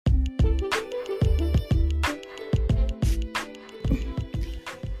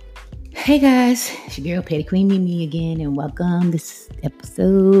Hey guys, it's your girl Petty Queen Mimi again, and welcome this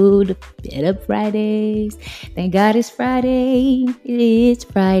episode of Fed Up Fridays. Thank God it's Friday. It's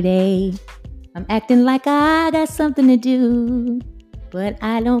Friday. I'm acting like I got something to do, but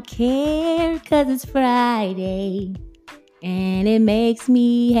I don't care because it's Friday, and it makes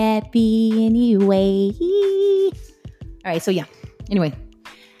me happy anyway. All right, so yeah. Anyway.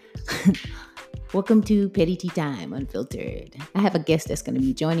 Welcome to Petty Tea Time Unfiltered. I have a guest that's going to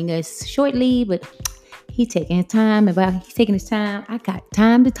be joining us shortly, but he's taking his time. I got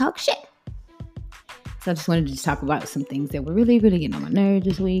time to talk shit. So I just wanted to talk about some things that were really, really getting on my nerves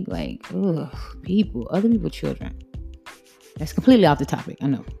this week. Like, other people, children. That's completely off the topic, I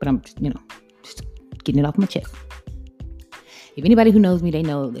know, but I'm just getting it off my chest. If anybody who knows me, they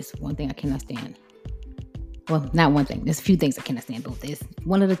know there's one thing I cannot stand. Well, not one thing. There's a few things I cannot stand, but there's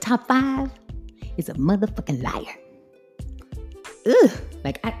one of the top 5 is a motherfucking liar.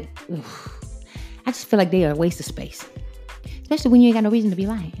 I just feel like they are a waste of space. Especially when you ain't got no reason to be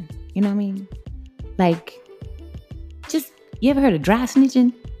lying. You know what I mean? Like, you ever heard of dry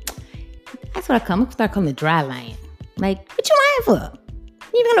snitching? That's what I'm gonna start calling it dry lying. Like, what you lying for?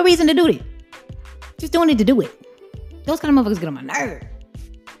 You ain't got no reason to do it. Just doing it to do it. Those kind of motherfuckers get on my nerve.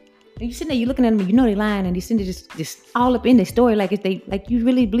 And you sitting there, you looking at them, you know they lying, and they sitting there just all up in their story, like you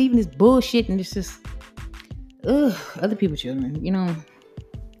really believe in this bullshit, and it's just, other people's children,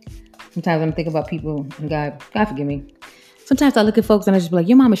 Sometimes when I think about people, and God forgive me. Sometimes I look at folks and I just be like,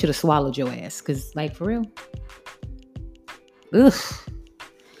 your mama should have swallowed your ass, because, like, for real.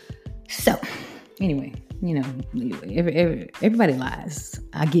 So, anyway, everybody lies.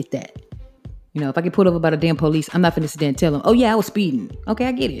 I get that. If I get pulled over by the damn police, I'm not finna sit there and tell them, oh yeah, I was speeding. Okay,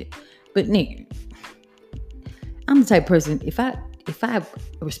 I get it. But nigga, I'm the type of person, if I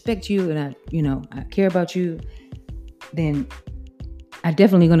respect you and I care about you, then I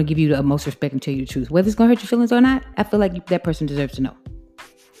definitely gonna give you the utmost respect and tell you the truth. Whether it's gonna hurt your feelings or not, I feel like that person deserves to know.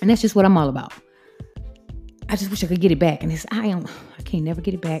 And that's just what I'm all about. I just wish I could get it back. And I can't never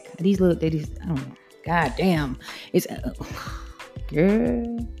get it back. I don't know. God damn. It's,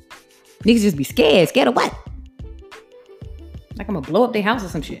 girl. Niggas just be scared. Scared of what? Like I'm gonna blow up their house or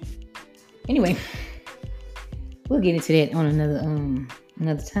some shit. Anyway, we'll get into that on another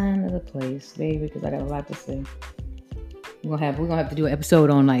time, another place, baby, because I got a lot to say. We're gonna have to do an episode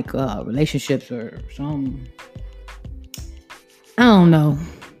on like relationships or some. I don't know.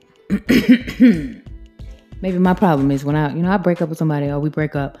 Maybe my problem is when I break up with somebody or we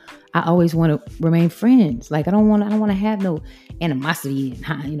break up, I always want to remain friends. Like I don't want to have no animosity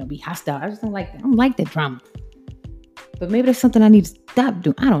and be hostile. I just don't like that. I don't like that drama. But maybe that's something I need to stop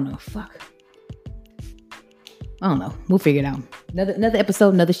doing. I don't know. Fuck. I don't know. We'll figure it out. Another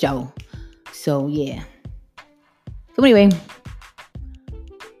episode, another show. So yeah. So anyway,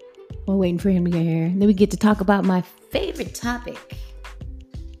 we're waiting for him to get here. Then we get to talk about my favorite topic.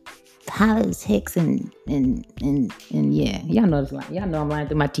 Politics and yeah, y'all know this line. Y'all know I'm lying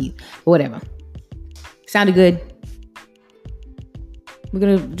through my teeth. But whatever. Sounded good. We're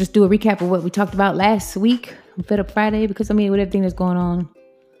gonna just do a recap of what we talked about last week on Fed Up Friday, because with everything that's going on,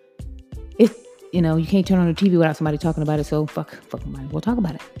 it's you can't turn on the TV without somebody talking about it. So fuck somebody. We'll talk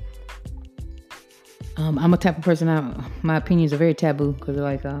about it. I'm a type of person. My opinions are very taboo because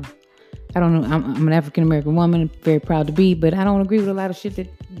like I don't know. I'm an African American woman, very proud to be, but I don't agree with a lot of shit that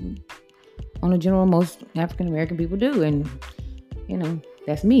on a general most African American people do, and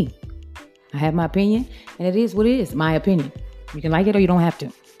that's me. I have my opinion, and it is what it is. My opinion. You can like it or you don't have to.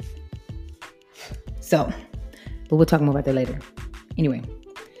 So, but we'll talk more about that later. Anyway,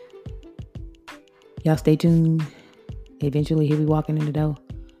 y'all stay tuned. Eventually he'll be walking in the door.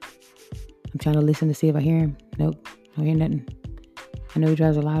 I'm trying to listen to see if I hear him. Nope, don't hear nothing. I know he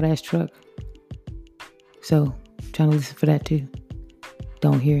drives a loud ass truck. So, I'm trying to listen for that too.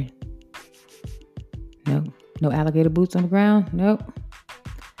 Don't hear it. Nope. No alligator boots on the ground. Nope.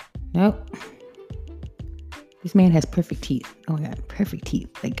 This man has perfect teeth. Oh my God, perfect teeth.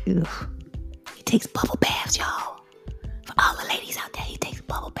 Like, ugh. He takes bubble baths, y'all. For all the ladies out there, he takes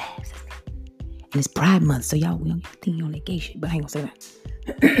bubble baths. And it's Pride Month, so y'all, we don't think you on that gay shit, but I ain't gonna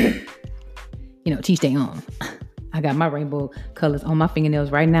say that. Teach stay on. I got my rainbow colors on my fingernails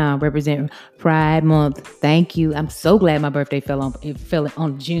right now, representing Pride Month. Thank you. I'm so glad my birthday fell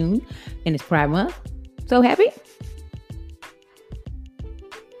on June, and it's Pride Month. So happy.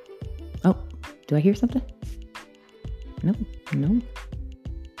 Oh, do I hear something? No.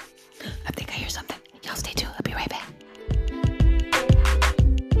 I think I hear something. Y'all stay tuned. I'll be right back.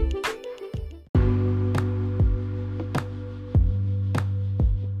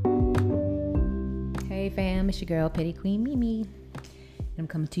 Hey fam, it's your girl Petty Queen Mimi. I'm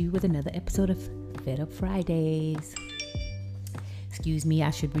coming to you with another episode of Fed Up Fridays. Excuse me,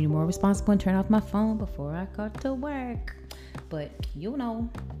 I should be more responsible and turn off my phone before I go to work. But you know.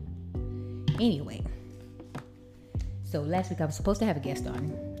 Anyway. So last week I was supposed to have a guest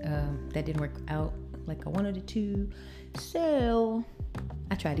on. That didn't work out like I wanted it to. So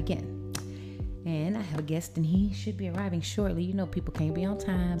I tried again. And I have a guest and he should be arriving shortly. You know people can't be on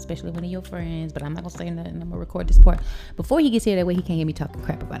time, especially one of your friends. But I'm not going to say nothing. I'm going to record this part before he gets here. That way he can't hear me talking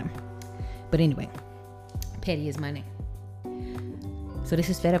crap about him. But anyway, Petty is my name. So this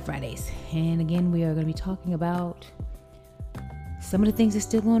is Fed Up Fridays. And again, we are going to be talking about some of the things that's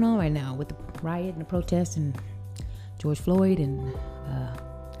still going on right now with the riot and the protest and George Floyd and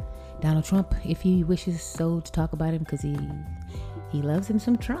Donald Trump, if he wishes so to talk about him, because he loves him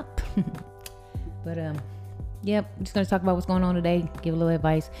some Trump. But yep, I'm just gonna talk about what's going on today, give a little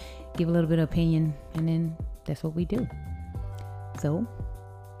advice, give a little bit of opinion, and then that's what we do. So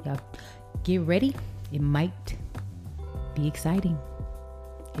y'all get ready. It might be exciting.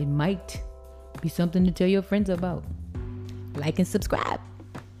 It might be something to tell your friends about. Like and subscribe.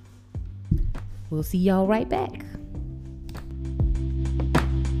 We'll see y'all right back.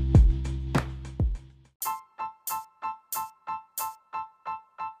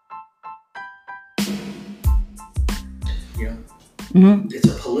 It's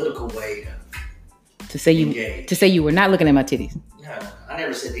a political way to say you were not looking at my titties. No, I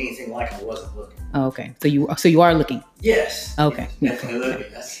never said anything like I wasn't looking. Oh, okay. So you are looking. Yes. Okay. Definitely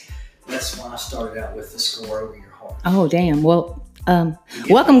looking. That's why I started out with the score over your heart. Oh, damn. Well,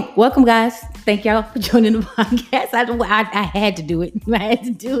 welcome, guys. Thank y'all for joining the podcast. I had to do it.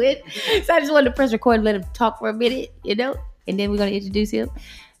 So I just wanted to press record and let him talk for a minute, and then we're gonna introduce him.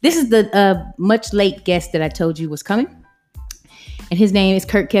 This is the much late guest that I told you was coming. And his name is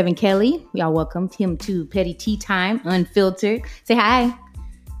Kurt Kevin Kelly. Y'all welcomed him to Petty Tea Time Unfiltered. Say hi.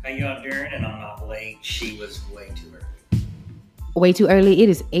 How y'all doing? And I'm not late. She was way too early. Way too early. It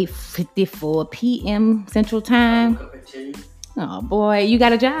is 8:54 p.m. Central Time. I woke up at 2. Oh boy, you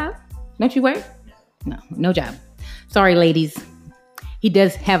got a job? Don't you work? No job. Sorry, ladies. He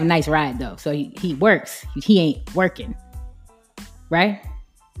does have a nice ride though, so he works. He ain't working, right?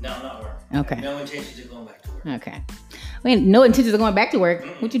 No, not working. Okay. No intentions of going back to work. Okay. Wait, no intentions of going back to work.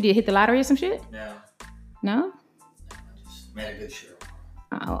 Mm-mm. What you did? Hit the lottery or some shit? No. No? I just met a good sugar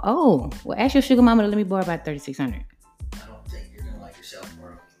mama. Oh. Well, ask your sugar mama to let me borrow about $3,600. I don't think you're gonna like yourself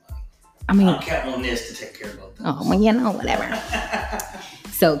borrowing money. I mean, I'm counting on this to take care of both those. Oh, well, whatever.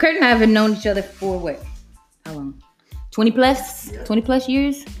 So Kurt and I have known each other for what? How long? 20 plus? Yeah. 20 plus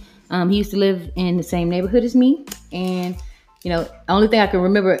years. He used to live in the same neighborhood as me, and the only thing I can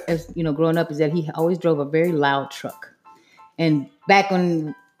remember as growing up is that he always drove a very loud truck. And back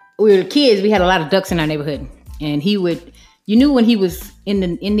when we were kids, we had a lot of ducks in our neighborhood. And he would, when he was in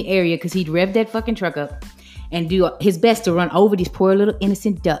the area, because he'd rev that fucking truck up and do his best to run over these poor little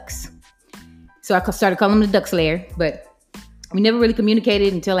innocent ducks. So I started calling him the duck slayer. But we never really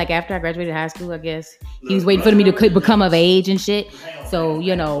communicated until like after I graduated high school, I guess. He was waiting for me to become of age and shit. So,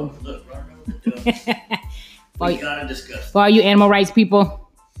 we gotta discuss. For all you animal rights people.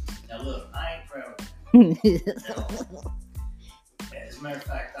 Now look, I ain't proud of it. As a matter of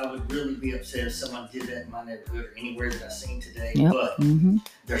fact, I would really be upset if someone did that in my neighborhood or anywhere that I've seen today. Yep. But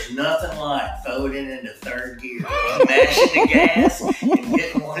there's nothing like throwing it into third gear, mashing the gas, and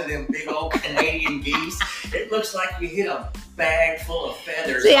hitting one of them big old Canadian geese. It looks like you hit a bag full of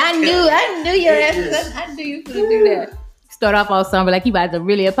feathers. See, I knew your ass. I knew you were gonna do that. Start off all somber like you about to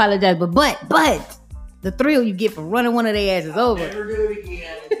really apologize, but the thrill you get from running one of their asses over. I'll never do it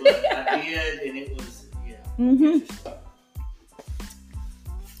again. But I did, and it was interesting.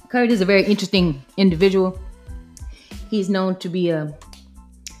 Kurt is a very interesting individual. He's known to be a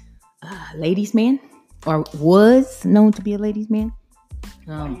ladies' man, or was known to be a ladies' man.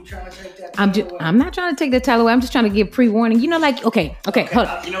 Are you trying to take that title away? I'm not trying to take that title away. I'm just trying to give pre-warning. Okay, hold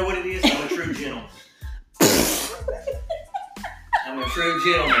on. You know what it is? I'm a true gentleman. I'm a true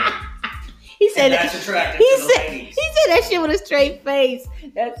gentleman. He said that's attractive to the ladies. He said that shit with a straight face.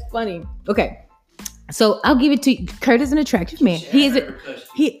 That's funny. Okay. So I'll give it to you. Kurt is an attractive man. He's an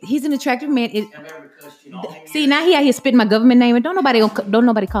attractive man. See, now he out here spitting my government name, and don't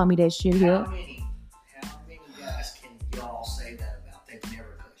nobody call me that shit here. How many guys can y'all say that about? They've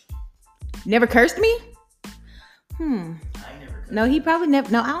never cursed you. Never cursed me? I never cursed. No, he probably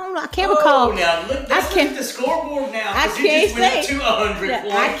never. No, I don't know. I can't recall. Now look at the scoreboard now. I can't say. 200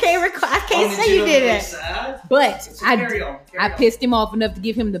 I can't recall. I can't say you did that. But I pissed him off enough to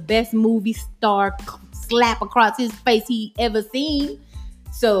give him the best movie star slap across his face he ever seen.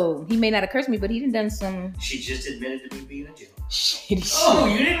 So he may not have cursed me, but he done some. She just admitted to me being a gentleman. Shitty shit. Oh,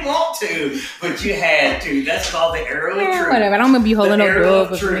 you didn't want to, but you had to. That's called the arrow of truth. Whatever. I don't remember you holding no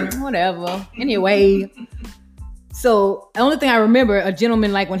door for me. Whatever. Anyway. So the only thing I remember, a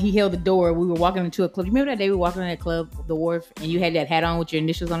gentleman, like when he held the door, we were walking into a club. You remember that day we were walking in that club, the Wharf, and you had that hat on with your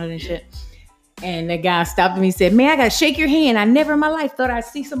initials on it and shit? And the guy stopped me and said, man, I got to shake your hand. I never in my life thought I'd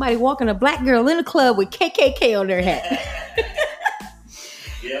see somebody walking, a black girl in a club with KKK on their hat.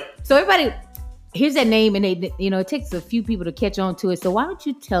 Yep. So everybody, here's that name, and it takes a few people to catch on to it. So why don't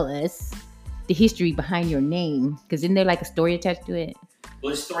you tell us the history behind your name? Because isn't there like a story attached to it?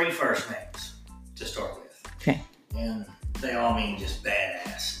 Well, it's 3 first names to start with. Okay. And they all mean just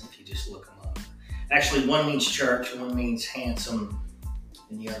badass if you just look them up. Actually, one means church, one means handsome,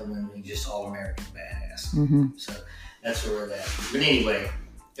 and the other one means just all-American badass. Mm-hmm. So that's where we're at. But anyway,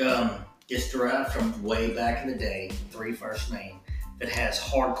 it's derived from way back in the day, 3 first name, that has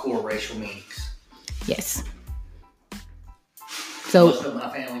hardcore racial meanings. Yes. So most of my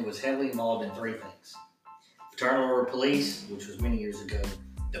family was heavily involved in 3 things. Fraternal Order of Police, which was many years ago,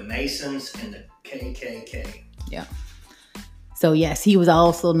 the Masons, and the KKK. Yeah. So yes, he was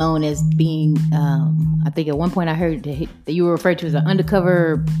also known as being, I think at one point I heard that you were referred to as an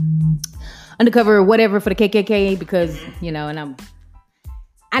undercover whatever for the KKK because, and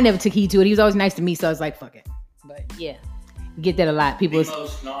I never took heed to it. He was always nice to me, so I was like, fuck it. But yeah, you get that a lot. People the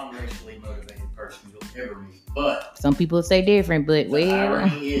most non-racially motivated person you'll ever meet. But some people say different, but the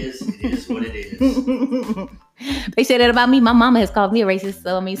irony is, it is what it is. They say that about me. My mama has called me a racist,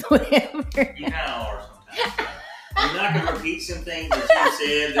 so I mean, whatever. You kind of are sometimes. I'm not going to repeat some things that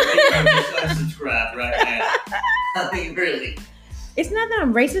you said. That just unsubscribe right now. I mean, really. It's not that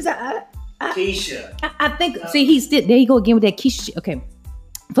I'm racist. Keisha. I think. See, he's still there. You go again with that Keisha shit. Okay.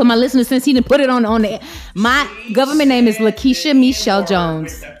 For my listeners, since he didn't put it on the my government name is Lakeisha Michelle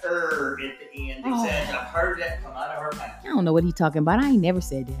Jones. With the at the end. Oh. I've heard that come out of her mouth. I don't know what he's talking about. I ain't never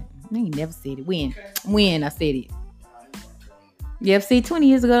said that. I ain't never said it. When? Okay. When I said it. Yeah, see, 20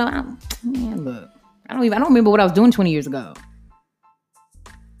 years ago. Look. I don't remember what I was doing 20 years ago.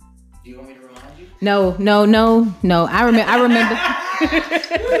 Do you want me to remind you? No. I remember.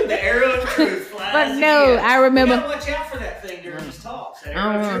 The arrow of truth flies. But no, I remember. You gotta watch out for that thing during these talks. That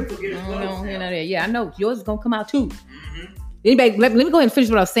arrow of truth will get us close. Yeah, I know. Yours is gonna come out too. Mm-hmm. Anybody, let me go ahead and finish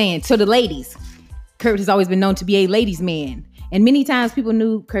what I was saying. So the ladies, Kurt has always been known to be a ladies' man, and many times people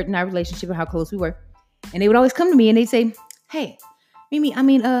knew Kurt and our relationship and how close we were, and they would always come to me and they'd say, "Hey, Mimi,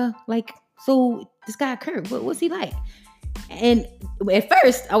 so this guy Kurt, what's he like?" And at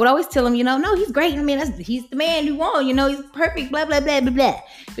first, I would always tell him, no, he's great. I mean, he's the man you want. He's perfect. Blah blah blah blah blah.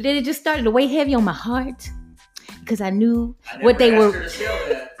 But then it just started to weigh heavy on my heart because I knew what they were.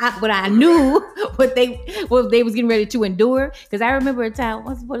 I knew what they was getting ready to endure. Because I remember a time,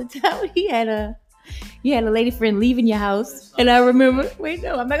 once upon a time, you had a lady friend leaving your house, and I remember. Wait,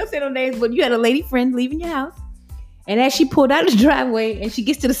 no, I'm not gonna say no names, but you had a lady friend leaving your house. And as she pulled out of the driveway and she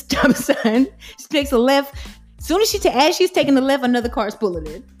gets to the stop sign, she takes a left. As soon as she's taking the left, another car's pulling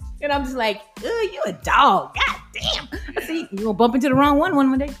in. And I'm just like, you a dog. God damn. I see you're going to bump into the wrong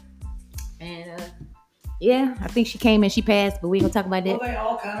one day. And yeah, I think she came and she passed, but we ain't going to talk about that. Well, they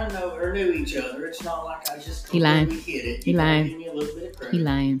all kind of knew each other. It's not like I just he lying. Hit it. He lying. Give me a little bit of credit. He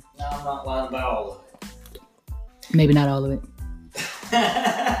lying. No, I'm not lying about all of it. Maybe not all of it.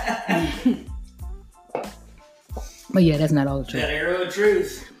 But yeah, that's not all the truth. That arrow of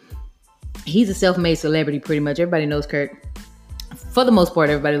truth. He's a self-made celebrity, pretty much. Everybody knows Kurt. For the most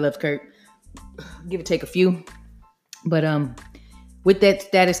part, everybody loves Kurt. Give or take a few. But with that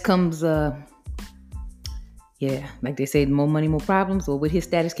status comes, like they say, more money, more problems. Well, with his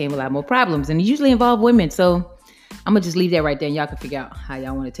status came a lot more problems. And it usually involve women. So I'm going to just leave that right there and y'all can figure out how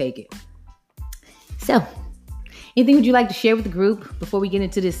y'all want to take it. So, anything would you like to share with the group before we get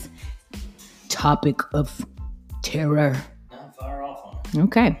into this topic of terror? I'm far off on it.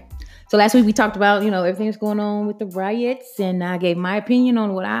 Okay. So last week we talked about, everything that's going on with the riots, and I gave my opinion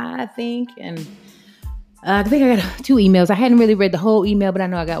on what I think. And I think I got 2 emails. I hadn't really read the whole email, but I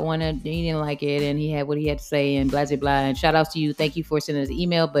know I got one and he didn't like it, and he had what he had to say, and blah, blah, blah. And shout outs to you. Thank you for sending us an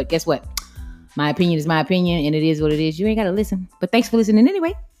email. But guess what? My opinion is my opinion, and it is what it is. You ain't got to listen. But thanks for listening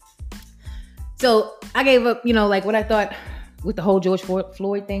anyway. So I gave up, what I thought with the whole George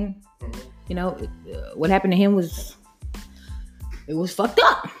Floyd thing. What happened to him was fucked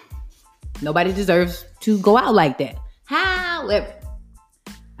up. Nobody deserves to go out like that. However,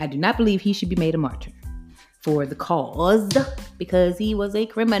 I do not believe he should be made a martyr for the cause because he was a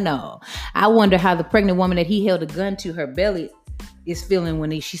criminal. I wonder how the pregnant woman that he held a gun to her belly is feeling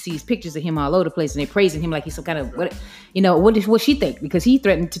when she sees pictures of him all over the place and they're praising him like he's some kind of what she think, because he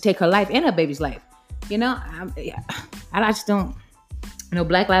threatened to take her life and her baby's life. I just don't.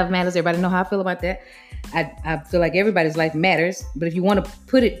 Black Lives Matters. Everybody know how I feel about that. I feel like everybody's life matters, but if you want to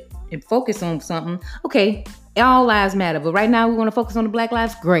put it and focus on something, okay, all lives matter. But right now we want to focus on the Black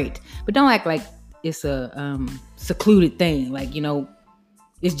lives. Great, but don't act like it's a secluded thing. Like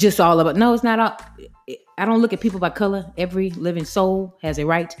it's just all about. No, it's not all. I don't look at people by color. Every living soul has a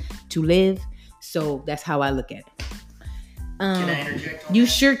right to live. So that's how I look at it. Can I interject on You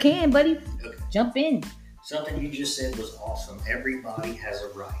that? sure can, buddy. Okay. Jump in. Something you just said was awesome. Everybody has a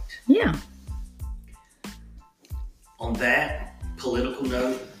right. Yeah. On that political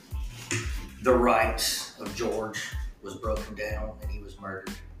note, the rights of George was broken down and he was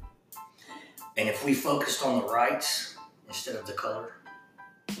murdered. And if we focused on the rights instead of the color,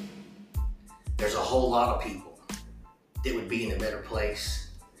 there's a whole lot of people that would be in a better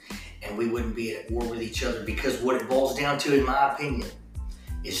place and we wouldn't be at war with each other, because what it boils down to, in my opinion,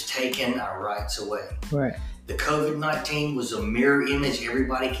 is taking our rights away. Right. The COVID-19 was a mirror image.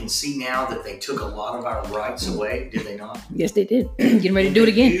 Everybody can see now that they took a lot of our rights away, did they not? Yes, they did. Getting ready to do it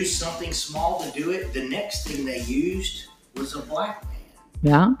again. They used something small to do it. The next thing they used was a black man.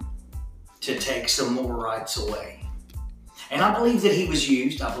 Yeah. To take some more rights away. And I believe that he was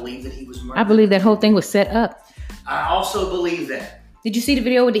used. I believe that he was murdered. I believe that whole thing was set up. I also believe that. Did you see the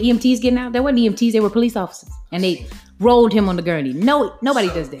video with the EMTs getting out? They weren't EMTs, they were police officers. And they rolled him on the gurney. Nobody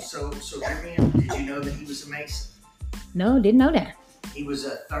does that. So Vivian, did you know that he was a Mason? No, didn't know that. He was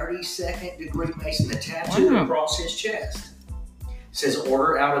a 32nd degree Mason. The tattoo across his chest says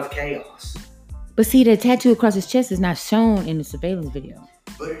 "Order out of chaos." But see, the tattoo across his chest is not shown in the surveillance video.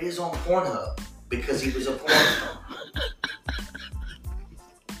 But it is on Pornhub because he was a porn star.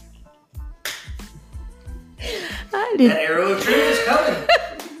 That arrow of truth is coming.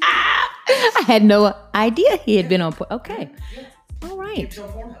 I had no idea he had been on. Okay. Yeah. All right.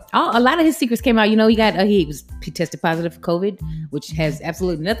 A lot of his secrets came out. He tested positive for COVID, which has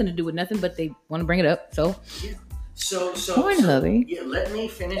absolutely nothing to do with nothing, but they want to bring it up. So, yeah. So, Pornhub. Let me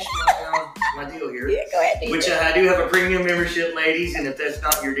finish my deal here. Yeah, go ahead. Which I do have a premium membership, ladies, and if that's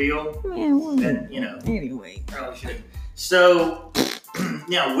not your deal, then Anyway, probably shouldn't. So,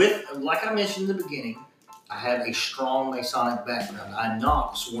 now like I mentioned in the beginning, I have a strong Masonic background. I'm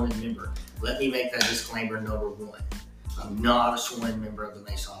not a sworn member. Let me make that disclaimer number one. I'm not a sworn member of the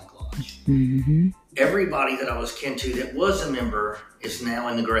Masonic Lodge. Mm-hmm. Everybody that I was kin to that was a member is now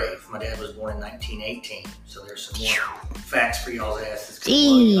in the grave. My dad was born in 1918, so there's some more facts for y'all's asses.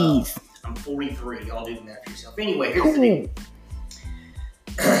 Jeez. I'm 43. Y'all do the math for yourself. Anyway, here's the deal.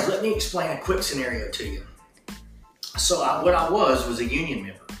 Let me explain a quick scenario to you. So what I was a union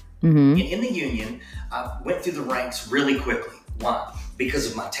member. Mm-hmm. And in the union, I went through the ranks really quickly. Why? Because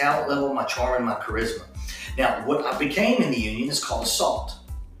of my talent level, my charm, and my charisma. Now, what I became in the union is called SALT.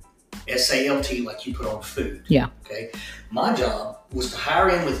 S-A-L-T, like you put on food. Yeah. Okay. My job was to hire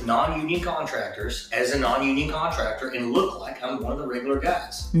in with non-union contractors as a non-union contractor and look like I'm one of the regular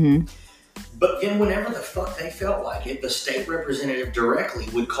guys. Mm-hmm. But then whenever the fuck they felt like it, the state representative directly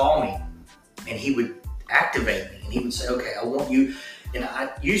would call me and he would activate me and he would say, okay, I want you. And I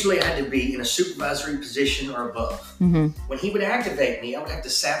usually had to be in a supervisory position or above. Mm-hmm. When he would activate me, I would have to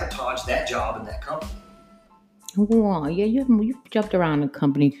sabotage that job in that company. Wow, yeah, you've jumped around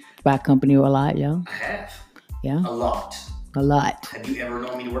company by company a lot, yo. I have. Yeah. A lot. Have you ever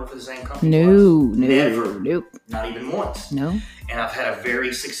known me to work for the same company? No, never. Nope. Not even once. No. And I've had a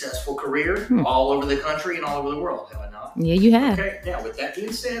very successful career all over the country and all over the world, have I not? Yeah, you have. Okay, now with that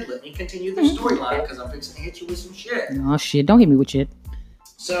being said, let me continue the storyline because I'm fixing to hit you with some shit. Oh, shit, don't hit me with shit.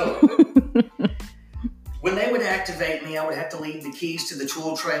 So, when they would activate me, I would have to leave the keys to the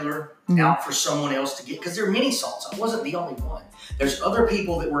tool trailer out for someone else to get, because there are many salts. I wasn't the only one. There's other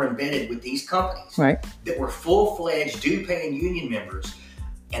people that were embedded with these companies that were full-fledged due-paying union members,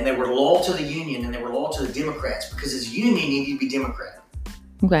 and they were loyal to the union and they were loyal to the Democrats because this union needed to be Democrat.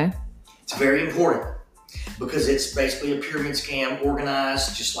 Okay. It's very important because it's basically a pyramid scam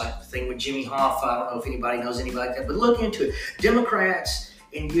organized, just like the thing with Jimmy Hoffa. I don't know if anybody knows anybody like that, but look into it. Democrats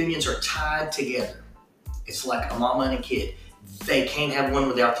and unions are tied together. It's like a mama and a kid. They can't have one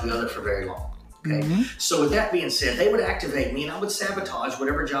without the other for very long. Okay. Mm-hmm. So with that being said, they would activate me and I would sabotage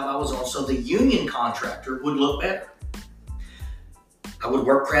whatever job I was on so the union contractor would look better. I would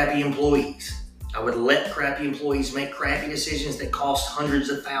work crappy employees. I would let crappy employees make crappy decisions that cost hundreds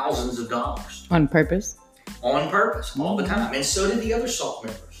of thousands of dollars. On purpose? On purpose, all the time. And so did the other SALT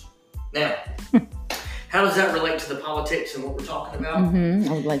members. Now, how does that relate to the politics and what we're talking about?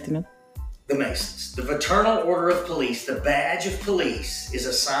 Mm-hmm. I would like to know. The Masons. The Fraternal Order of Police, the badge of police, is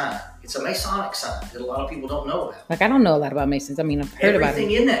a sign. It's a Masonic sign that a lot of people don't know about. Like, I don't know a lot about Masons. I mean, I've heard about it.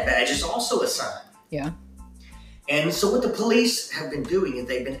 Everything in that badge is also a sign. Yeah. And so what the police have been doing is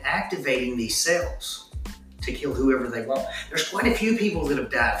they've been activating these cells to kill whoever they want. There's quite a few people that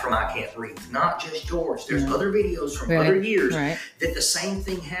have died from I Can't Breathe, not just George. There's other videos from other years that the same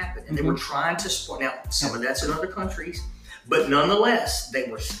thing happened. And they were trying to support. Now, some of that's in other countries, but nonetheless, they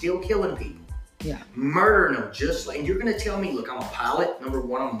were still killing people. Yeah. Murdering them just like, and you're going to tell me, look, I'm a pilot, number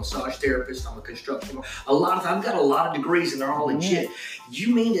one, I'm a massage therapist, I'm a construction, I've got a lot of degrees and they're all legit.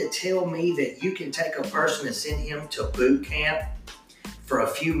 You mean to tell me that you can take a person and send him to boot camp for a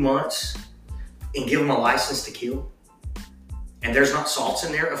few months and give them a license to kill? And there's not salts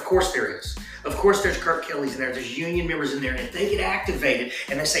in there? Of course there is. Of course there's Kirk Kelly's in there, there's union members in there, and if they get activated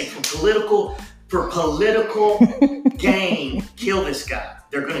and they say for political gain, kill this guy,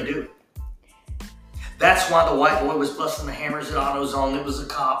 they're going to do it. That's why the white boy was busting the hammers at AutoZone. It was a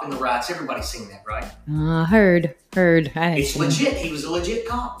cop in the riots. Everybody's seen that, right? Heard. It's legit. He was a legit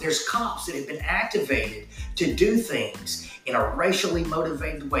cop. There's cops that have been activated to do things in a racially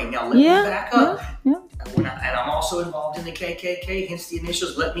motivated way. Now, let me back up. And I'm also involved in the KKK, hence the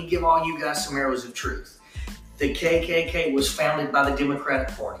initials. Let me give all you guys some arrows of truth. The KKK was founded by the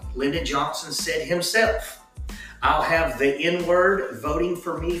Democratic Party. Lyndon Johnson said himself, I'll have the N-word voting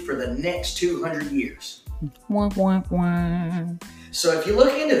for me for the next 200 years. So if you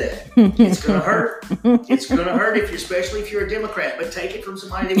look into that, it's going to hurt. It's going to hurt, especially if you're a Democrat. But take it from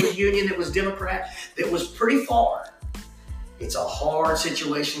somebody that was Union, that was Democrat, that was pretty far. It's a hard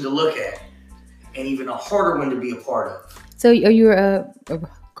situation to look at, and even a harder one to be a part of. So are you a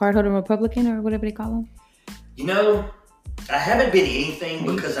card-holding Republican or whatever they call them? You know, I haven't been anything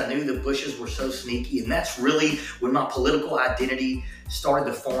because I knew the Bushes were so sneaky, and that's really when my political identity started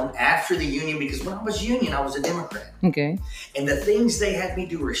to form after the Union, because when I was Union, I was a Democrat. Okay. And the things they had me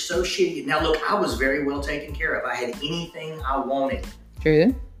do were so shitty. Now, look, I was very well taken care of. I had anything I wanted.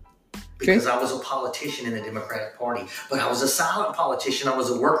 True. Because I was a politician in the Democratic Party, but I was a silent politician. I was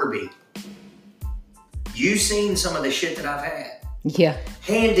a worker bee. You've seen some of the shit that I've had. Yeah.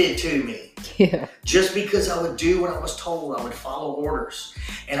 Handed to me. Yeah. Just because I would do what I was told, I would follow orders.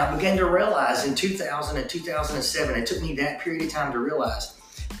 And I began to realize in 2000 and 2007, it took me that period of time to realize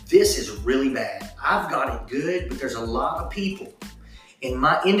this is really bad. I've got it good, but there's a lot of people in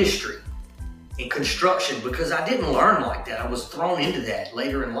my industry, in construction, because I didn't learn like that. I was thrown into that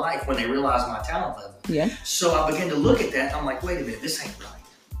later in life when they realized my talent level. Yeah. So I began to look at that and I'm like, wait a minute, this ain't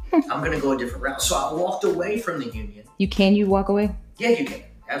right. I'm going to go a different route. So I walked away from the union. You walk away? Yeah, you can.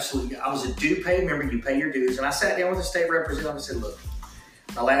 Absolutely. I was a due pay member. You pay your dues. And I sat down with the state representative and said, look,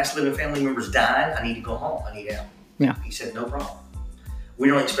 my last living family member's dying. I need to go home. I need out. Yeah. He said, no problem. We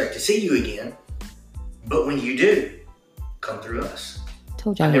don't expect to see you again. But when you do, come through us.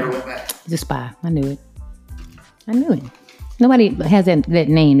 Told you I never went back. He's a spy. I knew it. Nobody has that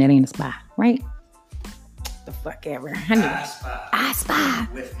name that ain't a spy, right? The fuck ever. I knew it. I spy.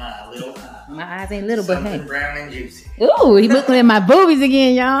 With my little eye. My eyes ain't little, something but hey. Brown and juicy. Ooh, he looking at my boobies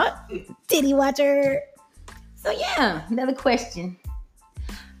again, y'all. Titty watcher. So yeah, another question.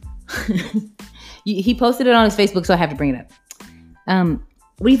 He posted it on his Facebook, so I have to bring it up.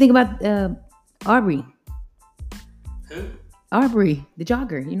 What do you think about Arbery? Who? Arbery, the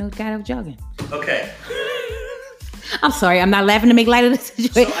jogger. You know, the guy that was jogging. Okay. I'm sorry, I'm not laughing to make light of the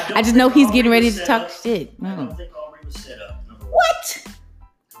situation. So I just know he's getting ready to talk shit. I don't think Arbery was set up. What? I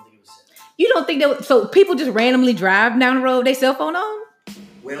don't think it was set up. You don't think that? So people just randomly drive down the road with their cell phone on?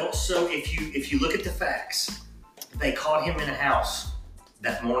 Well, so if you look at the facts, they caught him in a house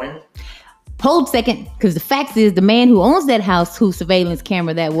that morning. Hold a second, because the fact is the man who owns that house, whose surveillance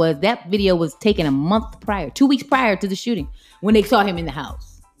camera that video was taken a month prior, 2 weeks prior to the shooting, when they saw him in the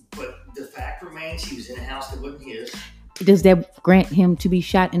house. But the fact remains he was in a house that wasn't his. Does that grant him to be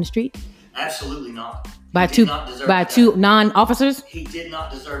shot in the street? Absolutely not. By two non-officers? He did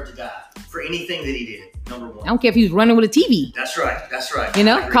not deserve to die for anything that he did, number one. I don't care if he was running with a TV. That's right. You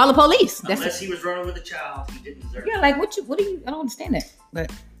know, call the police. Unless he was running with a child, he didn't deserve to die. Like, what do you, I don't understand that.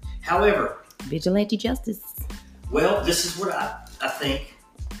 But however, vigilante justice. Well, this is what I think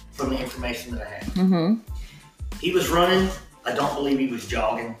from the information that I have. Mm-hmm. He was running. I don't believe he was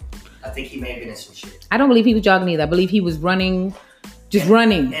jogging. I think he may have been in some shit. I don't believe he was jogging either. I believe he was running,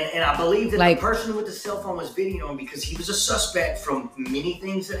 running. And I believe that the person with the cell phone was videoing because he was a suspect from many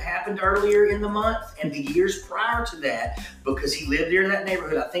things that happened earlier in the month and the years prior to that, because he lived there in that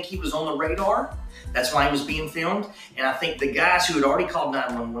neighborhood. I think he was on the radar. That's why he was being filmed. And I think the guys who had already called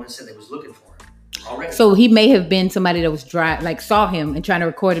 911 and said they was looking for him. Already. So he may have been somebody that was saw him and trying to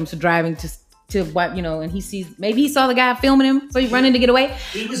record him, so driving to and maybe he saw the guy filming him, so he's running to get away.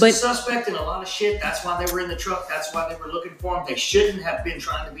 He was a suspect in a lot of shit. That's why they were in the truck. That's why they were looking for him. They shouldn't have been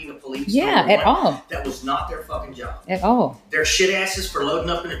trying to be the police. Yeah, at all. That was not their fucking job. At all. They're shit asses for loading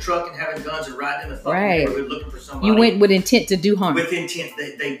up in a truck and having guns and riding in the fucking neighborhood looking for somebody. You went with intent to do harm. With intent,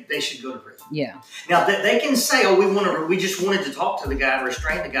 they should go to prison. Yeah. Now they can say, "Oh, we just wanted to talk to the guy,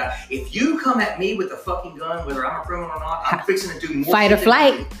 restrain the guy." If you come at me with a fucking gun, whether I'm a criminal or not, I'm fixing to do more. Fight or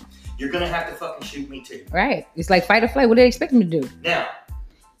flight. You're gonna have to fucking shoot me too. Right. It's like fight or flight. What do they expect him to do? Now,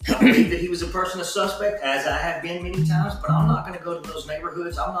 I believe that he was a person of suspect, as I have been many times, but I'm not gonna go to those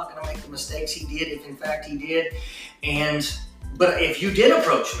neighborhoods. I'm not gonna make the mistakes he did, if in fact he did. But if you did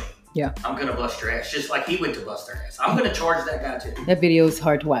approach me, yeah, I'm gonna bust your ass, just like he went to bust their ass. I'm gonna charge that guy too. That video is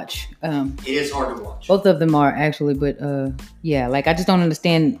hard to watch. It is hard to watch. Both of them are actually, but yeah, like I just don't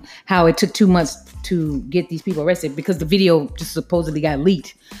understand how it took 2 months to get these people arrested, because the video just supposedly got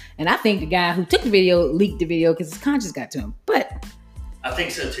leaked. And I think the guy who took the video leaked the video because his conscience got to him. But I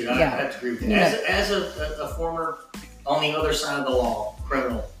think so too. I have to agree with that. As a former on the other side of the law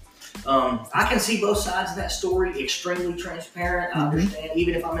criminal, I can see both sides of that story. Extremely transparent. I understand.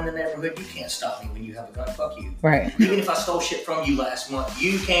 Even if I'm in the neighborhood, you can't stop me when you have a gun. Fuck you. Right. Even if I stole shit from you last month,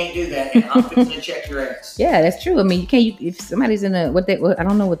 you can't do that, and I'm fixing to check your ass. Yeah, that's true. I mean, you can't. If somebody's in I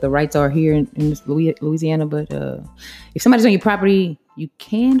don't know what the rights are here in Louisiana, but if somebody's on your property, you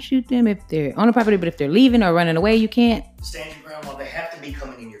can shoot them if they're on the property. But if they're leaving or running away, you can't. Stand your ground while they have to be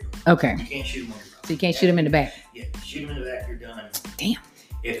coming in your door. Okay. You can't shoot them on your property. So you can't shoot them in the back. Yeah, shoot them in the back. You're done. Damn.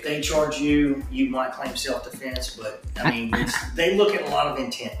 If they charge you, you might claim self-defense, but I mean, they look at a lot of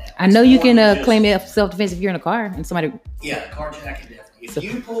intent now. I know you can claim self-defense if you're in a car and somebody. Yeah, carjacking definitely. If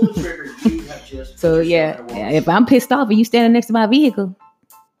you pull the trigger, you have just. So yeah, if I'm pissed off and you standing next to my vehicle.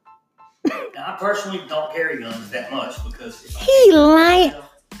 Now, I personally don't carry guns that much because. He lying,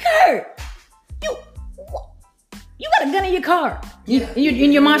 Kurt. You got a gun in your car. Yeah,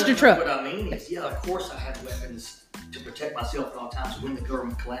 in your monster truck. What I mean is, yeah, of course I have weapons to protect myself at all times when the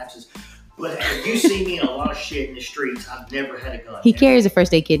government collapses. But if you see me in a lot of shit in the streets, I've never had a gun. He carries a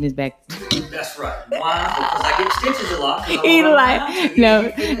first aid kit in his back. That's right. Why? Because I get stitches a lot. He like, no,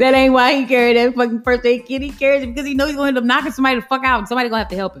 that ain't why he carried that fucking first aid kit. He carries it because he knows he's going to end up knocking somebody the fuck out, and somebody's going to have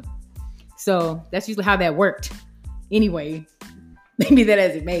to help him. So that's usually how that worked. Anyway, maybe that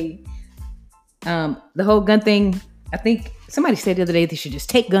as it may. The whole gun thing, I think somebody said the other day they should just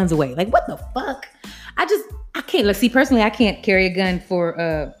take guns away. Like, what the fuck? I can't. Let's see, personally, I can't carry a gun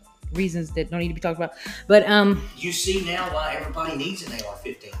for reasons that don't need to be talked about. But you see now why everybody needs an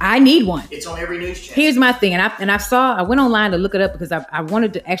AR-15. I need one. It's on every news channel. Here's my thing, and I went online to look it up because I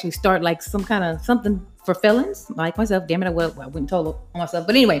wanted to actually start like some kind of something for felons like myself. Damn it, I went and told on myself.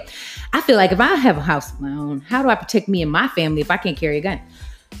 But anyway, I feel like if I have a house of my own, how do I protect me and my family if I can't carry a gun?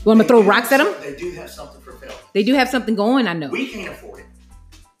 You want me to throw rocks at them? They do have something for felons. They do have something going, I know. We can't afford it.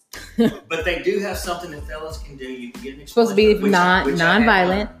 But they do have something that fellas can do. You can get an supposed to be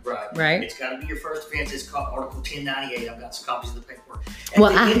non-violent. Right. It's got to be your first offense. It's called Article 1098. I've got some copies of the paperwork.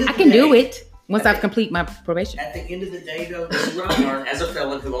 Well, I can do it once I complete my probation. At the end of the day, though, this is what I learned as a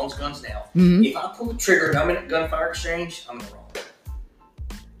felon who owns guns now. Mm-hmm. If I pull the trigger and I'm in a gunfire exchange, I'm in the wrong.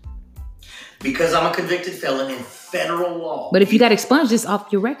 Because I'm a convicted felon in federal law. But if you got expunged, it's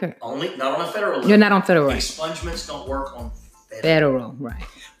off your record. Not on a federal level. You're not on federal. Expungements don't work on federal, right.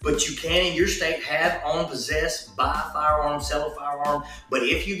 But you can in your state have, own, possess, buy a firearm, sell a firearm. But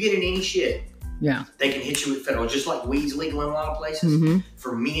if you get in any shit, they can hit you with federal. Just like weed's legal in a lot of places. Mm-hmm.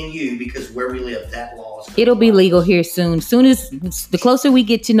 For me and you, because where we live, that law is. It'll be legal here soon. Soon as the closer we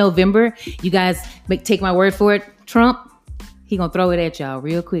get to November, you guys take my word for it. Trump, he gonna throw it at y'all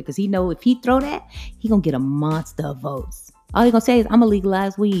real quick because he know if he throw that, he gonna get a monster of votes. All he gonna say is, "I'm gonna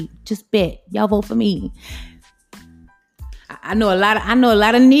legalize weed. Just bet y'all vote for me." I know a lot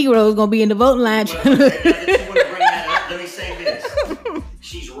of Negroes gonna be in the voting line. Well, now that you want to bring that up, let me say this.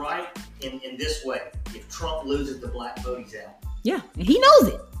 She's right in this way. If Trump loses, the black vote, he's out. Yeah, and he knows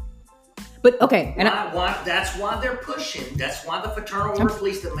it. But okay, that's why they're pushing. That's why the fraternal order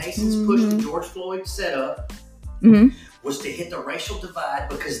police that Masons pushed the George Floyd setup was to hit the racial divide,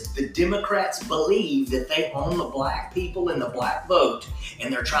 because the Democrats believe that they own the black people and the black vote,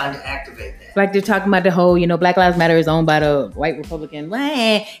 and they're trying to activate that. Like they're talking about the whole, Black Lives Matter is owned by the white Republican.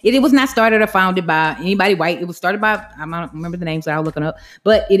 Well, it was not started or founded by anybody white. It was started by, I don't remember the names, so I'll look it up.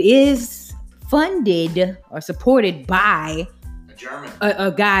 But it is funded or supported by a German,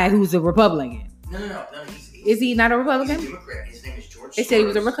 a guy who's a Republican. No. Is he not a Republican? He's a Democrat. His name is George Soros. They said he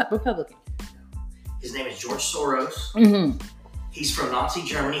was a Republican. His name is George Soros. Mm-hmm. He's from Nazi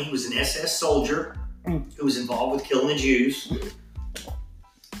Germany. He was an SS soldier who was involved with killing the Jews,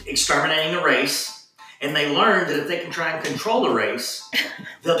 exterminating a race. And they learned that if they can try and control a race,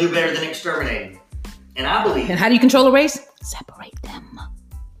 they'll do better than exterminating. And I believe... And how do you control a race? Separate them.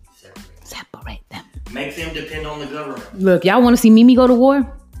 Separate them. Make them depend on the government. Look, y'all want to see Mimi go to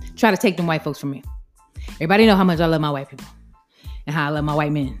war? Try to take them white folks from me. Everybody know how much I love my white people. And how I love my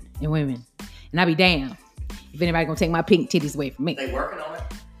white men and women. And I be damned if anybody gonna take my pink titties away from me. They working on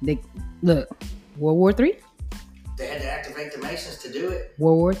it. Look, World War III. They had to activate the Masons to do it.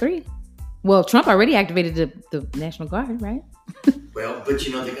 World War III. Well, Trump already activated the National Guard, right? Well, but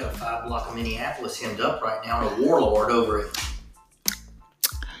you know they got a 5 block of Minneapolis hemmed up right now, and a warlord over it.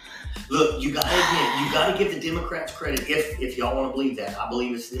 Look, you gotta admit, you gotta give the Democrats credit if y'all want to believe that. I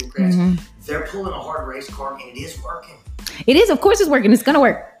believe it's the Democrats. They're pulling a hard race card, and it is working. It is, of course, it's working. It's gonna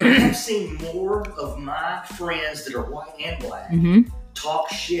work. I've seen more of my friends that are white and black talk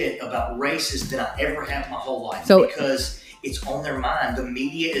shit about races than I ever have my whole life. Because it's on their mind. The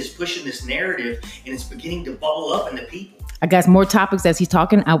media is pushing this narrative, and it's beginning to bubble up in the people. I got some more topics as he's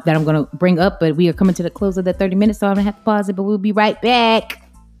talking out that I'm going to bring up, but we are coming to the close of that 30 minutes, so I'm going to have to pause it, but we'll be right back.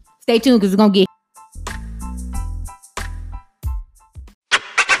 Stay tuned, because it's going to get...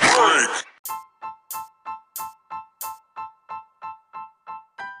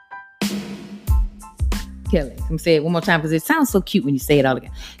 Kelly. I'm going to say it one more time, because it sounds so cute when you say it all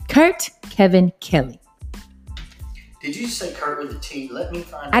again. Kurt Kevin Kelly. Did you say Kurt with a T? Let me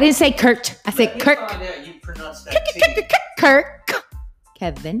find out. I didn't say Kurt. I said Kurt. Let me find out you pronounced that T. Kurt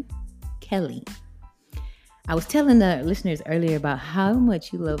Kevin Kelly. I was telling the listeners earlier about how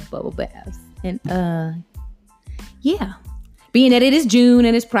much you love bubble baths. And yeah. Being that it is June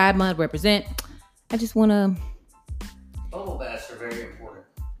and it's Pride Month represent, I just want to... Bubble baths are very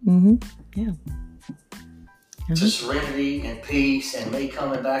important. Yeah. To serenity and peace and me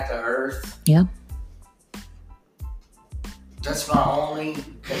coming back to earth. Yeah. That's my only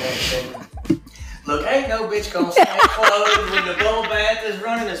connection. Look, ain't no bitch gonna stay clothed when the bubble bath is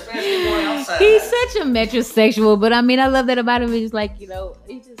running, especially going outside. He's such a metrosexual, but I mean, I love that about him. He's like, you know,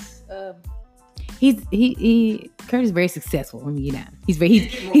 he just, Kurt is very successful. I mean, you know, he's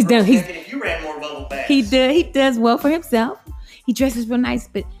done. If you ran more bubble baths. He does well for himself. He dresses real nice,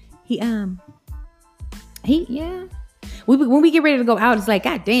 but when we get ready to go out, it's like,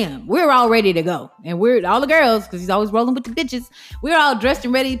 God damn, we're all ready to go. And we're all the girls, because he's always rolling with the bitches. We're all dressed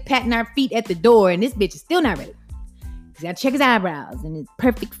and ready, patting our feet at the door. And this bitch is still not ready. He's got to check his eyebrows and his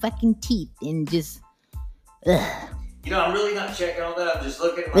perfect fucking teeth and just, ugh. You know, I'm really not checking all that. I'm just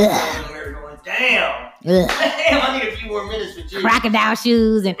looking at myself in the mirror going, damn. Damn, I need a few more minutes with you. Crocodile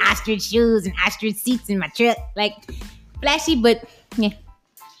shoes and ostrich seats in my truck. Like, flashy, but yeah.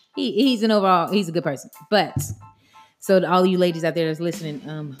 He's a good person. But... So to all you ladies out there that's listening,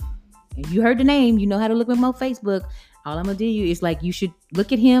 if you heard the name, you know how to look him on Facebook. All I'm gonna do is like you should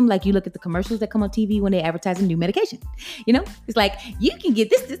look at him like you look at the commercials that come on TV when they advertise a new medication. You know, it's like you can get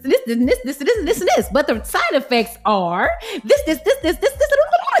this, and this, but the side effects are this.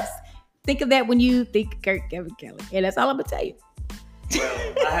 Think of that when you think Kurt Kevin Kelly, and that's all I'm gonna tell you.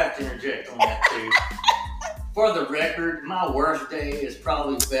 Well, I have to interject on that too. For the record, my worst day is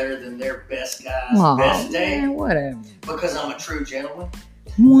probably better than their best guy's best day. Man, whatever. Because I'm a true gentleman.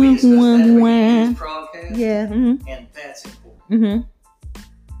 We discussed that in the broadcast. Yeah. And that's important.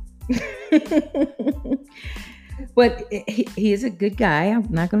 But he is a good guy. I'm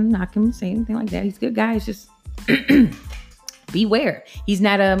not going to knock him, say anything like that. He's a good guy. It's just beware. He's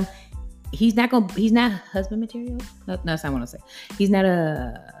not husband material. No, that's not what I say. He's not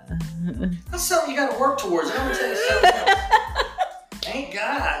That's something you got to work towards. I'm going to tell you something else. Ain't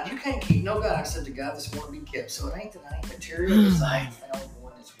God. You can't keep no God except the God that's want to be kept. So it ain't that I ain't material. It's I ain't found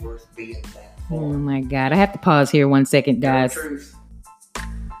one that's worth being that for. Oh my God. I have to pause here 1 second, guys. Truth.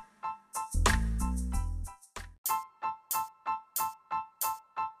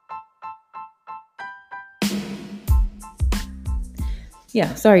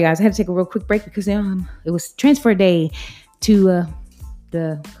 Yeah, sorry guys. I had to take a real quick break because it was transfer day to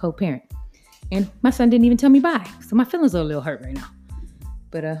the co-parent. And my son didn't even tell me bye. So my feelings are a little hurt right now.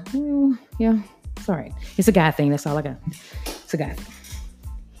 But yeah, it's all right. It's a guy thing. That's all I got. It's a guy thing.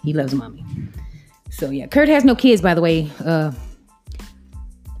 He loves mommy. So yeah, Kurt has no kids, by the way. I'm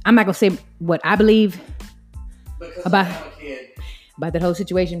not gonna say what I believe about that whole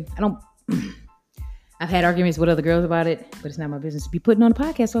situation. I've had arguments with other girls about it, but it's not my business to be putting on a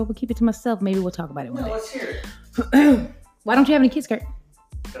podcast, so we'll keep it to myself. Maybe we'll talk about it one day. Let's hear it. Why don't you have any kids, Kurt?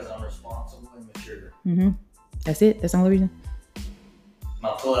 Because I'm responsible and mature. That's it? That's the only reason?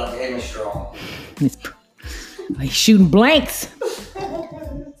 My pull-out game is strong. He's shooting blanks.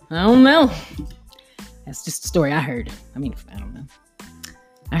 I don't know. That's just the story I heard. I mean, I don't know.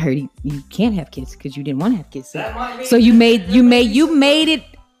 I heard you can't have kids because you didn't want to have kids. So you made it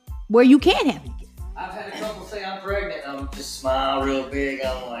where you can have kids. I've had a couple say I'm pregnant. I'm just smile real big.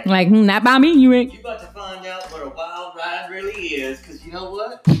 I'm like, not by me. You ain't. You about to find out what a wild ride really is, because you know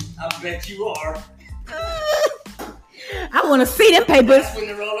what? I bet you are. I want to see them papers. That's when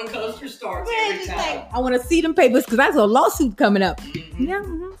the roller coaster starts every time. I want to see them papers because I saw a lawsuit coming up. Mm-hmm. Yeah.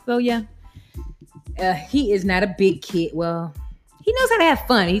 Mm-hmm. So yeah, he is not a big kid. Well, he knows how to have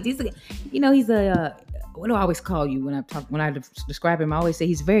fun. He's a what do I always call you when I describe him? I always say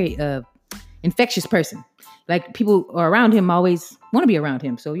he's a very infectious person. Like people are around him always want to be around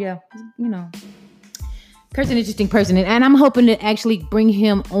him. So yeah, Kurt's an interesting person, and I'm hoping to actually bring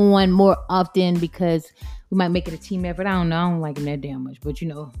him on more often because we might make it a team effort. I don't know. I don't like him that damn much, but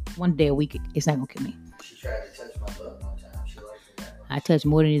one day a week, it's not gonna kill me. She tried to touch my butt one time. She likes it that much. I touched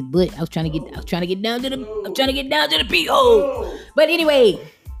more than his butt. I was trying to get down to the pee hole. But anyway,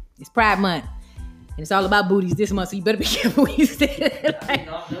 it's Pride Month. And it's all about booties this month, so you better be careful when you say it.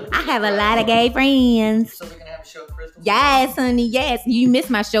 I have a lot of gay friends. So we're going to have a show, Crystal? Yes, honey, yes. You missed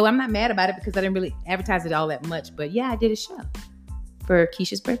my show. I'm not mad about it because I didn't really advertise it all that much. But yeah, I did a show for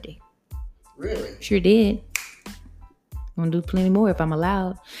Keisha's birthday. Really? Sure did. I'm going to do plenty more if I'm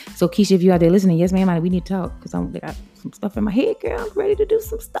allowed. So Keisha, if you out there listening, yes, ma'am, we need to talk because I got some stuff in my head, girl. I'm ready to do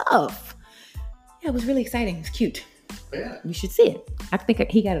some stuff. Yeah, it was really exciting. It was cute. Yeah. You should see it. I think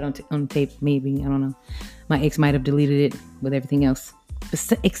he got it on tape, maybe. I don't know. My ex might have deleted it with everything else.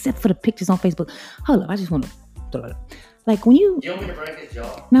 Except for the pictures on Facebook. Hold up, I just want to throw it up. Like when you want me to break his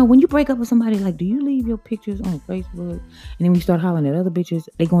jaw? No, when you break up with somebody, like, do you leave your pictures on Facebook? And then when you start hollering at other bitches,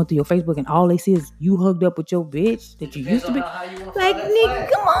 they going through your Facebook and all they see is you hugged up with your bitch that you used to be. Like,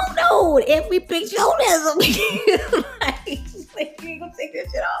 nigga, come on, no. Every picture on there. Like, you ain't gonna take that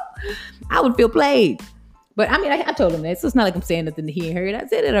shit off. I would feel played. But I mean, I told him that, so it's not like I'm saying nothing that he ain't heard. I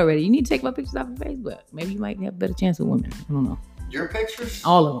said it already. You need to take my pictures off of Facebook. Maybe you might have a better chance with women. I don't know. Your pictures?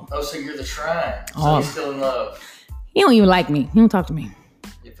 All of them. Oh, so you're the shrine. So he's still in love. He don't even like me. He don't talk to me.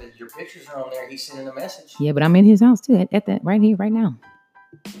 If your pictures are on there, he's sending a message. Yeah, but I'm in his house too, at that right here, right now.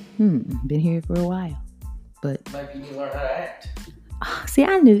 Been here for a while, but maybe you need to learn how to act. See,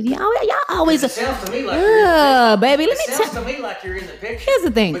 I knew y'all always. It sounds to me like you're in the picture. Baby, it sounds to me like you're in the picture. Here's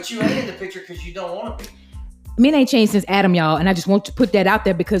the thing. But you ain't in the picture because you don't want to be. Men ain't changed since Adam, y'all, and I just want to put that out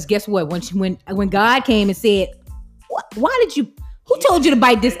there because guess what? When God came and said, "Why did you? Who told you to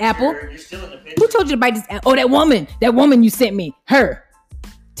bite this apple? You're still in the picture. Who told you to bite this apple? Oh, that woman you sent me, her.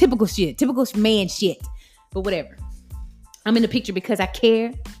 Typical shit, typical man shit. But whatever. I'm in the picture because I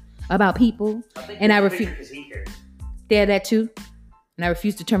care about people, and I refuse. Because he cares. Yeah, that too. And I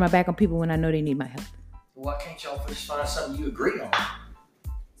refuse to turn my back on people when I know they need my help. Why can't y'all just find something you agree on?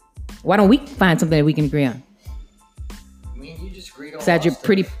 Why don't we find something that we can agree on? You just agreed on. Besides your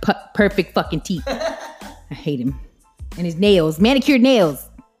pretty, perfect fucking teeth. I hate him. And his nails, manicured nails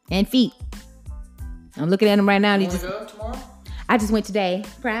and feet. I'm looking at him right now. And you want to go tomorrow? I just went today.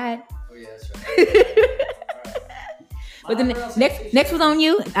 Pride. Oh yeah, that's right. But the next was on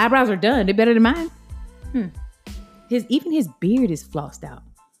you. Eyebrows are done. They're better than mine. Even his beard is flossed out.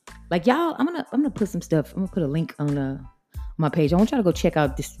 Like y'all, I'm gonna put some stuff. I'm gonna put a link on my page. I want y'all to go check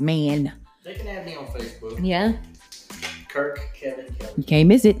out this man. They can add me on Facebook. Yeah. Kirk Kevin Kelly. You can't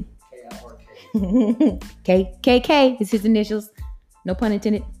miss it. K-I-R-K. K is his initials. No pun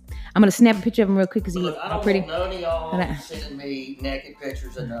intended. I'm gonna snap a picture of him real quick because he's pretty. I don't want none of y'all sending me naked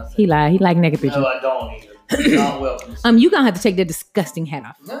pictures or nothing. He like naked pictures. No, I don't either. You're not welcome. You gonna have to take that disgusting hat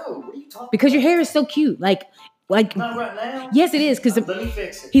off. No, what are you talking because about? your hair is so cute. Like not right now. Yes, it is because let me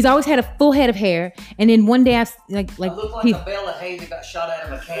fix it. He's always had a full head of hair, and then one day I look like a bale of hay that got shot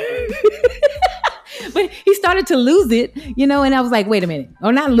out of a cannon. But he started to lose it, and I was like, wait a minute.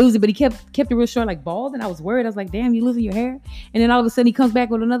 Or not lose it, but he kept it real short, like bald, and I was worried. I was like, damn, you losing your hair? And then all of a sudden he comes back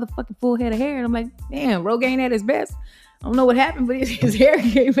with another fucking full head of hair, and I'm like, damn, Rogaine at his best. I don't know what happened, but his hair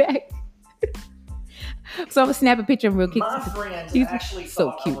came back. So I'm gonna snap a picture of him real quick. My friends actually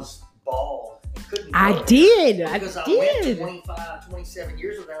so thought cute. I was bald. I did. Because I went 25, 27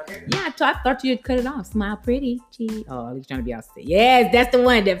 years without hair. Yeah, I thought you'd cut it off. Smile pretty. Gee. Oh, at least trying to be out. Yes, that's the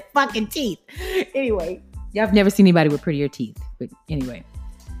one. That fucking teeth. Anyway, I've never seen anybody with prettier teeth. But anyway,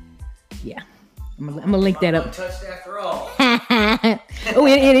 yeah. I'm gonna link that up. Touched after all. Oh,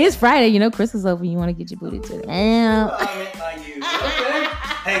 it is Friday. Christmas over. You want to get your booty to the I meant by you. Okay.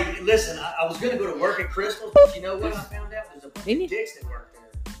 Hey, listen. I was gonna go to work at Crystal, but you know what? I found out there's a bunch of dicks that work there.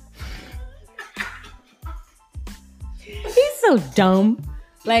 He's so dumb.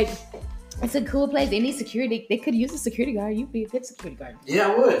 Like, It's a cool place. They need security. They could use a security guard. You'd be a good security guard. Yeah,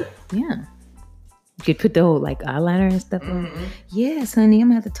 I would. Yeah. You could put the whole like eyeliner and stuff on. Yes, honey. I'm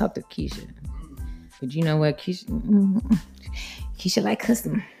gonna have to talk to Keisha. But you know what, Keisha like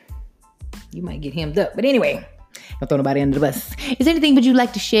custom. You might get hemmed up. But anyway, don't throw nobody under the bus. Is there anything would you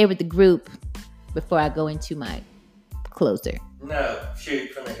like to share with the group before I go into my closer? No,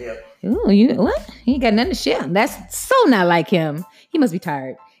 shoot from the hip. Ooh, you what? He ain't got nothing to share. That's so not like him. He must be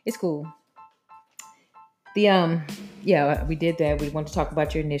tired. It's cool. Yeah, we did that. We want to talk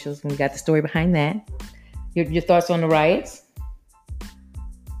about your initials, and we got the story behind that. Your thoughts on the riots?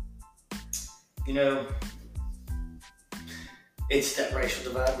 You know, it's that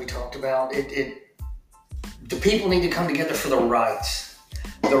racial divide we talked about. The people need to come together for the rights.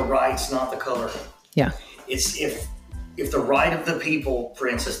 The rights, not the color. Yeah. It's if the right of the people, for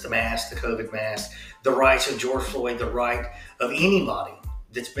instance, the mask, the COVID mask, the rights of George Floyd, the right of anybody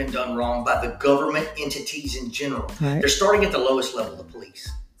that's been done wrong by the government entities in general. Right. They're starting at the lowest level, the police.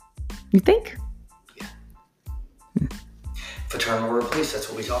 You think? Yeah. Fraternal order police, that's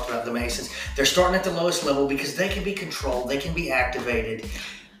what we talked about, the Masons. They're starting at the lowest level because they can be controlled, they can be activated,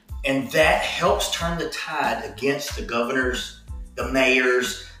 and that helps turn the tide against the governors, the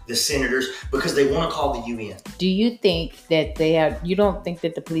mayors, the senators, because they want to call the UN. Do you think that you don't think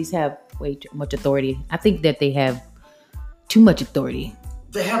that the police have way too much authority? I think that they have too much authority.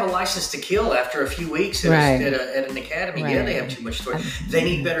 They have a license to kill after a few weeks at an academy. Right. Yeah, they have too much authority. They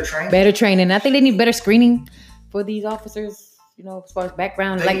need better training. Better training. I think they need better screening for these officers, as far as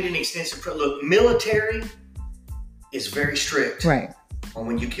background. They need an extensive... Look, military is very strict on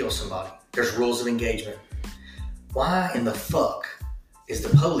when you kill somebody. There's rules of engagement. Why in the fuck is the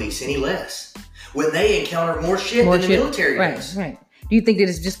police any less when they encounter more shit than the military does? Right. Do you think that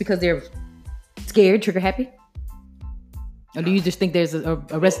it's just because they're scared, trigger happy? Or do you just think there's a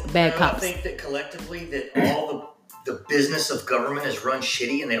bad cops? I think that collectively that all the business of government is run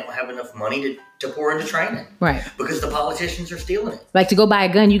shitty and they don't have enough money to pour into training. Right. Because the politicians are stealing it. Like to go buy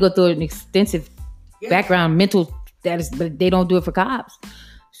a gun, you go through an extensive background, mental status, but they don't do it for cops.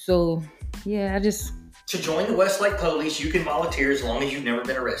 So, yeah, To join the Westlake Police, you can volunteer as long as you've never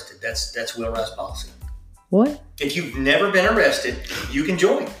been arrested. That's Will Rice policy. What? If you've never been arrested, you can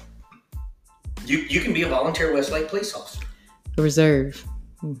join. You can be a volunteer Westlake police officer. A reserve.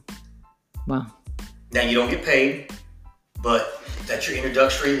 Wow. Now, you don't get paid, but that's your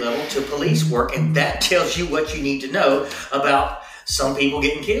introductory level to police work, and that tells you what you need to know about some people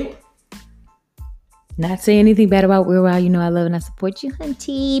getting killed. Not saying anything bad about Will Rice. I love and I support you,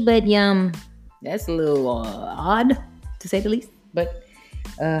 hunty, but that's a little odd, to say the least. But,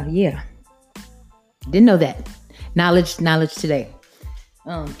 yeah. Didn't know that. Knowledge today.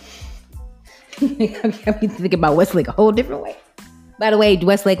 Got me thinking about Westlake a whole different way. By the way,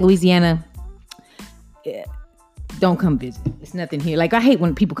 Westlake, Louisiana, don't come visit. It's nothing here. Like, I hate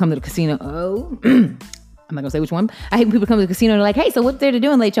when people come to the casino. Oh, I'm not going to say which one. I hate when people come to the casino and they're like, hey, so what's there to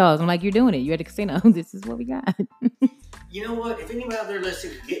do in Lake Charles? I'm like, you're doing it. You're at the casino. This is what we got. You know what? If anybody out there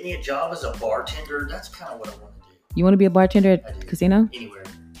listening could get me a job as a bartender, that's kind of what I want to do. You want to be a bartender at the casino? Anywhere.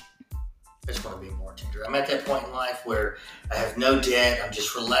 I just want to be a bartender. I'm at that point in life where I have no debt. I'm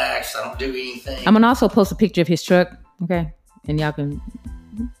just relaxed. I don't do anything. I'm going to also post a picture of his truck. Okay. And y'all can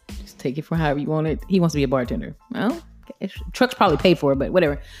just take it for however you want it. He wants to be a bartender. Well, truck's probably paid for, but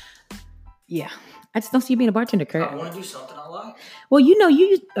whatever. Yeah. I just don't see you being a bartender, Kurt. I want to do something I like. Well, you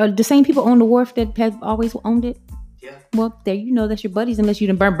the same people own the wharf that have always owned it. Yeah. Well, there that's your buddies, unless you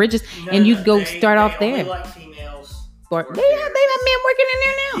done burn bridges and you go start off there. They like females. They have men working in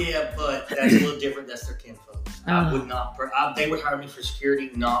there now. Yeah, but that's a little different. That's their kinfolk. I would not. They would hire me for security,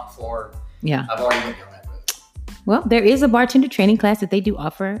 not for. Yeah. I've already went down that road. Well, there is a bartender training class that they do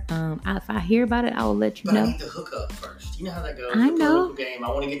offer. If I hear about it, I will let you know. But I need the hookup first. You know how that goes. I know. Game. I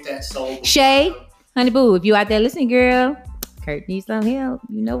want to get that sold. Shay, honey boo, if you out there listening, girl, Kurt needs some help.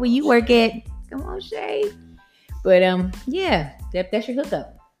 You know where you work at. Come on, Shay. But yeah, that's your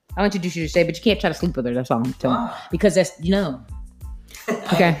hookup. I'll introduce you to Shay, but you can't try to sleep with her. That's all I'm telling you. Because that's,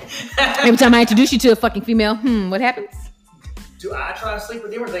 Okay. Every time I introduce you to a fucking female, what happens? Do I try to sleep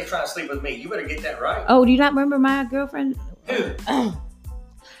with you or do they try to sleep with me? You better get that right. Oh, do you not remember my girlfriend? Who?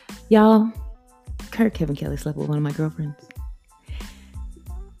 Y'all, Kevin Kelly slept with one of my girlfriends.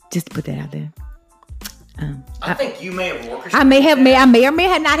 Just to put that out there. I think you may have orchestrated. I may or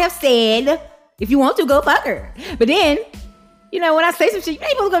may not have said, if you want to, go fuck her. But then, when I say some shit, you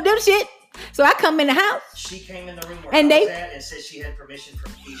ain't supposed to go do the shit. So I come in the house. She came in the room where I was at and said she had permission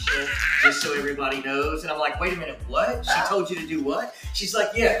from Keisha, just so everybody knows. And I'm like, wait a minute, what? She told you to do what? She's like,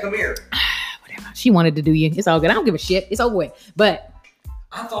 yeah, come here. Whatever. She wanted to do you. It's all good. I don't give a shit. It's over with. But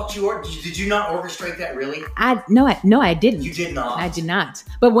I thought you were. Did you not orchestrate that? Really? No, I didn't. You did not. I did not.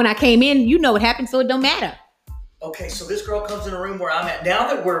 But when I came in, you know what happened, so it don't matter. Okay, so this girl comes in the room where I'm at.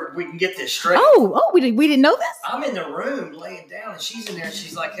 Now that we can get this straight. We didn't know this? I'm in the room laying down, and she's in there, and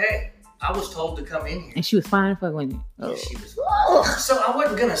she's like, hey, I was told to come in here. And she was fine for when you. Yeah, she was. So I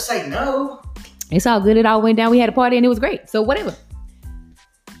wasn't going to say no. It's all good. It all went down. We had a party, and it was great. So whatever.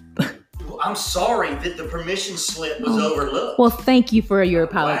 I'm sorry that the permission slip was overlooked. Well, thank you for your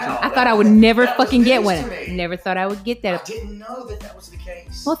apology. Wow, I thought I would never fucking get one. Me. Never thought I would get that. I didn't know that was the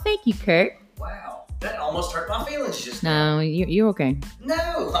case. Well, thank you, Kurt. Wow. That almost hurt my feelings just now. No, you're okay.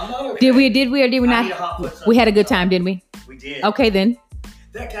 No, I'm not okay. Did we or did we not? We had a good time, didn't we? We did. Okay, then.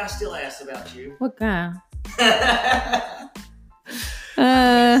 That guy still asked about you. What guy? I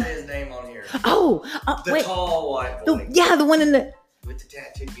say his name on here. The wait. Tall white boy. The one in the... With the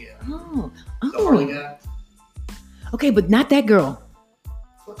tattoo, yeah. The Harley guy? Okay, but not that girl.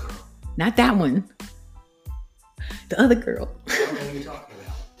 What girl? Not that one. The other girl. I don't know who you're talking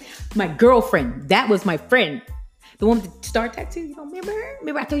about. My girlfriend. That was my friend. The one with the star tattoo. You don't remember her?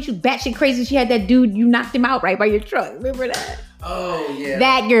 Remember I told you she was batshit crazy? She had that dude. You knocked him out right by your truck. Remember that? Oh, yeah.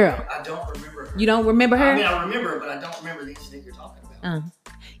 That girl. I don't remember her. You don't remember her? I mean, I remember her, but I don't remember the incident you're talking about.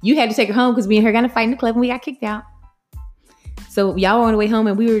 You had to take her home because me and her got in a fight in the club and we got kicked out. So y'all were on the way home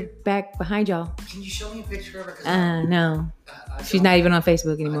and we were back behind y'all. Can you show me a picture of her? No. She's not even on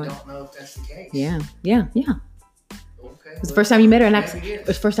Facebook anymore. I don't know if that's the case. Yeah. Okay. It was the first time you met her, and it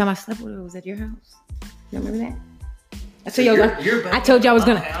was the first time I slept with her. Was at your house. You remember that? I told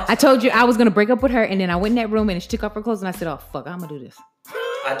you I was gonna break up with her, and then I went in that room and she took off her clothes, and I said, "Oh fuck, I'm gonna do this."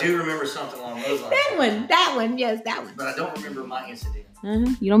 I do remember something along those lines. That one, yes, that one. But I don't remember my incident.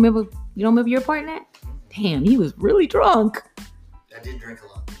 You don't remember your part in that? Damn, he was really drunk. I did drink a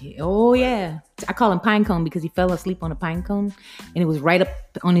lot. Oh yeah, I call him pine cone because he fell asleep on a pine cone, and it was right up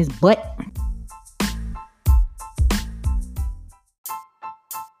on his butt.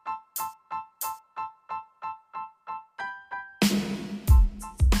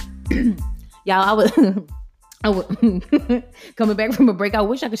 Y'all, I was coming back from a break. I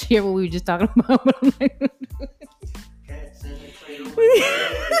wish I could share what we were just talking about. But I'm like,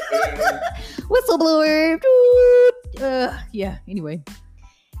 whistleblower. Yeah. Anyway,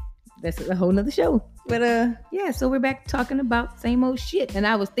 that's a whole nother show. But yeah. So we're back talking about same old shit. And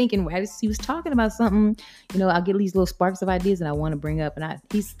I was thinking, he was talking about something. I'll get these little sparks of ideas, and I want to bring up. And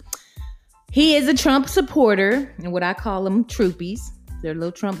he is a Trump supporter, and what I call them troopies. They're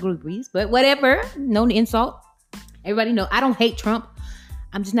little Trump groupies, but whatever. No insult. Everybody know I don't hate Trump.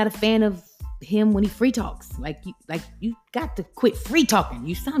 I'm just not a fan of him when he free talks. Like you got to quit free talking.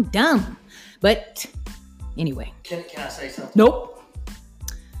 You sound dumb. But anyway. Can I say something? Nope.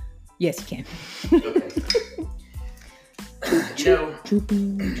 Yes, you can. Okay.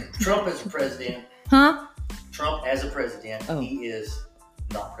 Trump as a president. Huh? Trump as a president, he is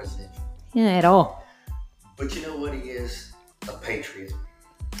not presidential. Yeah, at all. But you know what he is? A patriot.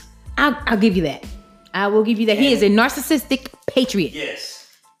 I'll give you that. I will give you that. He is a narcissistic patriot.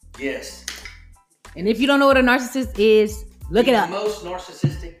 Yes. And if you don't know what a narcissist is, look it up. The most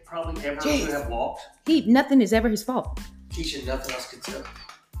narcissistic probably ever to have walked. Nothing is ever his fault. Keisha, nothing else could save.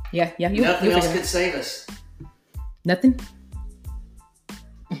 Yeah. Nothing else could save us. Nothing?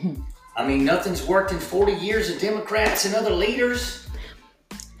 I mean, nothing's worked in 40 years of Democrats and other leaders.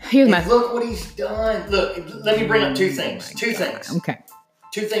 Look what he's done. Look, let me bring up two things. Okay.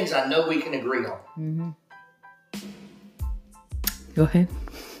 Two things I know we can agree on. Go ahead.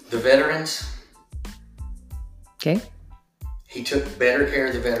 The veterans. Okay. He took better care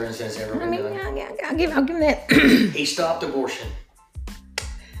of the veterans than has ever been done. I'll give him that. He stopped abortion.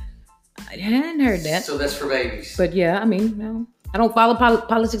 I hadn't heard that. So that's for babies. But yeah, I mean, no, I don't follow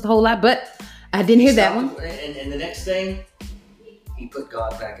politics a whole lot, but I didn't hear that one. And the next thing, he put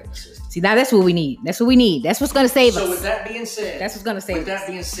God back in the system. See, now that's what we need. That's what's going to save us. So with that being said, that's what's going to save us. With that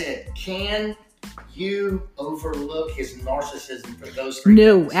being said, can you overlook his narcissism for those three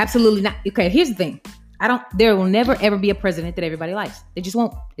No, things? absolutely not. Okay, here's the thing. There will never ever be a president that everybody likes. They just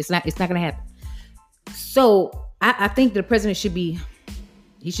won't. It's not going to happen. So I think the president should be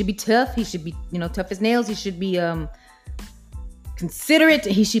tough. He should be, tough as nails. He should be considerate.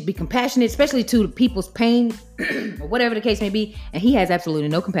 He should be compassionate, especially to people's pain or whatever the case may be. And he has absolutely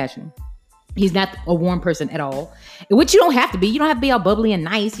no compassion. He's not a warm person at all, which you don't have to be. You don't have to be all bubbly and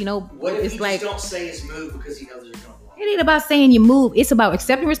nice. What if just don't say his move because he knows there's no law? It ain't about saying you move. It's about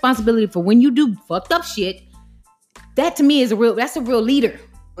accepting responsibility for when you do fucked up shit. That to me that's a real leader.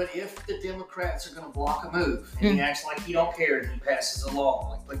 But if the Democrats are going to block a move and he acts like he don't care and he passes a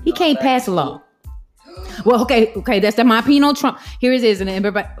law, he can't pass a law. Well, okay, that's my opinion on Trump. Here it is, and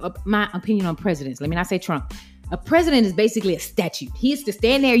everybody, my opinion on presidents. Let me not say Trump. A president is basically a statue. He is to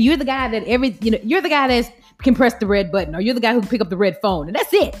stand there. You're the guy that you're the guy that can press the red button, or you're the guy who can pick up the red phone, and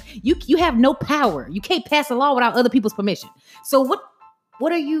that's it. You have no power. You can't pass a law without other people's permission. So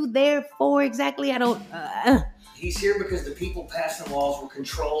what are you there for exactly? I don't. He's here because the people passing laws were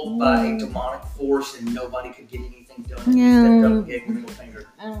controlled by a demonic force, and nobody could get anything done. He stepped up and gave the middle finger.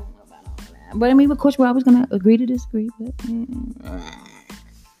 I don't know about all that. But I mean, of course, we're always going to agree to disagree. But I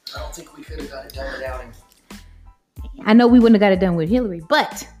don't think we could have got it done without him. I know we wouldn't have got it done with Hillary,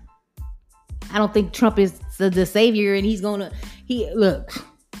 but I don't think Trump is the savior, and he's gonna. Look.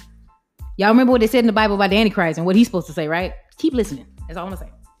 Y'all remember what they said in the Bible about the Antichrist and what he's supposed to say, right? Keep listening. That's all I'm gonna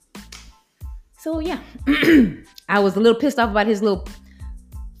say. So yeah, I was a little pissed off about his little.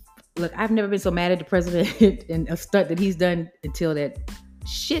 Look, I've never been so mad at the president and a stunt that he's done until that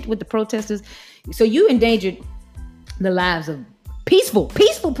shit with the protesters. So you endangered the lives of peaceful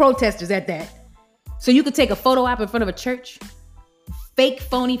protesters at that. So you could take a photo op in front of a church. Fake,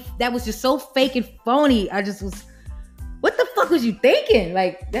 phony. That was just so fake and phony. I just was, what the fuck was you thinking?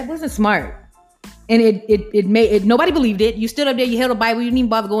 Like, that wasn't smart. And it made nobody believed it. You stood up there, you held a Bible, you didn't even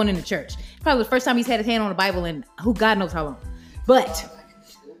bother going into church. Probably the first time he's had his hand on a Bible in who God knows how long. But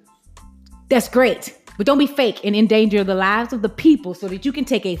that's great. But don't be fake and endanger the lives of the people so that you can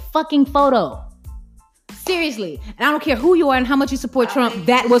take a fucking photo. Seriously. And I don't care who you are and how much you support Trump.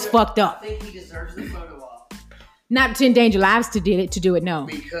 That was fucked up. I think he deserves the photo op. Not to endanger lives to do it, no.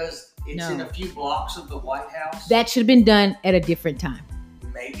 Because it's in a few blocks of the White House. That should have been done at a different time.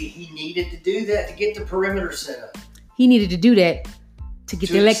 Maybe he needed to do that to get the perimeter set up. He needed to do that to get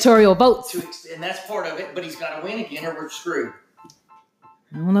the electoral votes. And that's part of it, but he's got to win again or we're screwed.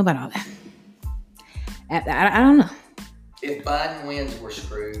 I don't know about all that. I don't know. If Biden wins, we're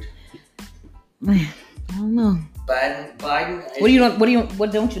screwed. I don't know. Biden.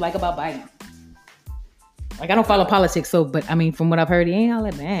 What don't you like about Biden? Like, I don't follow politics, but I mean, from what I've heard, he ain't all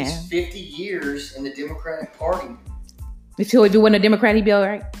that bad. He's 50 years in the Democratic Party. So if he wasn't a Democrat, he'd be all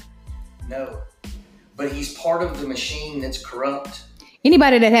right? No. But he's part of the machine that's corrupt.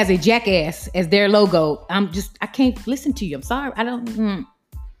 Anybody that has a jackass as their logo, I can't listen to you. I'm sorry. I don't.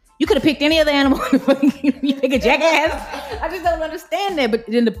 You could have picked any other animal. You pick a jackass. I just don't understand that. But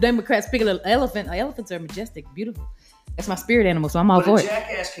then the Democrats pick an elephant. Elephants are majestic, beautiful. That's my spirit animal, so I'm all for it. A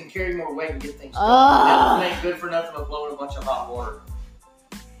jackass can carry more weight and get things done. An elephant ain't good for nothing but blowing a bunch of hot water.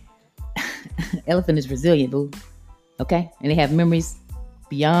 Elephant is resilient, boo. Okay? And they have memories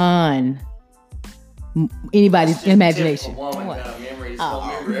beyond anybody's imagination.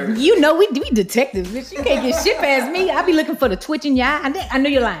 You know, we detectives, bitch. You can't get shit past me. I be looking for the twitch in your eye. I know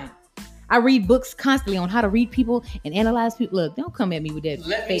you're lying. I read books constantly on how to read people and analyze people. Look, don't come at me with that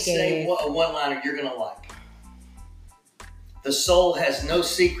Let fake me say ass. A one-liner you're going to like. The soul has no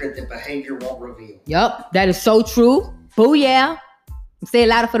secret that behavior won't reveal. Yup, that is so true. Booyah. Say it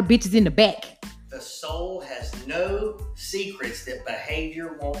louder for the bitches in the back. The soul has no secrets that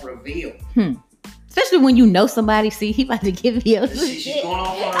behavior won't reveal. Especially when you know somebody. See, he about to give you She's going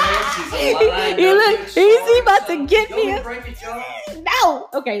off on her head. She's lying. He about to get me. Break it, y'all. No.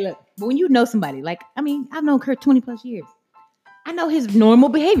 Okay, look. But when you know somebody, like, I mean, I've known Kurt 20 plus years. I know his normal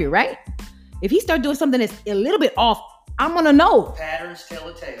behavior, right? If he start doing something that's a little bit off, I'm going to know. Patterns tell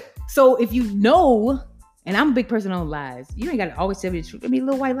a tale. So if you know, and I'm a big person on lies, you ain't got to always tell me the truth. I mean,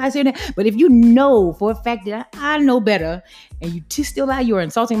 little white lies here and there. But if you know for a fact that I know better, and you still lie, you're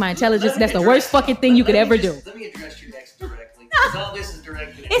insulting my intelligence. That's the worst fucking thing you could ever do. Let me address your ex directly. Because all this is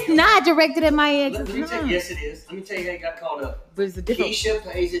directed at It's not directed at my ex. Yes, it is. Let me tell you how you got caught up. But it's a different.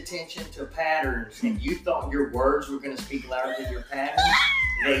 Keisha pays attention to patterns, and you thought your words were going to speak louder than your patterns.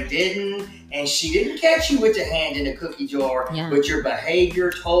 They didn't, and she didn't catch you with your hand in a cookie jar, but your behavior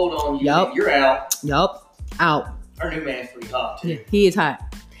told on you that you're out. Out. Our new man's pretty hot, too. Yeah, he is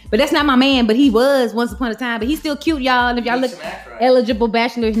hot. But that's not my man, but he was once upon a time. But he's still cute, y'all. And if y'all look, eligible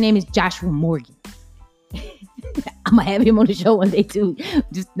bachelor, his name is Joshua Morgan. I'm going to have him on the show one day, too.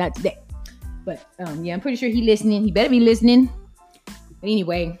 Just not today. But, yeah, I'm pretty sure he's listening. He better be listening. But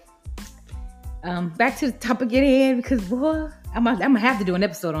anyway, back to the topic at hand, because, boy, I'm gonna have to do an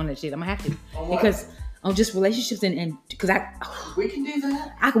episode on that shit. I'm gonna have to. Because on just relationships and because we can do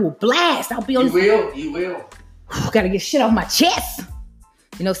that. I will blast. I'll be on. You will. Gotta get shit off my chest.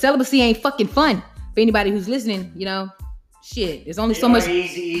 You know, celibacy ain't fucking fun. For anybody who's listening, you know, shit. There's only so much.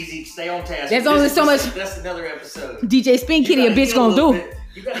 Easy. Stay on task. There's only so much. That's another episode. DJ Spin Kitty, a bitch gonna do.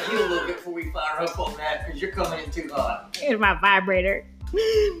 You gotta heal a little bit before we fire up on that, because you're coming in too hot. Here's my vibrator.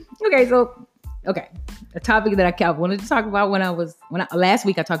 Okay. A topic that I wanted to talk about last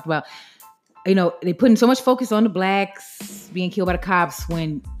week I talked about they putting so much focus on the blacks being killed by the cops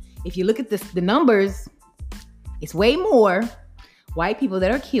when if you look at the numbers, it's way more white people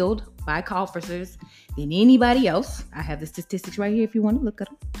that are killed by officers than anybody else. I have the statistics right here if you want to look at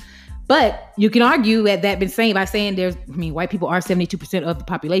them. But you can argue that been saying by saying white people are 72% of the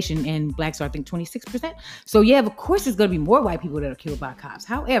population and blacks are, I think, 26%. So yeah, of course, there's going to be more white people that are killed by cops.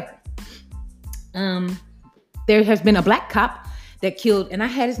 However, there has been a black cop that killed, and I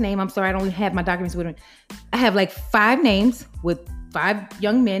had his name. I'm sorry, I don't have my documents with me. I have like 5 names with 5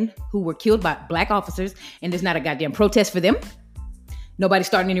 young men who were killed by black officers, and there's not a goddamn protest for them. Nobody's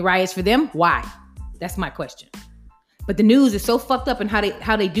starting any riots for them. Why? That's my question. But the news is so fucked up in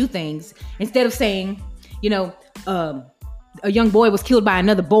how they do things. Instead of saying, a young boy was killed by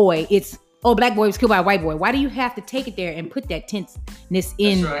another boy, it's black boy was killed by a white boy. Why do you have to take it there and put that tenseness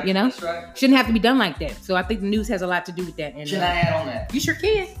in? That's right. That's right. Shouldn't have to be done like that. So I think the news has a lot to do with that. And, can I add on that? You sure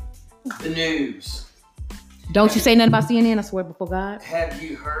can. The news. Don't you say nothing about CNN? I swear before God. Have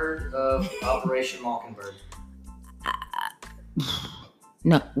you heard of Operation Mockingbird?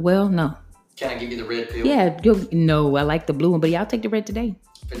 No. Well, no. Can I give you the red pill? Yeah. No, I like the blue one, but y'all take the red today.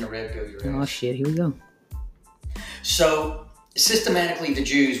 Spin the red pill, you're Oh shit! Here we go. So systematically, the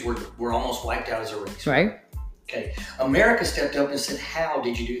Jews were almost wiped out as a race. Right. Okay. America stepped up and said, "How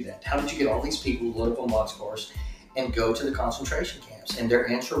did you do that? How did you get all these people load up on boxcars and go to the concentration camps?" And their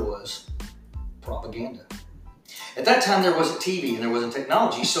answer was propaganda. At that time, there wasn't TV and there wasn't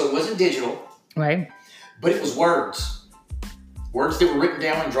technology, so it wasn't digital. Right. But it was words. Words that were written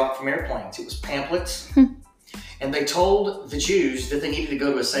down and dropped from airplanes. It was pamphlets. And they told the Jews that they needed to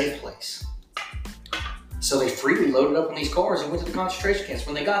go to a safe place. So they freely loaded up on these cars and went to the concentration camps.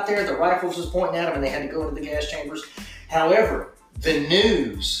 When they got there, the rifles was pointing at them and they had to go into the gas chambers. However, the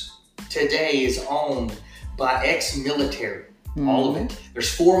news today is owned by ex-military. All of it.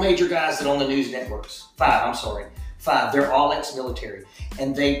 There's 4 major guys that own the news networks. 5, I'm sorry. 5. They're all ex-military.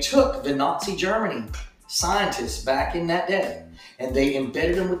 And they took the Nazi Germany scientists back in that day and they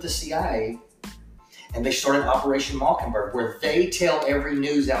embedded them with the CIA and they started Operation Mockingbird, where they tell every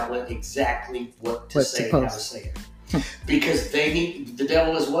news outlet exactly what to say and how to say it. Because the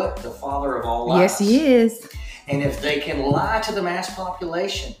devil is what? The father of all lies. Yes, he is. And if they can lie to the mass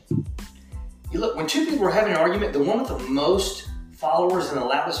population, you look, when 2 people are having an argument, the one with the most followers and the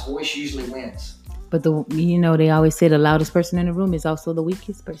loudest voice usually wins. But they always say the loudest person in the room is also the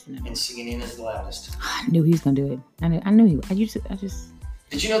weakest person in the room. And CNN is the loudest. I knew he was gonna do it. I knew he would. I just.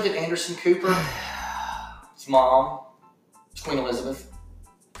 Did you know that Anderson Cooper, his mom, is Queen Elizabeth?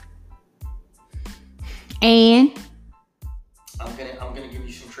 And I'm gonna give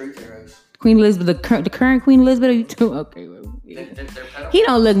you some truth arrows. Queen Elizabeth, the current Queen Elizabeth. Are you too? Okay. Well, they're pedophiles. He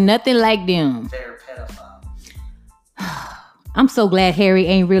don't look nothing like them. They're pedophiles. I'm so glad Harry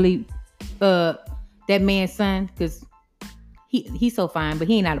ain't really that man's son, because he's so fine, but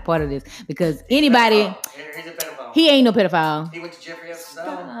he ain't not a part of this. Because anybody, he's a pedophile. He ain't no pedophile. He went to Jeffrey Epstein's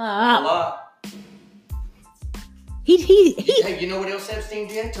island a lot. Hey, you know what else Epstein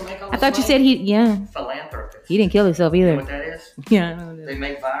did to make all this I thought money? you said Philanthropist. He didn't kill himself either. You know what that is? Yeah, I know that.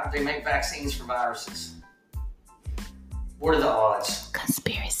 They make vaccines for viruses. What are the odds?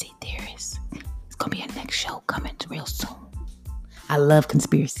 Conspiracy theories. It's gonna be a next show coming real soon. I love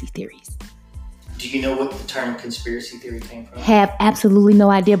conspiracy theories. Do you know what the term conspiracy theory came from? Have absolutely no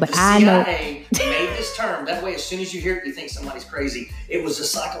idea, but I know. The CIA made this term. That way, as soon as you hear it, you think somebody's crazy. It was a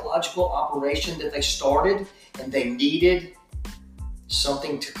psychological operation that they started, and they needed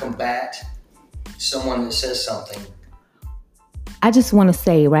something to combat someone that says something. I just want to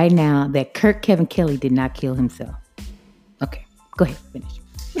say right now that Kevin Kelly did not kill himself. Okay, go ahead, finish.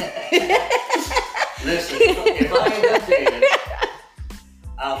 Listen, if I end up dead,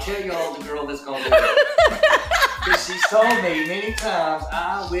 I'll tell you all the girl that's going to do it. Because she's told me many times,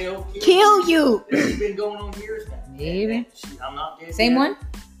 I will kill you. This has been going on years now. Maybe. I'm not dead Same yet. one?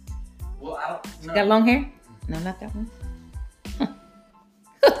 Well, I don't know. Got long hair? No, not that one.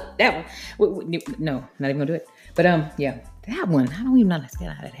 That one. No, not even gonna do it. But yeah, that one. I don't even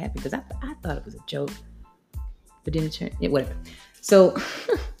understand how that happened, because I thought it was a joke. But then it turned, whatever. So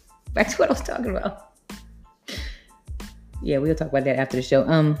back to what I was talking about. Yeah, we'll talk about that after the show.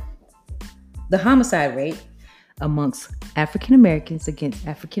 The homicide rate amongst African Americans against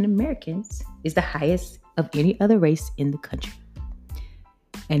African Americans is the highest of any other race in the country.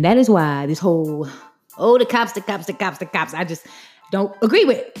 And that is why this whole, the cops, I just don't agree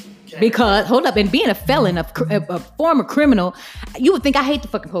with it. Okay. Because, hold up, and being a felon, a former criminal, you would think I hate the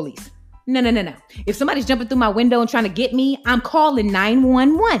fucking police. No. If somebody's jumping through my window and trying to get me, I'm calling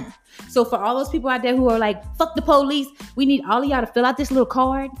 911. So for all those people out there who are like, fuck the police, we need all of y'all to fill out this little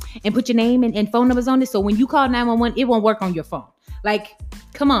card and put your name and phone numbers on this. So when you call 911, it won't work on your phone. Like,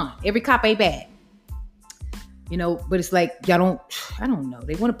 come on, every cop ain't bad. You know, but it's like, I don't know.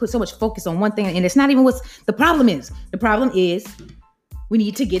 They want to put so much focus on one thing, and it's not even what's the problem is. The problem is we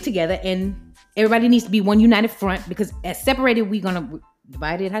need to get together and everybody needs to be one united front, because as separated, we're going to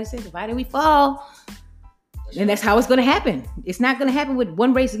divided. How do you say divided we fall? And that's how it's going to happen. It's not going to happen with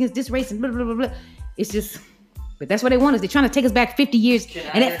one race against this race and blah, blah, blah, blah. It's just, but that's what they want us. They're trying to take us back 50 years,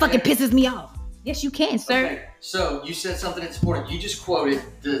 and that fucking pisses me off. Yes, you can, sir. Okay. So you said something that's important. You just quoted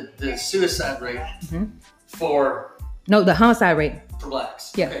the suicide rate for... No, the homicide rate. For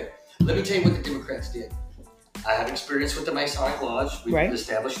blacks. Yeah. Okay. Let me tell you what the Democrats did. I have experience with the Masonic Lodge. We've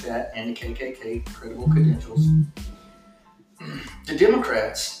established that, and the KKK, credible credentials. The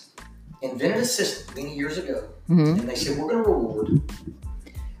Democrats invented a system many years ago, and they said, we're going to reward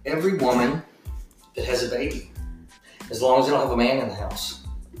every woman that has a baby, as long as they don't have a man in the house.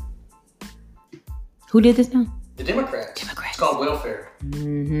 Who did this now? The Democrats. It's called welfare.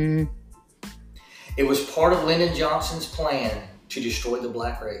 Mm-hmm. It was part of Lyndon Johnson's plan to destroy the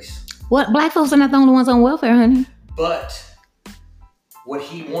black race. What? Black folks are not the only ones on welfare, honey. But what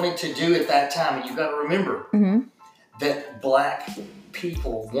he wanted to do at that time, and you got to remember that black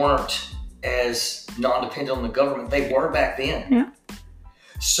people weren't as non-dependent on the government. They were back then. Yeah.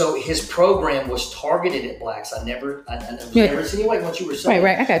 So his program was targeted at blacks. I never insinuating what you were saying.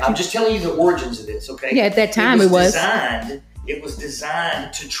 Right, I got you. I'm just telling you the origins of this, okay? Yeah, at that time it was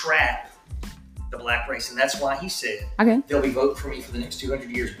designed to trap the black race, and that's why he said they'll be voting for me for the next 200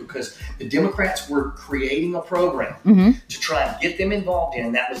 years, because the Democrats were creating a program to try and get them involved in,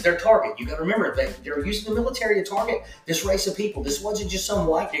 and that was their target. You got to remember, they were using the military to target this race of people. This wasn't just some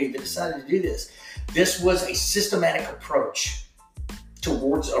white dude that decided to do this. This was a systematic approach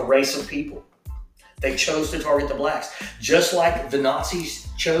towards a race of people. They chose to target the blacks, just like the Nazis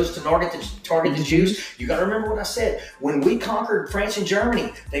chose to target the Jews. You got to remember what I said. When we conquered France and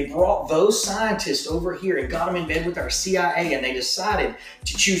Germany, they brought those scientists over here and got them in bed with our CIA, and they decided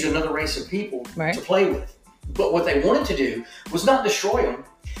to choose another race of people to play with. But what they wanted to do was not destroy them.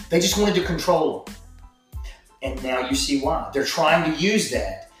 They just wanted to control them. And now you see why. They're trying to use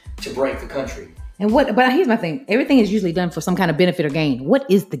that to break the country. But here's my thing. Everything is usually done for some kind of benefit or gain. What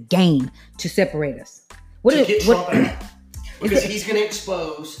is the gain to separate us? Get Trump out. Because he's going to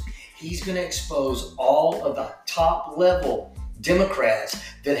expose all of the top level Democrats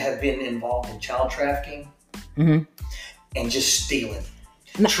that have been involved in child trafficking and just stealing.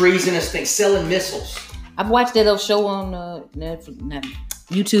 Treasonous things, selling missiles. I've watched that old show on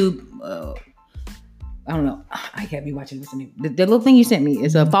YouTube. I don't know. I can't be watching. What's the name? The little thing you sent me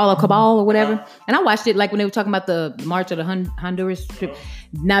is a Fall of Cabal or whatever. And I watched it like when they were talking about the March of the Honduras trip.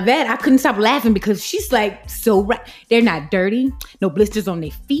 Now that I couldn't stop laughing because she's like so right. They're not dirty. No blisters on their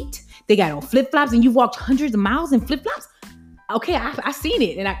feet. They got on flip-flops, and you walked hundreds of miles in flip-flops. Okay, I seen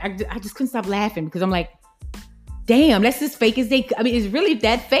it, and I just couldn't stop laughing because I'm like, damn, that's as fake as they. I mean, it's really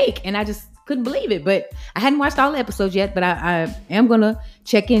that fake, and I just couldn't believe it. But I hadn't watched all the episodes yet, but I am gonna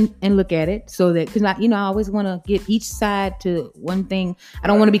check in and look at it so that, because I always want to get each side to one thing. I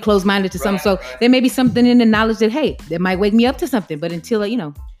don't want to be closed-minded to something. So there may be something in the knowledge that, hey, that might wake me up to something. But until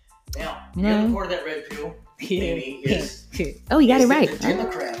Now, the other part of that red pill, Amy, is oh, you got it right. The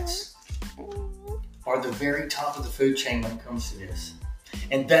Democrats are the very top of the food chain when it comes to this,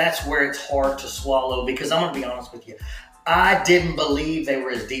 and that's where it's hard to swallow. Because I'm gonna be honest with you. I didn't believe they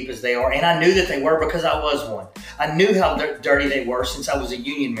were as deep as they are. And I knew that they were because I was one. I knew how dirty they were since I was a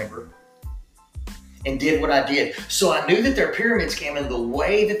union member and did what I did. So I knew that their pyramid scheme and the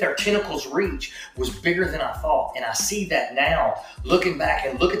way that their tentacles reach was bigger than I thought. And I see that now, looking back,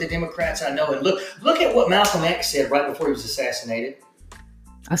 and look at the Democrats I know, and look at what Malcolm X said right before he was assassinated.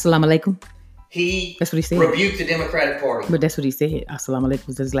 Assalamu alaikum. That's what he said. Rebuked the Democratic Party. But that's what he said. Assalamu alaikum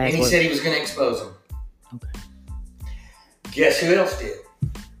was his last word. And he said he was going to expose them. Okay. Guess who else did?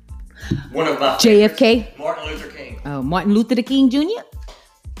 One of my JFK? favorites, Martin Luther King. Oh, Martin Luther the King Jr.?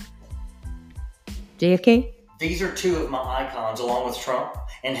 JFK? These are two of my icons along with Trump,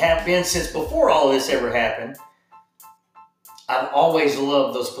 and have been since before all of this ever happened. I've always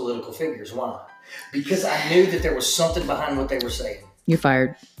loved those political figures. Why? Because I knew that there was something behind what they were saying. You're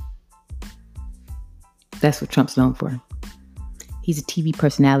fired. That's what Trump's known for. He's a TV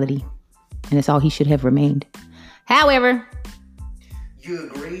personality, and that's all he should have remained. However, you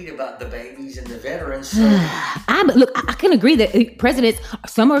agreed about the babies and the veterans. So I can agree that presidents,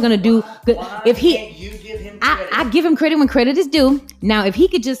 some are going to do good. If he, can't you give him credit? I give him credit when credit is due. Now, if he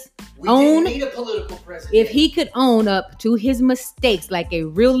could just own, need a political president. if he could own up to his mistakes like a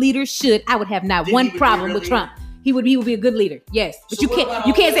real leader should, I would have not one problem with Trump. He would be a good leader. Yes, but so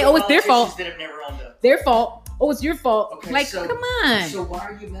you can't say, oh, it's their fault. That have never owned up? Their fault. Oh, it's your fault. Okay, like, come on. So why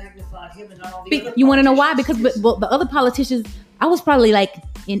are you magnifying him and not all the other You want to know why? Because the other politicians, I was probably like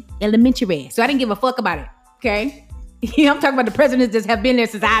in elementary, so I didn't give a fuck about it. Okay. I'm talking about the presidents that have been there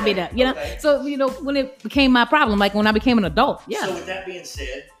since I've been up, you know? Okay. So, when it became my problem, like when I became an adult. Yeah. So with that being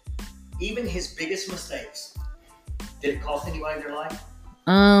said, even his biggest mistakes, did it cost anybody their life?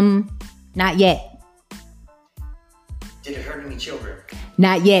 Not yet. Did it hurt any children?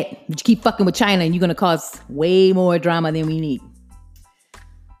 Not yet. But you keep fucking with China and you're gonna cause way more drama than we need.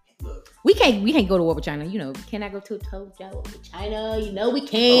 Look. We can't go to war with China. Can I go to a toe with China? We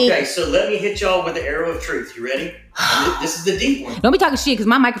can't. Okay, so let me hit y'all with the arrow of truth. You ready? This is the deep one. Don't be talking shit because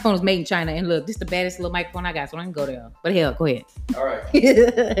my microphone was made in China. And look, this is the baddest little microphone I got, so I can go there. But hell, go ahead. All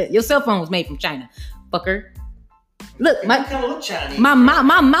right. Your cell phone was made from China, fucker. Look, my kind of look Chinese. My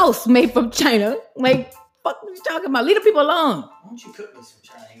mouse made from China. Like, fuck what you talking about? Leave the people alone. Why don't you cook me some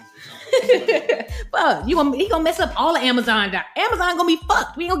Chinese or something? Fuck, he gonna mess up all of Amazon. Amazon gonna be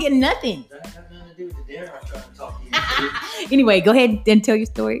fucked. We ain't gonna get nothing. That ain't got nothing to do with the dinner I'm trying to talk to you. Anyway, go ahead and tell your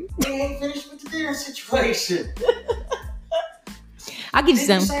story. We ain't finished with the dinner situation. I'll give you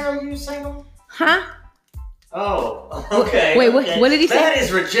some. Sarah, you single? Huh? Oh, okay. Wait, okay. What did he say? That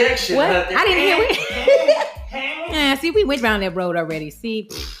is rejection. What? I didn't hear it. Yeah, see, we went down that road already. See,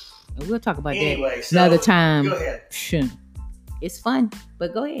 we'll talk about that another time. Go ahead. It's fun,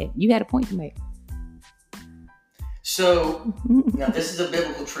 but go ahead. You had a point to make. So, now this is a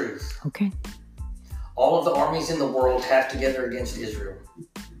biblical truth. Okay. All of the armies in the world have together against Israel.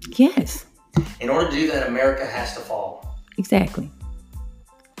 Yes. In order to do that, America has to fall. Exactly.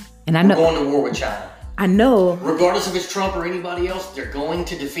 And I know we're going to war with China. I know. Regardless if it's Trump or anybody else, they're going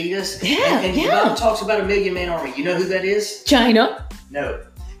to defeat us. Yeah. And the Bible talks about 1 million man army. You know who that is? China. No.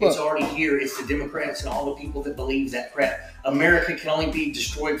 It's already here. It's the Democrats and all the people that believe that crap. America can only be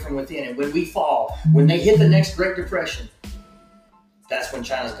destroyed from within. And when we fall, when they hit the next Great Depression, that's when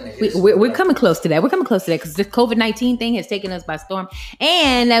China's going to hit us. We're coming close to that. We're coming close to that because the COVID-19 thing has taken us by storm.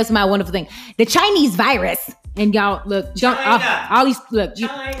 And that was my wonderful thing. The Chinese virus. And y'all, look. China. All these, look.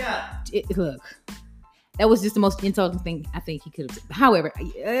 China. Look. That was just the most insulting thing I think he could have said. However,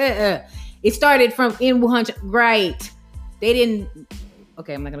 it started from in Wuhan. Right. They didn't.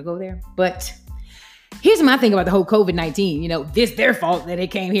 Okay, I'm not going to go there. But here's my thing about the whole COVID-19. This their fault that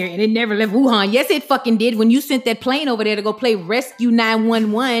it came here and it never left Wuhan. Yes, it fucking did when you sent that plane over there to go play Rescue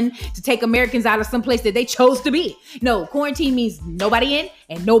 911 to take Americans out of some place that they chose to be. No, quarantine means nobody in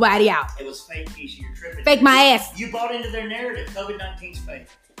and nobody out. It was fake, Keisha. You're tripping. Fake my ass. You bought into their narrative. COVID-19's fake.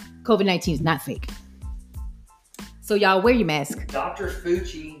 COVID-19 is not fake. So y'all wear your mask. Dr.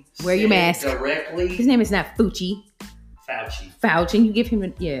 Fauci wear your mask directly. His name is not Fauci. Fauci. You give him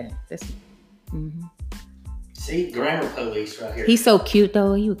that's. Mm-hmm. See, grammar police right here. He's so cute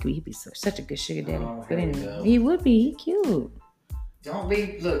though. He'd be such a good sugar daddy. But anyway, he would be. He cute. Don't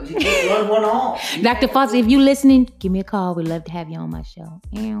be. Look, you can't run one off. Dr. Fauci, if you listening, give me a call. We'd love to have you on my show.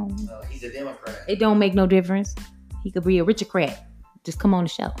 He's a Democrat. It don't make no difference. He could be a Richocrat. Just come on the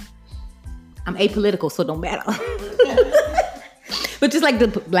show. I'm apolitical, so it don't matter. But just like the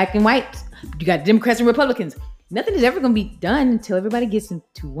black and white, you got Democrats and Republicans. Nothing is ever going to be done until everybody gets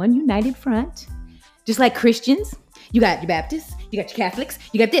into one united front. Just like Christians, you got your Baptists, you got your Catholics,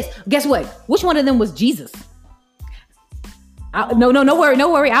 you got this. Guess what? Which one of them was Jesus? No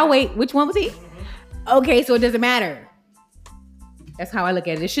worry. I'll wait. Which one was he? Okay, so it doesn't matter. That's how I look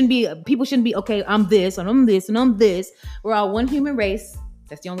at it. People shouldn't be, okay, I'm this, and I'm this, and I'm this. We're all one human race.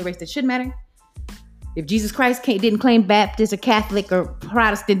 That's the only race that should matter. If Jesus Christ didn't claim Baptist or Catholic or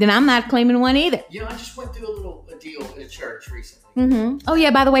Protestant, then I'm not claiming one either. I just went through a deal in a church recently. Mm-hmm. Oh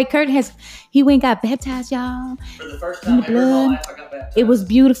yeah, by the way, Kurt he went and got baptized, y'all. For the first time ever in my life, I got baptized. It was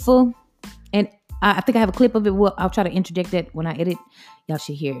beautiful. And I think I have a clip of it. I'll try to interject that when I edit. Y'all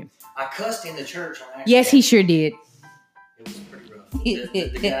should hear it. I cussed in the church. Yes, he sure did. It was pretty rough.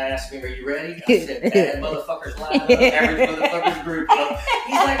 The guy asked me, "Are you ready?" I said, "Bad motherfuckers line up, average motherfuckers group up."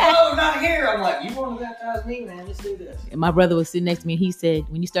 He's like, "Oh, not here." I'm like, "You want to baptize me, man? Let's do this." And my brother was sitting next to me, and he said,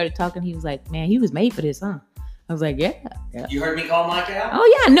 when you started talking, he was like, "Man, he was made for this, huh?" I was like, "Yeah." You heard me call Mike out?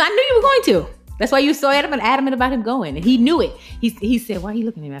 Oh yeah, no, I knew you were going to. That's why you were so adamant about him going, and he knew it. He said, "Why are you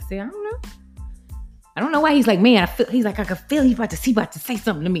looking at me?" I said, I don't know why. He's like, "Man, he's like, I can feel he's about to say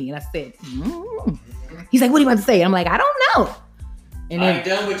something to me." And I said, He's like, "What are you about to say?" And I'm like, "I don't know." And I ain't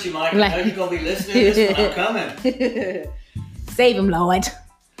done with you, Mike. I know you're going to be listening to this when I'm coming. Save him, Lord.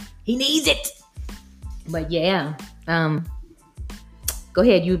 He needs it. But yeah. Go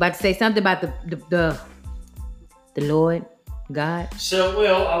ahead. You about to say something about the Lord, God? So,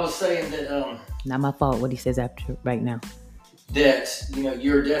 well, I was saying that not my fault what he says after right now. That,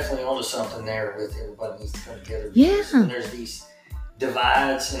 you're definitely onto something there with everybody needs to come together. Yeah. When there's these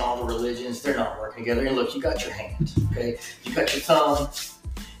divides in all the religions, they're not working together. And look, you got your hand, okay? You got your thumb,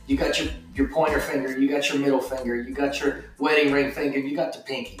 you got your pointer finger, you got your middle finger, you got your wedding ring finger, you got the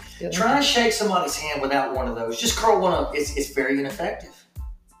pinky. Yeah. Try to shake somebody's hand without one of those. Just curl one up. It's very ineffective.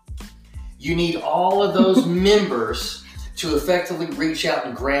 You need all of those members to effectively reach out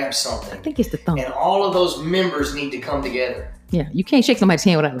and grab something. I think it's the thumb. And all of those members need to come together. Yeah, you can't shake somebody's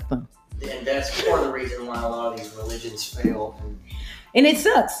hand without a thumb. And that's part of the reason why a lot of these religions fail. And it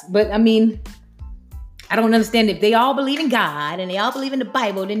sucks. But I mean, I don't understand. If they all believe in God and they all believe in the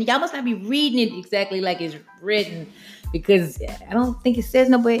Bible, then y'all must not be reading it exactly like it's written. Because I don't think it says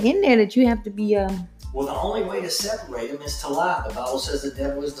nowhere in there that you have to be... Well, the only way to separate them is to lie. The Bible says the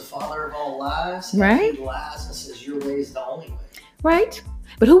devil is the father of all lies. Right. He lies and says your way is the only way. Right.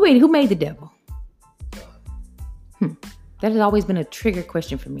 But who made the devil? God. That has always been a trigger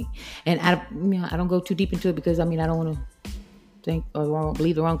question for me. And I don't go too deep into it because, I don't want to think or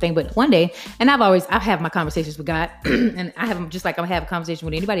believe the wrong thing. But one day, and I have my conversations with God, and I have them just like I have a conversation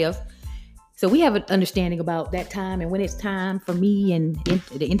with anybody else. So we have an understanding about that time and when it's time for me and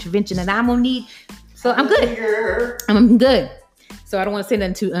the intervention that I'm going to need. So I'm good. I'm good. So I don't want to say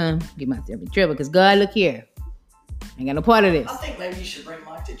nothing to get myself in trouble because God, look here. Ain't got no part of this. I think maybe you should bring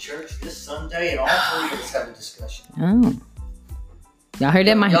Mike to church this Sunday and all three of us have a discussion. Oh. Y'all heard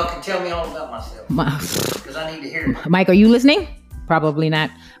that, Mike? Y'all can tell me all about myself. Because I need to hear it. Mike, are you listening? Probably not.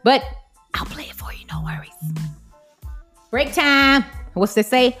 But I'll play it for you. No worries. Break time. What's that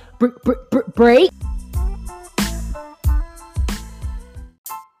say? Break.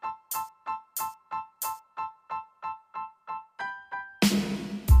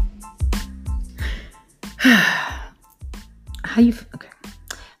 Okay.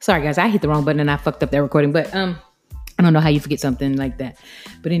 Sorry guys, I hit the wrong button and I fucked up that recording, but I don't know how you forget something like that.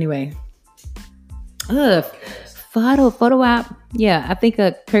 But anyway. Photo op. Yeah, I think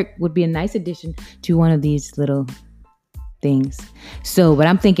Kirk would be a nice addition to one of these little things. So, but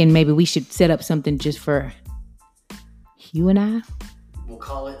I'm thinking maybe we should set up something just for you and I. We'll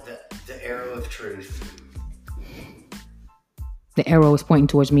call it the arrow of truth. The arrow is pointing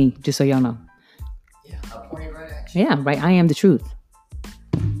towards me, just so y'all know. Yeah, I pointed right at you. Yeah, right. I am the truth.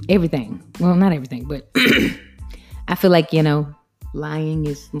 Everything. Well, not everything, but I feel like, lying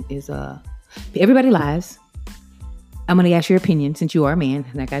is everybody lies. I'm going to ask your opinion since you are a man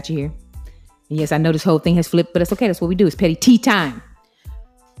and I got you here. And yes, I know this whole thing has flipped, but it's okay. That's what we do. It's petty tea time.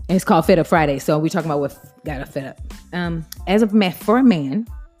 And it's called Fed Up Friday. So we're talking about what got us fed up. For a man,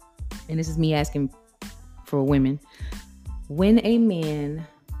 and this is me asking for women, when a man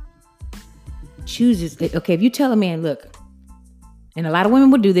chooses, okay, if you tell a man, look, and a lot of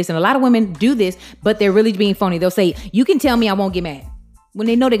women will do this, and a lot of women do this, but they're really being phony. They'll say, you can tell me I won't get mad, when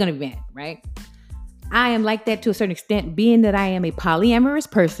they know they're going to be mad, right? I am like that to a certain extent, being that I am a polyamorous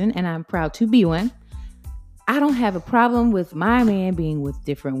person, and I'm proud to be one. I don't have a problem with my man being with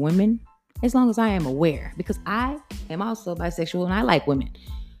different women, as long as I am aware, because I am also bisexual and I like women.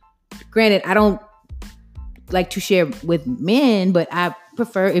 Granted, I don't like to share with men, but I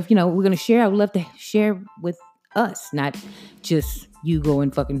prefer, if we're going to share, I would love to share with us, not just you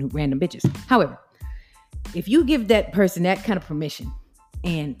going fucking random bitches. However, if you give that person that kind of permission,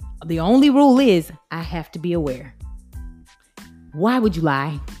 and the only rule is I have to be aware, why would you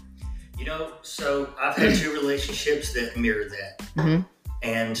lie? So I've had two relationships that mirror that. Mm-hmm.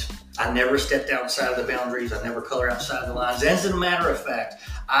 And I never stepped outside of the boundaries. I never color outside the lines. As a matter of fact,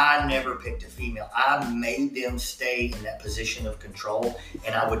 I never picked a female. I made them stay in that position of control.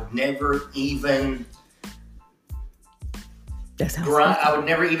 And I would never even... I would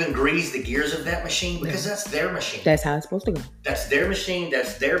never even grease the gears of that machine because that's their machine. That's how it's supposed to go. That's their machine.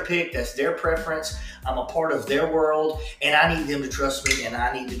 That's their pick. That's their preference. I'm a part of their world, and I need them to trust me, and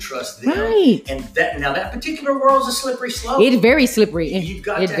I need to trust them. Right. And that particular world is a slippery slope. It's very slippery. You've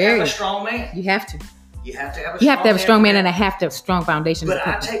got to have a strong man. You have to. You have to have a strong man and a strong foundation. But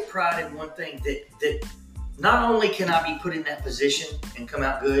I take pride in one thing that not only can I be put in that position and come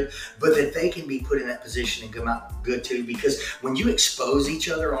out good, but that they can be put in that position and come out good too. Because when you expose each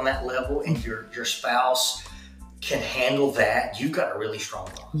other on that level and your spouse can handle that, you've got a really strong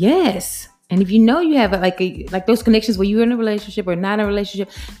bond. Yes. And if you have like those connections where you're in a relationship or not in a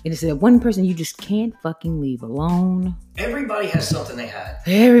relationship, and it's that one person you just can't fucking leave alone. Everybody has something they hide.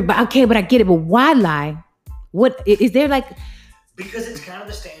 Everybody. Okay, but I get it. But why lie? What is there like? Because it's kind of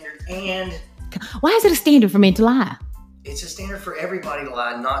the standard. And why is it a standard for men to lie? It's a standard for everybody to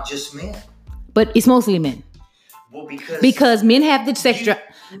lie, not just men. But it's mostly men. Well, because men have the sex drive.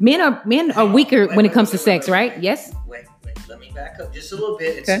 Men are weaker when it comes to sex, right? Yes. Wait. Let me back up just a little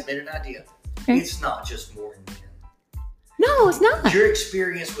bit and submit an idea. Okay. It's not just more men. No, it's not. Your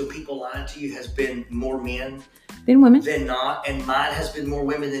experience with people lying to you has been more men than women, than not, and mine has been more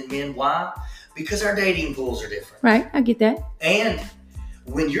women than men. Why? Because our dating pools are different. Right, I get that. And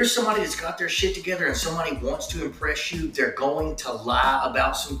when you're somebody that's got their shit together and somebody wants to impress you, they're going to lie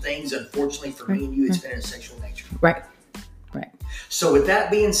about some things. Unfortunately for me and you, it's been in a sexual nature. Right. So with that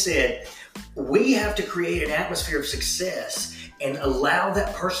being said, we have to create an atmosphere of success and allow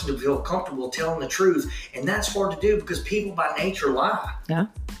that person to feel comfortable telling the truth. And that's hard to do because people by nature lie. Yeah.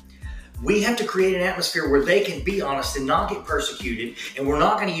 We have to create an atmosphere where they can be honest and not get persecuted. And we're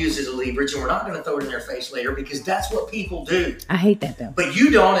not going to use it as a leverage and we're not going to throw it in their face later because that's what people do. I hate that though. But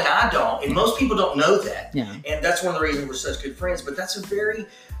you don't and I don't. And most people don't know that. Yeah. And that's one of the reasons we're such good friends. But that's a very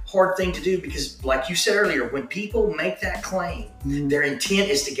hard thing to do because like you said earlier, when people make that claim, their intent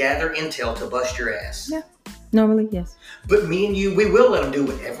is to gather intel to bust your ass. Yeah. Normally, yes. But me and you, we will let them do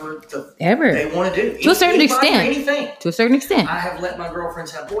whatever they want to do. To a certain extent. Anything. To a certain extent. I have let my girlfriends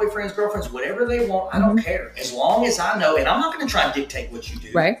have boyfriends, girlfriends, whatever they want. I don't care. As long as I know, and I'm not going to try and dictate what you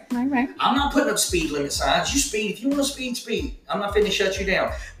do. Right. I'm not putting up speed limit signs. You speed. If you want to speed. I'm not finna shut you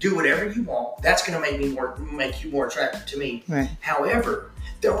down. Do whatever you want. That's going to make you more attractive to me. Right. However,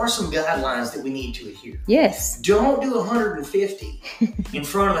 there are some guidelines that we need to adhere. Yes. Don't do 150 in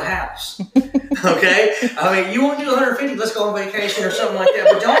front of the house. Okay? I mean, you want to do 150, let's go on vacation or something like that.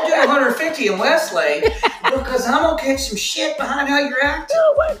 But don't do 150 in Westlake because I'm going to catch some shit behind how you're acting.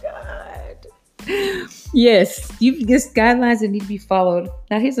 Oh, my God. Yes. You've just guidelines that need to be followed.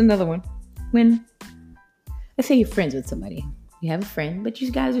 Now, here's another one. When, let's say you're friends with somebody. You have a friend, but you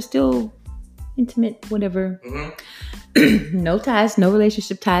guys are still intimate, whatever. No ties, no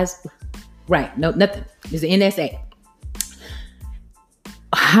relationship ties. Right. No, nothing. There's an NSA.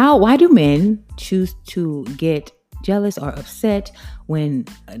 Why do men choose to get jealous or upset when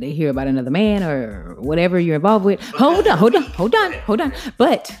they hear about another man or whatever you're involved with? Hold on.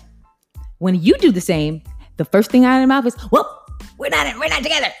 But when you do the same, the first thing out of their mouth is, well, we're not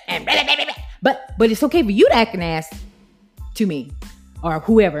together. And blah, blah, blah, blah. But it's okay for you to act an ass to me or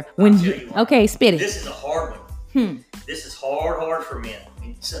whoever. When okay, spit it. This is a hard one. This is hard for men.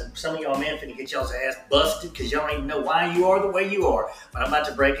 Some of y'all men finna get y'all's ass busted because y'all don't even know why you are the way you are. But I'm about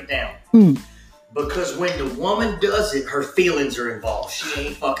to break it down. Because when the woman does it, her feelings are involved. She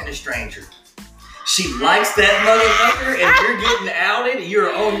ain't fucking a stranger. She likes that motherfucker, and you're getting outed, and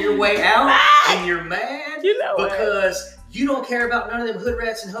you're on your way out, and you're mad because you don't care about none of them hood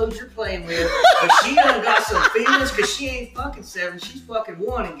rats and hoes you're playing with. But she done got some feelings because she ain't fucking 7, she's fucking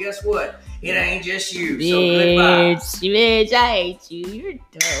 1, and guess what? It ain't just you. So goodbye. Bitch, I hate you. You're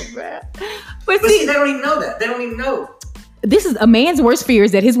dumb, bro. But see, they don't even know that. They don't even know. This is a man's worst fear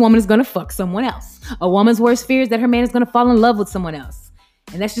is that his woman is going to fuck someone else. A woman's worst fear is that her man is going to fall in love with someone else.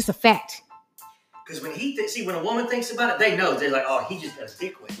 And that's just a fact. Because when when a woman thinks about it, they know. They're like, oh, he just got a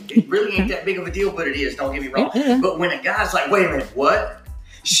dick with it. It really ain't that big of a deal, but it is. Don't get me wrong. But when a guy's like, wait a minute, what?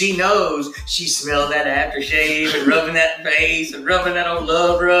 She knows she smelled that aftershave and rubbing that face and rubbing that old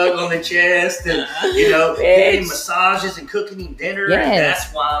love rug on the chest and, getting massages and cooking him dinner. Yes. And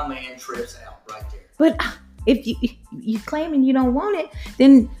that's why a man trips out right there. But if you claiming you don't want it,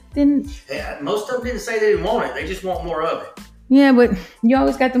 then yeah, most of them didn't say they didn't want it. They just want more of it. Yeah, but you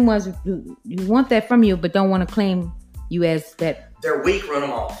always got them ones who want that from you, but don't want to claim you as that. They're weak, run them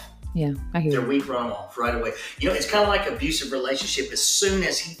off. Yeah, I hear you. They're weak, run them off right away. It's kind of like an abusive relationship. As soon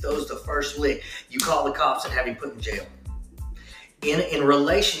as he throws the first lick, you call the cops and have him put in jail. In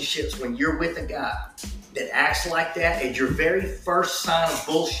relationships, when you're with a guy that acts like that, and your very first sign of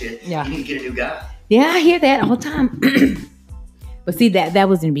bullshit, you need to get a new guy. Yeah, I hear that all the time. But see, that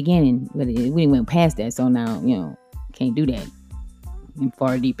was in the beginning, but we went past that, so now, can't do that. I'm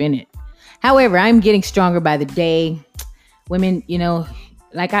far deep in it. However, I'm getting stronger by the day. Women,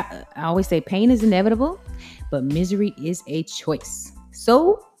 like I always say, pain is inevitable, but misery is a choice.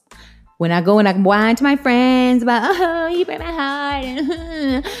 So when I go and I whine to my friends about, oh, you break my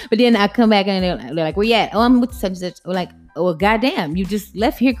heart, but then I come back and they're like, where you at? Oh, I'm with such and such. Or like, oh, goddamn, you just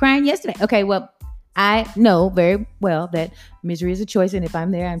left here crying yesterday. Okay, well, I know very well that misery is a choice, and if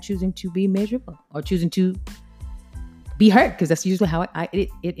I'm there, I'm choosing to be miserable or choosing to be hurt, because that's usually how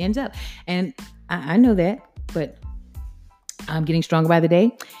it ends up. And I know that, but I'm getting stronger by the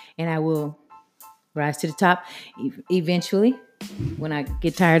day, and I will rise to the top eventually when I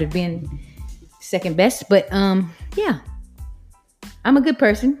get tired of being second best. But yeah, I'm a good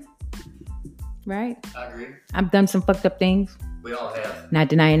person. Right? I agree. I've done some fucked up things. We all have. Not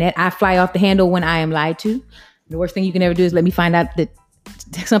denying that. I fly off the handle when I am lied to. The worst thing you can ever do is let me find out that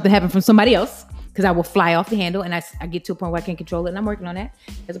something happened from somebody else, because I will fly off the handle, and I get to a point where I can't control it, and I'm working on that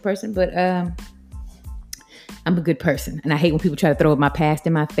as a person. But I'm a good person, and I hate when people try to throw up my past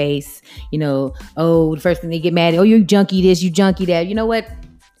in my face. The first thing they get mad, you junkie this, you junkie that. You know what?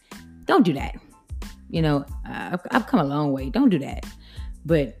 Don't do that. I've come a long way. Don't do that.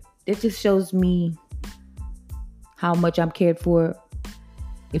 But it just shows me how much I'm cared for.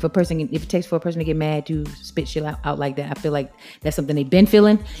 If it takes for a person to get mad to spit shit out like that, I feel like that's something they've been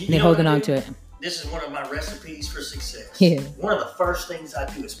feeling, and they're holding on to it. This is one of my recipes for success. Yeah. One of the first things I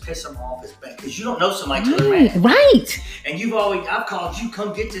do is piss them off as bad, because you don't know somebody till they're mad. Right. And I've called you,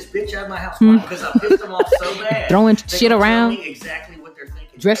 come get this bitch out of my house, because I pissed them off so bad. Throwing shit around. Tell me exactly what they're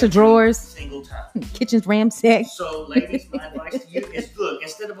thinking. Dresser drawers. Single time. Kitchen's ramsacked. So, ladies, my advice to you is, look,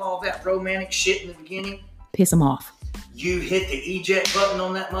 instead of all that romantic shit in the beginning, piss them off. You hit the eject button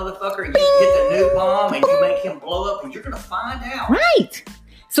on that motherfucker, and you hit the nuke bomb, and you make him blow up, and you're going to find out. Right.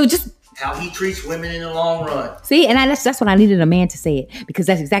 So just how he treats women in the long run. See, and that's what I needed a man to say it, because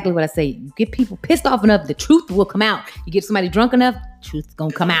that's exactly what I say. You get people pissed off enough, the truth will come out. You get somebody drunk enough, truth's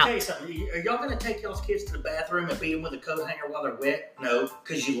going to come out. Are y'all going to take y'all's kids to the bathroom and beat them with a coat hanger while they're wet? No,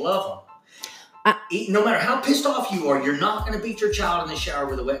 because you love them. No matter how pissed off you are, you're not going to beat your child in the shower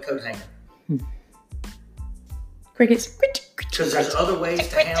with a wet coat hanger. Crickets. Because there's other ways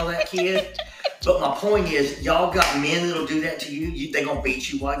to handle that kid. But my point is, y'all got men that'll do that to you. They gonna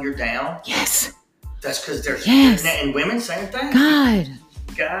beat you while you're down. Yes. That's because there's and women, same thing. God.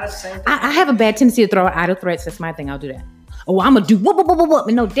 Guys, same thing. I have a bad tendency to throw out idle threats. That's my thing. I'll do that. Oh, I'm gonna do whoop.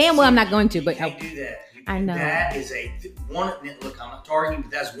 No, damn well I'm not going to. But you can't do that. I know. That is one. Look, I'm not arguing,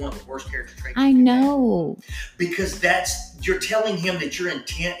 but that's one of the worst character traits. I know. Because you're telling him that your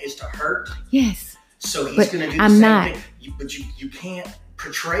intent is to hurt. Yes. So he's going to do the same thing. But you can't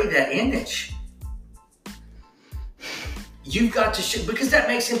portray that image. You've got to because that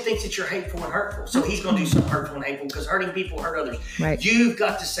makes him think that you're hateful and hurtful. So he's going to do something hurtful and hateful, because hurting people hurt others. Right. You've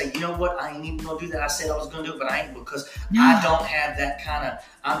got to say, you know what? I ain't even going to do that. I said I was going to do it, but I ain't, because I don't have that kind of.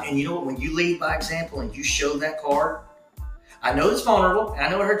 And you know what? When you lead by example and you show that card, I know it's vulnerable. I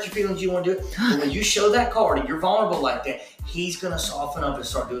know it hurts your feelings. You want to do it. But when you show that card and you're vulnerable like that, he's going to soften up and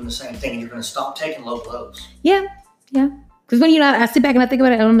start doing the same thing. And you're going to stop taking low blows. Yeah. Because when I sit back and I think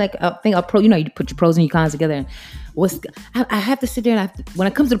about it, and I'm like, you put your pros and your cons together. And I have to sit there, and when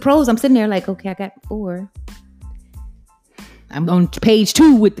it comes to the pros, I'm sitting there like, okay, I got 4. I'm on page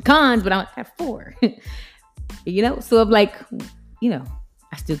 2 with the cons, but I have 4. So I'm like,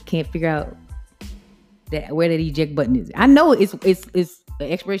 I still can't figure out where that eject button is. I know it's the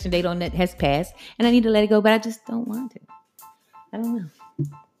expiration date on that has passed, and I need to let it go, but I just don't want to. I don't know.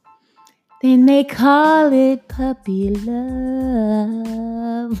 Then they call it puppy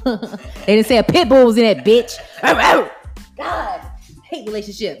love. They didn't say a pit bull was in that bitch. God, I hate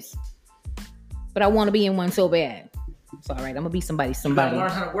relationships, but I want to be in one so bad. It's all right. I'm gonna be somebody. You gotta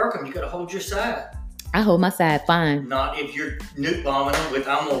learn how to work them. You gotta hold your side. I hold my side fine. Not if you're nuke bombing them with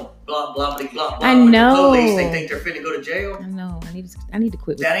I'm gonna blah blah blah blah. I know. The police, they think they're finna go to jail. I know. I need to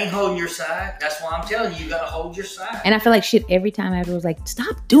quit. That ain't holding your side. That's why I'm telling you, you gotta hold your side. And I feel like shit every time after. I was like,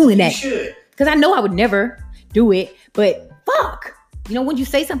 stop doing that. You should. Because I know I would never do it, but fuck. When you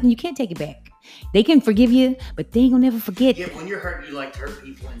say something, you can't take it back. They can forgive you, but they ain't gonna never forget. Yeah, when you're hurt, you like to hurt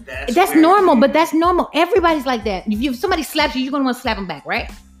people, and that's normal. But that's normal. Everybody's like that. If somebody slaps you, you're gonna want to slap them back,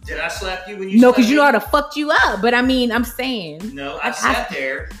 right? Did I slap you when you? No, because you know how to fucked you up. But I mean, I'm saying. No, I sat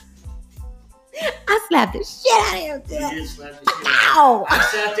there. I slapped the shit out of him. You did slap the shit out of him. I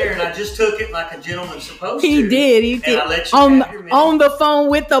sat there and I just took it like a gentleman's supposed to. He did. And I let you on the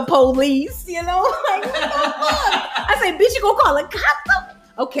phone with the police, Like, what the fuck? I said, bitch, you gonna call a cop?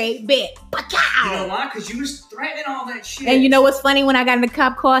 Okay, bet. You know why? Because you was threatening all that shit. And you know what's funny? When I got in the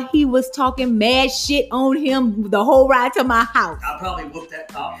cop car, he was talking mad shit on him the whole ride to my house. I probably whooped that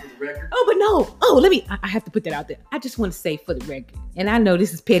cop for the record. Oh, but no. Oh, I have to put that out there. I just want to say for the record, and I know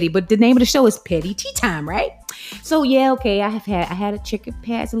this is petty, but the name of the show is Petty Tea Time, right? So yeah, okay, I had a checkered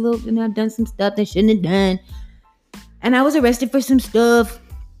past a little, and I've done some stuff that I shouldn't have done. And I was arrested for some stuff.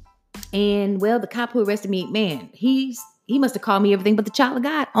 And well, the cop who arrested me, man, he must have called me everything but the child of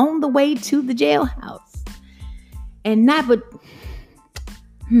God on the way to the jailhouse. And not but,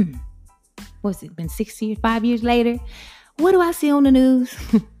 what's it been 5 years later? What do I see on the news?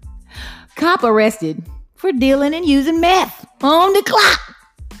 Cop arrested for dealing and using meth on the clock.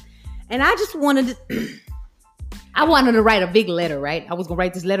 And I just wanted to write a big letter, right? I was going to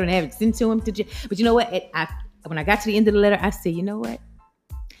write this letter and have it sent to him. But you know what? When I got to the end of the letter, I said, you know what?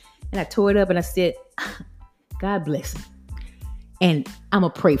 And I tore it up and I said, God bless him. And I'm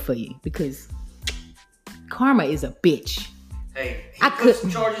going to pray for you because karma is a bitch. Hey, he put some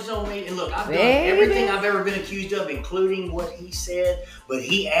charges on me. And look, I've done everything I've ever been accused of, including what he said. But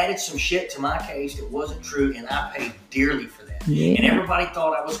he added some shit to my case that wasn't true. And I paid dearly for that. Yeah. And everybody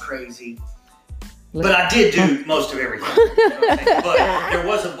thought I was crazy. But I did do most of everything. But there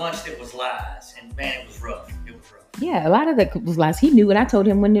was a bunch that was lies. And man, it was rough. Yeah, a lot of that was lies. He knew what I told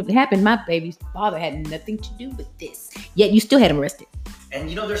him when it happened. My baby's father had nothing to do with this. Yet you still had him arrested. And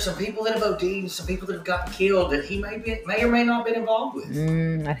there's some people that have OD'd and some people that have gotten killed that he may or may not have been involved with.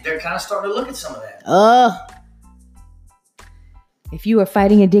 They're kind of starting to look at some of that. If you are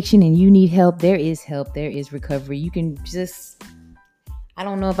fighting addiction and you need help. There is recovery. You can just, I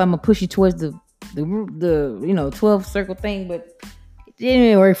don't know if I'm going to push you towards the 12 circle thing, but it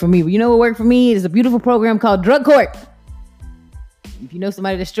didn't work for me. But you know what worked for me? It's a beautiful program called Drug Court. If you know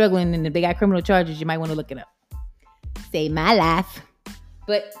somebody that's struggling and if they got criminal charges, you might want to look it up. Saved my life.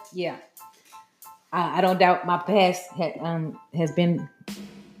 But yeah, I don't doubt my past has been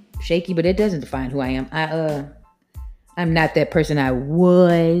shaky, but it doesn't define who I am. I'm not that person I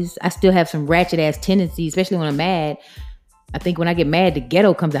was. I still have some ratchet ass tendencies, especially when I'm mad. I think when I get mad, the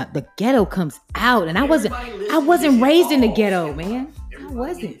ghetto comes out. And I wasn't raised in the ghetto, man. I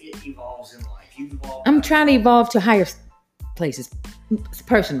wasn't. It evolves in life. I'm trying to evolve to higher places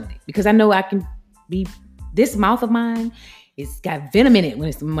personally because I know I can be. This mouth of mine, it's got venom in it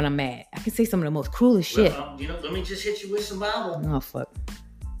when I'm mad. I can say some of the most cruelest shit. Let me just hit you with some Bible. Oh fuck.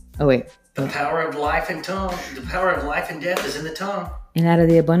 Oh wait. The power of life and tongue. The power of life and death is in the tongue. And out of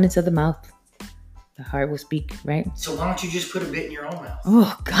the abundance of the mouth, the heart will speak, right? So why don't you just put a bit in your own mouth?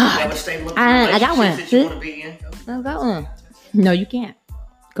 Oh God. I got one. That you want to be in? I got one. No, you can't.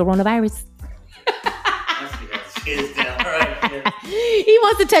 Coronavirus. He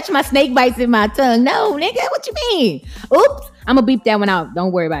wants to touch my snake bites in my tongue. No, nigga, what you mean? Oops. I'm gonna beep that one out.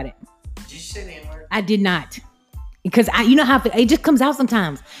 Don't worry about it. Did you say the N-word? I did not. Because you know how it just comes out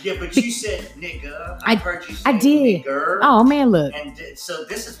sometimes. Yeah, but you said nigga. I heard you say I did. Nigger. Oh man, look. And so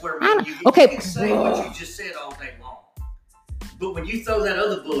this is where you can say what you just said all day long. But when you throw that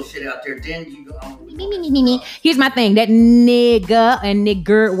other bullshit out there, then you go. Here's my thing. That nigga and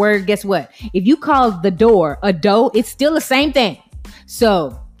nigger word, guess what? If you call the door a dough, it's still the same thing.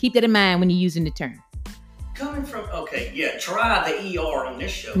 So keep that in mind when you're using the term. Coming from, try the ER on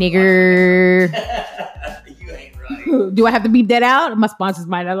this show. Nigger. You ain't right. Do I have to beep that out? My sponsors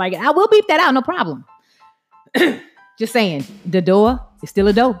might not like it. I will beep that out, no problem. Just saying, the door is still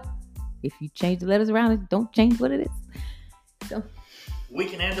a door. If you change the letters around it, don't change what it is. So we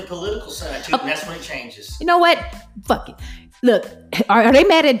can add the political side to it, and that's when it changes. You know what? Fuck it. Look, are they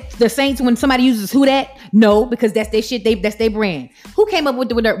mad at the Saints when somebody uses who that? No, because that's their shit. That's their brand. Who came up with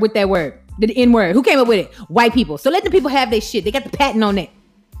that word? The N word. Who came up with it? White people. So let the people have their shit. They got the patent on it.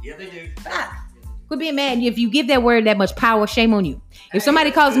 Yeah, they do. Quit being mad. If you give that word that much power, shame on you. If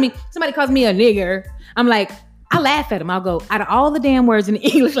somebody calls me a nigger, I'm like, I laugh at them. I'll go, out of all the damn words in the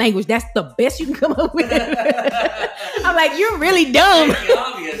English language, that's the best you can come up with. I'm like, you're really dumb.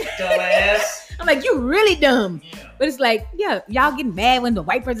 Obvious, dumbass. I'm like, you're really dumb. Yeah. But it's like, yeah, y'all get mad when the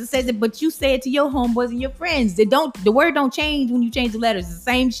white person says it, but you say it to your homeboys and your friends. The word don't change when you change the letters. It's the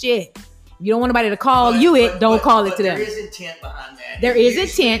same shit. If you don't want nobody to call don't call it to them. There is intent behind that. There is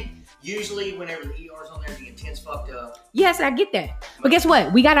intent. Usually, whenever the ER's on there, the intent's fucked up. Yes, I get that. But guess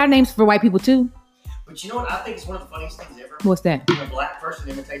what? We got our names for white people too. But you know what I think is one of the funniest things ever? What's that? When a black person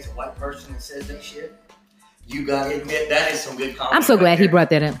imitates a white person and says that shit, you gotta admit that is some good comedy. I'm so glad he brought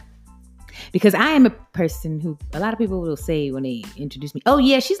that up. Because I am a person who a lot of people will say when they introduce me, oh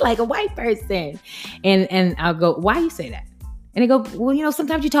yeah, she's like a white person. And I'll go, why you say that? And they go, well,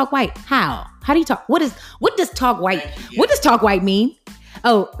 sometimes you talk white. How? How do you talk? What does talk white? What does talk white mean?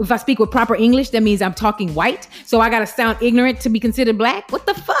 Oh, if I speak with proper English, that means I'm talking white. So I got to sound ignorant to be considered black? What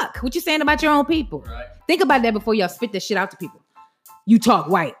the fuck? What you saying about your own people? Right. Think about that before y'all spit that shit out to people. You talk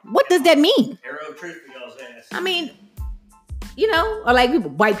white. What does that mean? Arrow of truth for y'all's ass. I mean, or like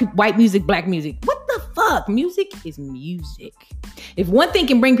people, white music, black music. What the fuck? Music is music. If one thing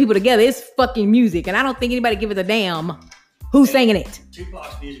can bring people together, it's fucking music. And I don't think anybody gives a damn who's singing it.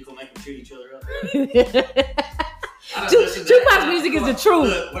 Tupac's music will make them shoot each other up. Tupac's music is the truth.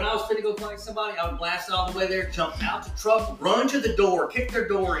 Look, when I was finna go find somebody, I would blast it all the way there, jump out the truck, run to the door, kick their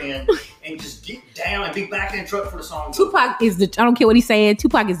door in, and just get down and be back in the truck for the song. Tupac is I don't care what he's saying.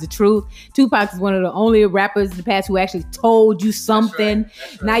 Tupac is the truth. Tupac is one of the only rappers in the past who actually told you something.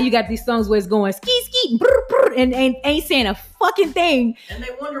 That's right. Now you got these songs where it's going ski ski brr, brr, and ain't saying a fucking thing. And they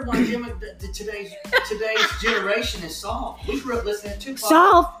wonder why today's generation is soft. We grew up listening to Tupac.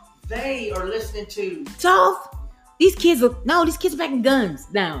 Soft. They are listening to soft. These kids are packing guns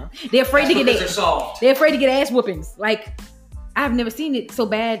now. They're afraid to get they're afraid to get ass whoopings. Like, I've never seen it so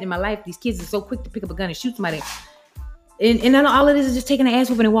bad in my life. These kids are so quick to pick up a gun and shoot somebody. And all of this is just taking an ass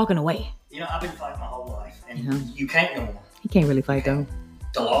whooping and walking away. I've been fighting my whole life, and you can't no more. You can't really fight though.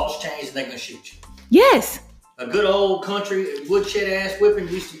 The laws changed, and they're gonna shoot you. Yes. A good old country woodshed ass whipping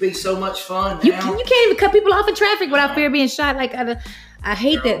used to be so much fun. Now, you can't even cut people off in traffic without fear of being shot. Like, I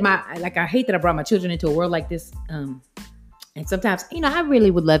hate that I brought my children into a world like this. And sometimes, I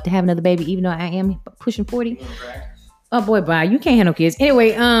really would love to have another baby, even though I am pushing 40. You want to practice? Oh boy, bye. You can't have no kids.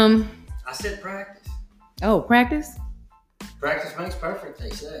 Anyway, I said practice. Oh, practice? Practice makes perfect,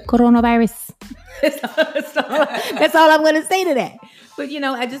 they say. Coronavirus. That's all I'm gonna say to that. But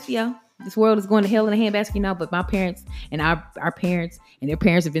I just this world is going to hell in a handbasket, but my parents and our parents and their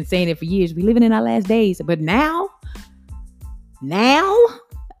parents have been saying it for years. We're living in our last days. But now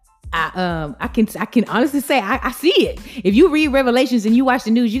I can honestly say I see it. If you read Revelations and you watch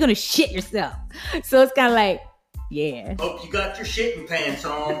the news, you're gonna shit yourself. So it's kind of like, yeah. Hope you got your shitting pants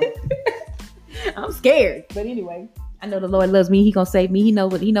on. I'm scared, but anyway, I know the Lord loves me. He gonna save me. He know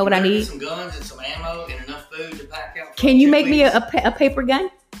what I need. Some guns and some ammo and enough food to pack out. Can you make me a paper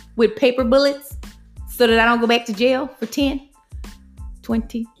gun with paper bullets so that I don't go back to jail for 10,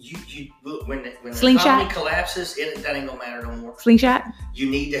 20? When the slingshot economy collapses, that ain't gonna matter no more. Slingshot. You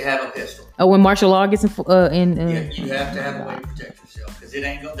need to have a pistol. Oh, when martial law gets you have to have a way to protect yourself because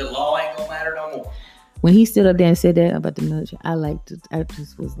the law ain't gonna matter no more. When he stood up there and said that about the military, I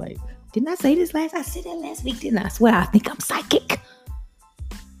just was like, didn't I say this I said that last week, didn't I? I swear, I think I'm psychic.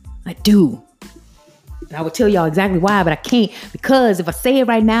 I do. And I would tell y'all exactly why, but I can't, because if I say it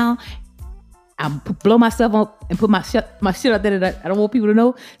right now, I'll blow myself up and put my shit out there that I don't want people to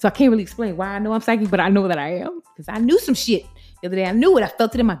know. So I can't really explain why I know I'm psychic, but I know that I am. Because I knew some shit the other day. I knew it. I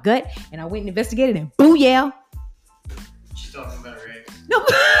felt it in my gut. And I went and investigated and booyah. She's talking about her ex. No.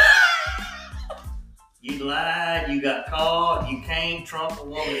 You lied. You got caught. You came Trump a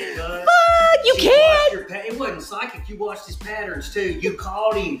woman's gut. Fuck, you can't. It wasn't psychic. You watched his patterns too. You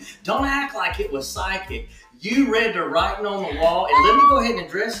called him. Don't act like it was psychic. You read the writing on the wall. And let me go ahead and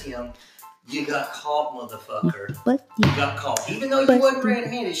address him. You got caught, motherfucker. You got caught. Even though you wasn't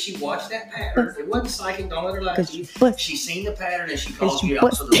red-handed, she watched that pattern. If it wasn't psychic, don't let her lie to you. She seen the pattern and she called you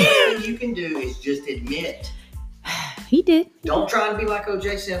out. So the best thing you can do is just admit. He did. Don't try and be like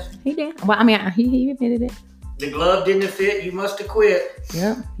O.J. Simpson. He did. Well, I mean, he admitted it. The glove didn't fit. You must have quit.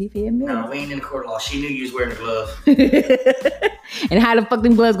 Yep, he admitted it. No, we ain't in the court of law. She knew you was wearing a glove. And how the fuck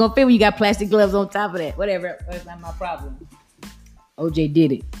them gloves gonna fit when you got plastic gloves on top of that? Whatever. That's not my problem. OJ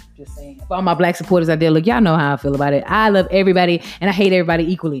did it. Just saying. For all my black supporters out there, look, y'all know how I feel about it. I love everybody and I hate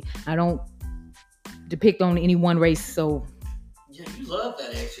everybody equally. I don't depict on any one race, so. Yeah, you love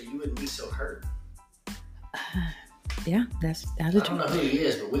that ex, or you wouldn't be so hurt. Yeah, that's the truth. I don't know who he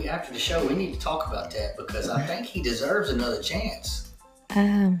is, but after the show, we need to talk about that because I think he deserves another chance.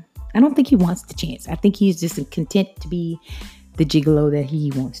 I don't think he wants the chance. I think he's just content to be the gigolo that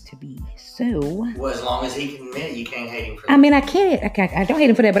he wants to be. So, well, as long as he can admit it, you can't hate him for that. I mean, I don't hate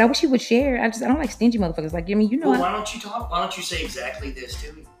him for that, but I wish he would share. I don't like stingy motherfuckers. Like, I mean, Well, why don't you talk? Why don't you say exactly this to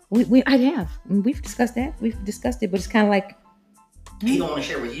him? We've discussed that. We've discussed it, but it's kind of like. He don't want to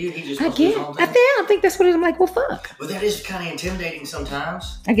share with you. He just wants to do his own thing. I think that's what it is. I'm like, well, fuck. But that is kind of intimidating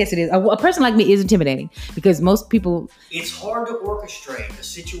sometimes. I guess it is. A person like me is intimidating because most people. It's hard to orchestrate a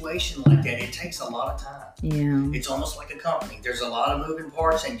situation like that. It takes a lot of time. Yeah. It's almost like a company. There's a lot of moving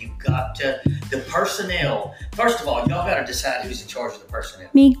parts, and you've got to the personnel. First of all, y'all got to decide who's in charge of the personnel.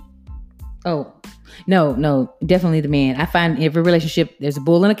 Me. Oh. No, definitely the man. I find in every relationship there's a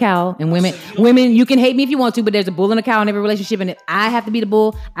bull and a cow, and women, you can hate me if you want to, but there's a bull and a cow in every relationship, and if I have to be the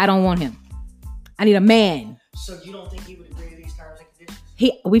bull, I don't want him. I need a man. So you don't think he would agree to these terms and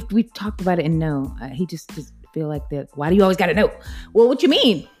conditions? We've talked about it, and no, he just feel like that. Why do you always got to know? Well, what you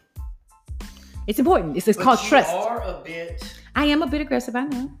mean? It's important. It's called trust. I am a bit aggressive. I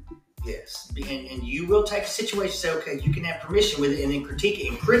know. Yes, and you will take a situation and say, okay, you can have permission with it and then critique it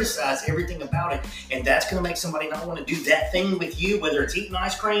and criticize everything about it. And that's going to make somebody not want to do that thing with you, whether it's eating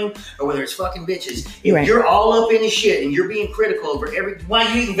ice cream or whether it's fucking bitches. If you're all up in his shit and you're being critical over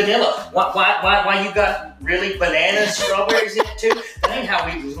why you eating vanilla? Why you got really bananas, strawberries in it too? That ain't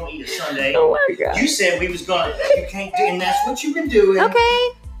how we was going to eat a sundae. Oh my God. You said we was going to, you can't do, and that's what you've been doing. Okay.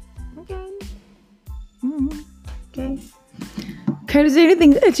 Mm-hmm. Okay. Kurt, is there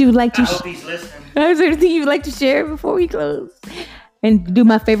anything that you would like to? I hope he's listening. Is there anything you would like to share before we close and do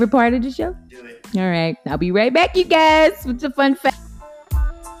my favorite part of the show? Do it. All right, I'll be right back, you guys, with the fun fact.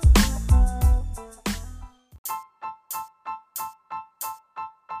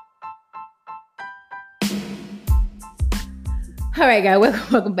 All right, guys,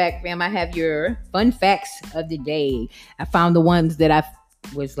 welcome back, fam. I have your fun facts of the day. I found the ones that I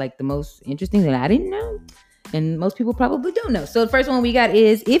was like the most interesting that I didn't know, and most people probably don't know. So the first one we got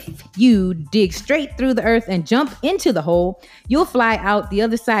is, if you dig straight through the earth and jump into the hole, you'll fly out the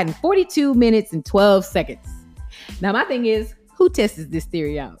other side in 42 minutes and 12 seconds. Now, my thing is, who tests this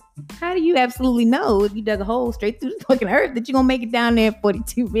theory out? How do you absolutely know if you dug a hole straight through the fucking earth that you're going to make it down there in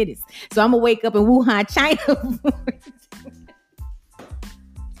 42 minutes? So I'm going to wake up in Wuhan, China.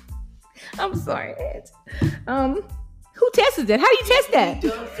 I'm sorry. Who tested that? How do you test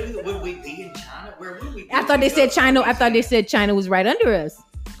that? Would we be in China? Where would we be? I thought they said China. I thought they said China was right under us,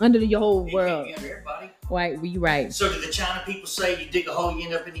 under the whole world. Can't be under everybody. Right, were you right? So do the China people say you dig a hole, you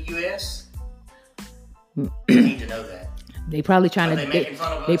end up in the U.S.? I need to know that. They probably trying to.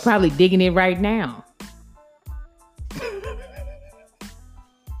 They probably digging it right now.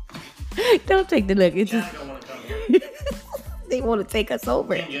 Don't take the look. It's China just, don't want to come here. they want to take us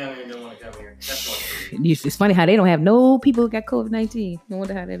over. China don't want to come here. That's what It's funny how they don't have no people who got COVID-19. No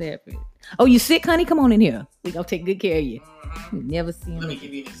wonder how that happened. Oh, you sick, honey? Come on in here. We gonna take good care of you. Mm-hmm. Never seen. Let me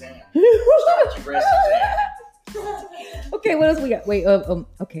give you an exam. Start with your breast exam. Okay, what else we got? Wait,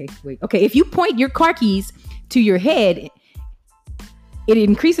 okay, wait. Okay, if you point your car keys to your head, it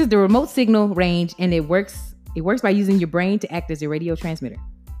increases the remote signal range, and it works by using your brain to act as a radio transmitter.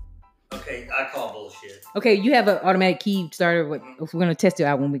 Okay, I call bullshit. Okay, you have an automatic key starter. We're gonna test it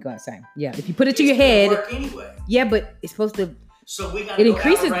out when we go outside. Yeah, if you put it to your head. Work anyway. Yeah, but it's supposed to. So we got. It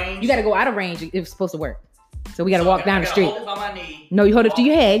increases. You got to go out of range. It's supposed to work. So we got to walk down the street. Hold it by my knee. No, you hold it to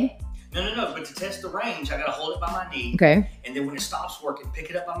your head. No. But to test the range, I got to hold it by my knee. Okay. And then when it stops working, pick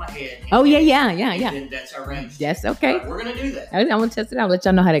it up by my head. Oh yeah. And then that's our range. Yes. Okay. Right, we're gonna do that. I'm gonna test it out. Let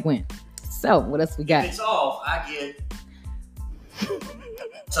y'all know how that went. So what else we got? If it's off, I get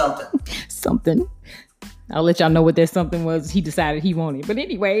something. I'll let y'all know what that something was. He decided he wanted. But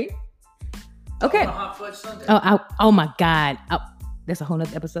anyway. Okay. Hot fudge sundae. Oh my God. That's a whole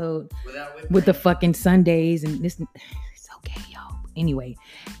nother episode. With the fucking Sundays and this. It's okay, y'all. Anyway,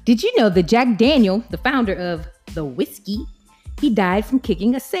 did you know that Jack Daniel, the founder of the whiskey, he died from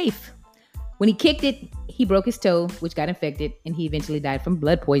kicking a safe? When he kicked it, he broke his toe, which got infected, and he eventually died from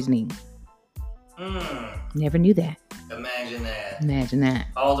blood poisoning. Never knew that. Imagine that.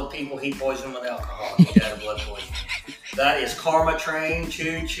 All the people he poisoned with alcohol. He died of blood poisoning. That is Karma Train,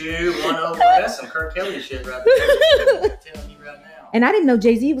 Choo Choo, 101. That's some Kirk Kelly shit right there. I'm telling you right now. And I didn't know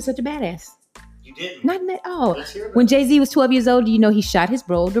Jay-Z was such a badass. You didn't? Not at all. Let's hear about when Jay-Z was 12 years old, do you know he shot his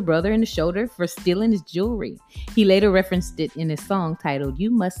older brother in the shoulder for stealing his jewelry? He later referenced it in his song titled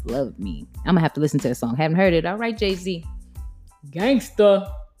 "You Must Love Me." I'm gonna have to listen to the song. Haven't heard it. All right, Jay-Z.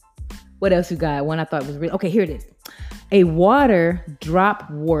 Gangsta. What else you got? One I thought was real. Okay, here it is. A water drop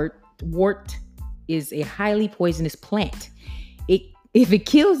wort is a highly poisonous plant. If it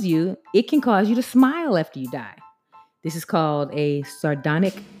kills you, it can cause you to smile after you die. This is called a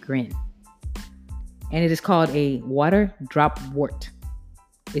sardonic grin. And it is called a water drop wort.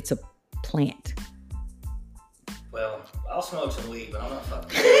 It's a plant. Well, I'll smoke some weed, but I'm not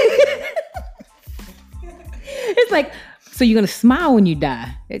fucking. It's like, so you're gonna smile when you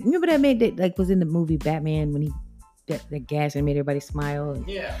die. Remember that like was in the movie Batman when he that gas and made everybody smile?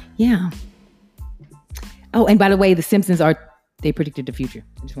 Yeah. Oh, and by the way, the Simpsons they predicted the future.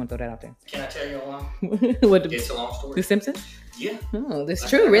 I just want to throw that out there. Can I tell you a long? It's a long story. The Simpsons? Yeah. Oh, that's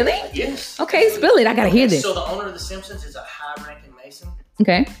true, really? Yes. Okay, spill it. I gotta hear this. So the owner of the Simpsons is a high-ranking Mason.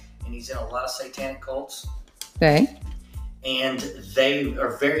 Okay. And he's in a lot of satanic cults. Okay. And they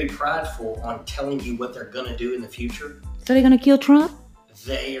are very prideful on telling you what they're gonna do in the future. So they're gonna kill Trump?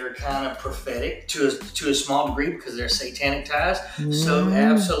 They are kind of prophetic to a small degree because they're satanic ties. So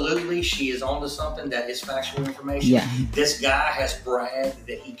absolutely, she is onto something that is factual information. Yeah. This guy has bragged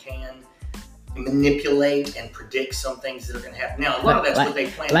that he can manipulate and predict some things that are going to happen. Now, a lot of that's what they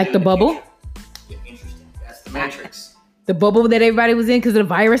plan to do. Like the bubble? Yeah, interesting. That's the Matrix. The bubble that everybody was in because of the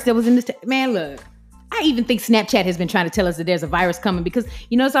virus that was in this. Man, look. I even think Snapchat has been trying to tell us that there's a virus coming because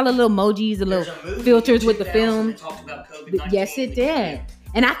you notice all the little emojis, the little filters with the film. Talked about COVID-19. Yes, it did.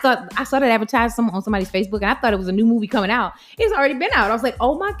 And I saw that advertised on somebody's Facebook, and I thought it was a new movie coming out. It's already been out. I was like,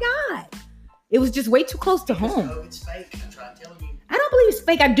 oh my God. It was just way too close to home. COVID's fake. I'm trying to tell you. I don't believe it's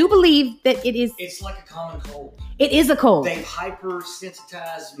fake. I do believe that it is. It's like a common cold. It is a cold. They've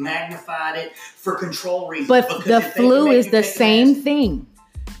hypersensitized, magnified it for control reasons. But the flu is the same thing.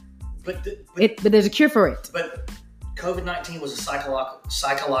 But there's a cure for it. But COVID-19 was a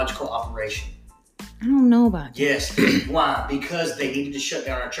psychological operation. I don't know about that. Yes. Why? Because they needed to shut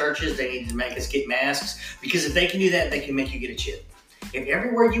down our churches. They needed to make us get masks. Because if they can do that, they can make you get a chip. If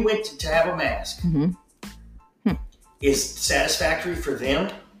everywhere you went to have a mask, is satisfactory for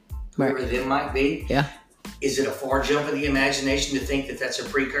them, whoever them might be. Yeah. Is it a far jump of the imagination to think that that's a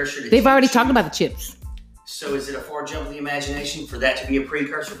precursor to They've already talked about the chips. So is it a far jump of the imagination for that to be a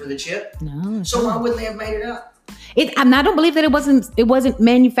precursor for the chip? No. So why wouldn't they have made it up? I don't believe that it wasn't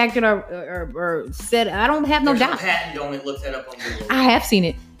manufactured or said. I don't have no doubt. There's a patent on it. Look that up on Google. I have seen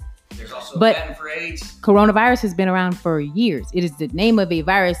it. There's also a patent for AIDS. Coronavirus has been around for years. It is the name of a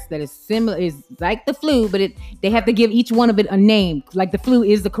virus that is similar, is like the flu, but they have to give each one of it a name. Like the flu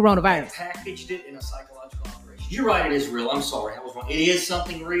is the coronavirus. They packaged it in a psychological operation. You're right, it is real. I'm sorry, I was wrong. It is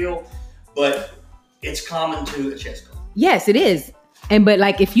something real, but it's common to a chest cold. Yes, it is. But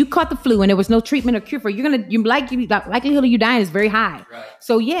like if you caught the flu and there was no treatment or cure for it, likelihood of you dying is very high. Right.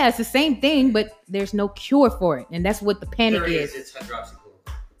 So yeah, it's the same thing, but there's no cure for it, and that's what the panic is. It's hydroxychloroquine.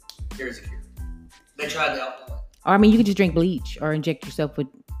 There is a cure. They tried the alcohol. Or I mean, you could just drink bleach or inject yourself with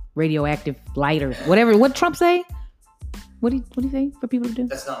radioactive light or whatever. What Trump say? What did he say for people to do?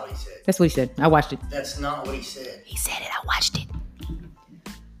 That's not what he said. That's what he said. I watched it. That's not what he said. He said it. I watched it.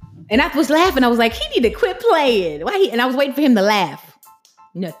 And I was laughing. I was like, he need to quit playing. Why? And I was waiting for him to laugh.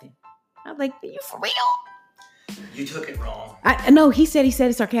 Nothing. I was like, are you for real? You took it wrong. No, he said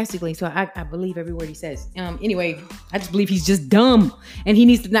it sarcastically, so I believe every word he says. Anyway, I just believe he's just dumb, and he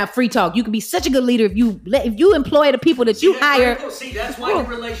needs to not free talk. You can be such a good leader if you employ the people that you hire. Critical. See, that's why your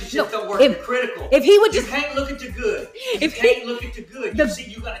relationships don't work. They're critical. If he would just, you can't look at the good. You can't look at the good.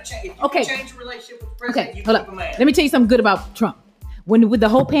 You gotta change. If you can change your relationship with the president, you keep a man. Let me tell you something good about Trump. When the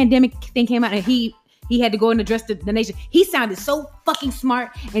whole pandemic thing came out, and he had to go and address the nation, he sounded so fucking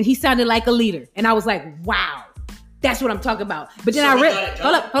smart, and he sounded like a leader, and I was like, wow. That's what I'm talking about. But then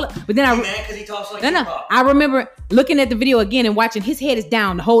hold up. But then he talks like I remember looking at the video again and watching. His head is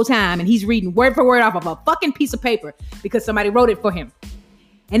down the whole time, and he's reading word for word off of a fucking piece of paper because somebody wrote it for him.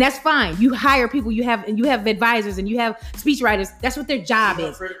 And that's fine. You hire people. You have advisors and you have speechwriters. That's what their job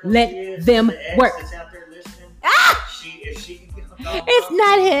is. Let them work. It's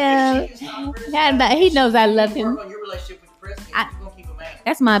not him. He knows I love him.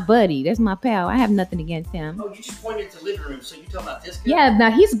 That's my buddy. That's my pal. I have nothing against him. Oh, you just pointed to the living room, so you talking about this guy? Yeah,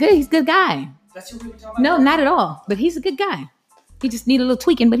 no, he's good. He's a good guy. That's who we were talking about? No, not at all. But he's a good guy. He just need a little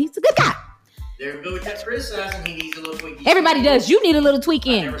tweaking, but he's a good guy. There we go with that criticizing. He needs a little tweaking. Everybody does. You need a little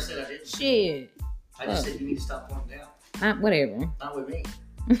tweaking. I never said I didn't. Shit. I just said you need to stop pointing down. Whatever. Not with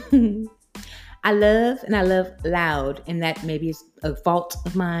me. I love loud, and that maybe is a fault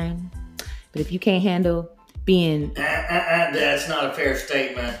of mine. But if you can't handle being that's not a fair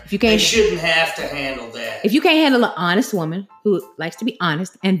statement. If you can't, they shouldn't have to handle that. If you can't handle an honest woman who likes to be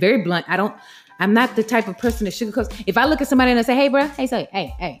honest and very blunt, I'm not the type of person that sugarcoats. If I look at somebody and I say, "Hey, bro,"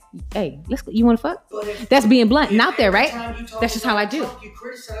 hey, let's go. You want to fuck? That's being blunt and out there, right? That's just how I do.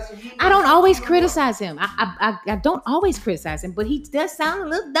 I don't always criticize him. I don't always criticize him, but he does sound a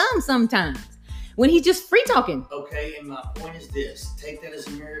little dumb sometimes when he's just free talking. Okay, and my point is this: take that as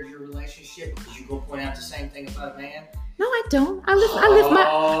a mirror of your relationship, because you gonna point out the same thing about a man. No, I don't.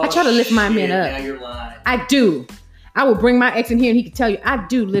 I try to lift my men up. Now you're lying. I do. I will bring my ex in here and he can tell you I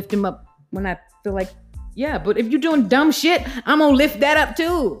do lift him up when I feel like, yeah, but if you're doing dumb shit, I'm gonna lift that up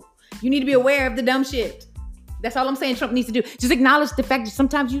too. You need to be aware of the dumb shit. That's all I'm saying Trump needs to do. Just acknowledge the fact that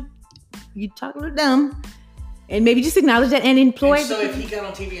sometimes you talk a little dumb. And maybe just acknowledge that and employ. And so if he got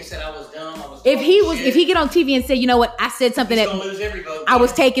on TV and said I was dumb, if he get on TV and say, you know what, I said something that lose every vote, I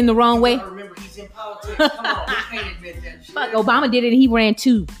was taken the wrong way. Remember, he's in politics. Come on, we can't admit that shit. Fuck, Obama did it and he ran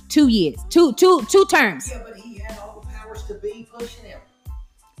two years, two terms. Yeah, but he had all the powers to be pushing him.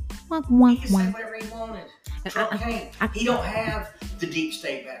 He can say whatever he wanted. Trump can't. He don't have the deep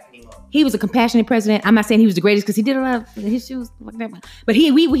state back anymore. He was a compassionate president. I'm not saying he was the greatest because he did a lot of his shoes like that. But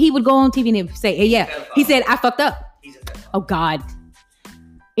he would go on TV and he'd say, hey, yeah. He said, I fucked up. He's a pedophile. Oh, God.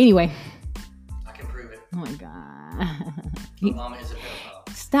 Anyway. I can prove it. Oh, my God. Obama is a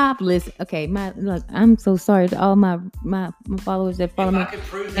pedophile. Stop listening. Okay, look, I'm so sorry to all my followers that follow me. If I could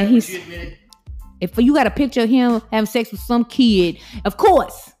prove that, would you admit it? If you got a picture of him having sex with some kid, of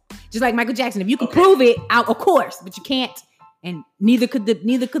course. Just like Michael Jackson. If you can prove it, of course. But you can't. And neither could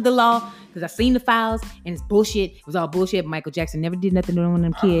the law, because I've seen the files and it's bullshit. It was all bullshit. Michael Jackson never did nothing to one of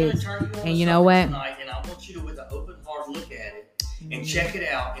them kids. And you know what? Tonight, and I want you to, with an open heart, look at it and check it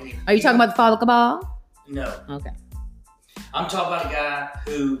out. And are you talking about the Father Cabal? No. Okay. I'm talking about a guy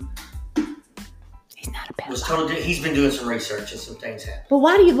who he's not a pedophile. Was told he's been doing some research and some things happen. But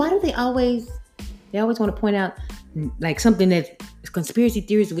why do they always want to point out like something that is conspiracy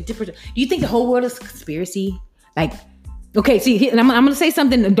theories with different? Do you think the whole world is conspiracy? Like. Okay, see, and I'm going to say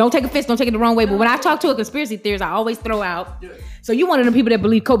something. Don't take offense. Don't take it the wrong way. But when I talk to a conspiracy theorist, I always throw out. So you one of the people that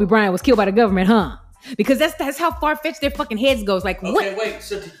believe Kobe Bryant was killed by the government, huh? Because that's how far-fetched their fucking heads goes. Like, okay, what? Okay, wait.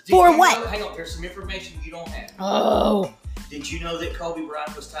 So for what? Know, hang on. There's some information you don't have. Oh. Did you know that Kobe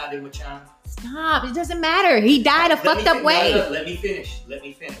Bryant was tied in with China? Stop. It doesn't matter. He died a fucked up way. No, let me finish.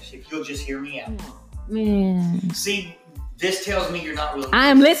 If you'll just hear me out. Oh, man. See, this tells me you're not really I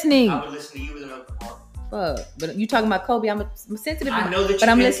am listening. I would listen to you with an open heart. Fuck. But you talking about Kobe, I'm sensitive. I know that but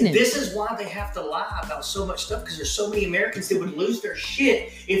I'm listening. This is why they have to lie about so much stuff, because there's so many Americans that would lose their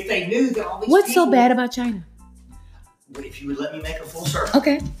shit if they knew that all these What's people... so bad about China? But if you would let me make a full circle.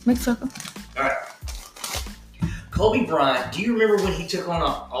 Okay, make a circle. All right. Kobe Bryant, do you remember when he took on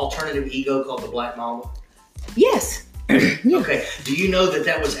an alternative ego called the Black Mamba? Yes. Yeah. Okay. Do you know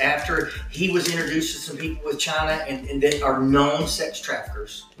that was after he was introduced to some people with China and that are known sex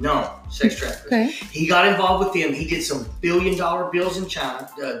traffickers? Okay. He got involved with them. He did some billion-dollar deals in China.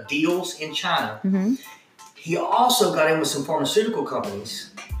 Mm-hmm. He also got in with some pharmaceutical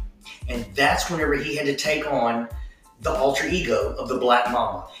companies, and that's whenever he had to take on the alter ego of the Black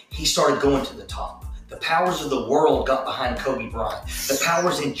Mamba. He started going to the top. The powers of the world got behind Kobe Bryant. The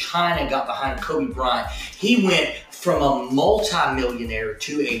powers in China got behind Kobe Bryant. He went from a multi-millionaire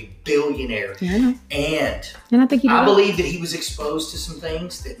to a billionaire. Yeah, I know. And I think I believe that he was exposed to some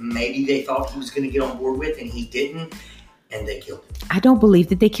things that maybe they thought he was going to get on board with, and he didn't, and they killed him. I don't believe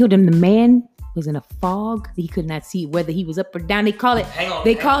that they killed him. The man was in a fog. He could not see whether he was up or down. They call it. What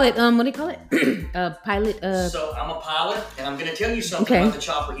do they call it? Pilot. So I'm a pilot, and I'm going to tell you something about the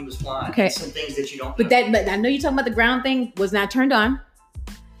chopper he was flying. Okay. Some things that you don't know. But I know you're talking about the ground thing was not turned on.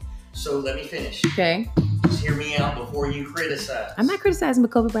 So let me finish. Okay. Just hear me out before you criticize. I'm not criticizing,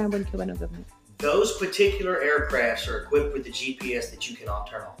 but Kobe Bryant wouldn't kill by no government. Those particular aircrafts are equipped with the GPS that you cannot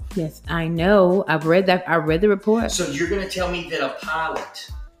turn off. Yes, I know. I've read that. I read the report. So you're going to tell me that a pilot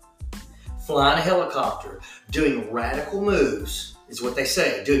flying a helicopter, doing radical moves, is what they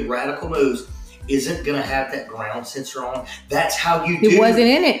say, doing radical moves, isn't going to have that ground sensor on? That's how you do. It wasn't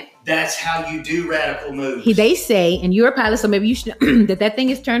in it. That's how you do radical moves. They say, and you're a pilot, so maybe you should, that thing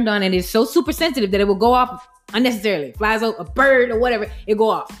is turned on and it's so super sensitive that it will go off unnecessarily. Flies over a bird or whatever, it go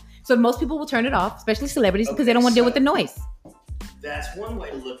off. So most people will turn it off, especially celebrities, because they don't want to deal with the noise. That's one way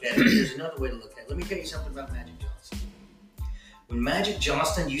to look at it. There's another way to look at it. Let me tell you something about Magic Johnson. When Magic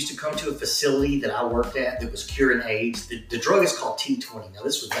Johnson used to come to a facility that I worked at that was curing AIDS, the drug is called T20. Now,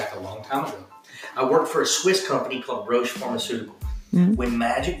 this was back a long time ago. I worked for a Swiss company called Roche Pharmaceutical. Mm-hmm. When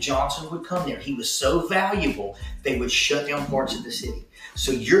Magic Johnson would come there, he was so valuable, they would shut down parts of the city.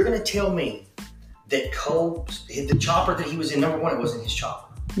 So you're going to tell me that the chopper that he was in, number one, it wasn't his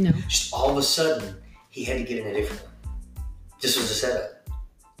chopper. No. Just all of a sudden, he had to get in a different one. This was a setup.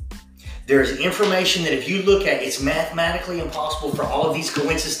 There's information that if you look at, it's mathematically impossible for all of these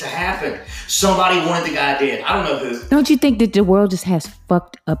coincidences to happen. Somebody wanted the guy dead. I don't know who. Don't you think that the world just has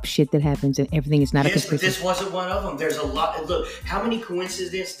fucked up shit that happens and everything is not a conspiracy? Yes, but this wasn't one of them. There's a lot. Look, how many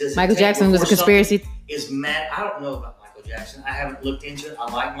coincidences does Michael Jackson was a conspiracy? I don't know about Michael Jackson. I haven't looked into it. I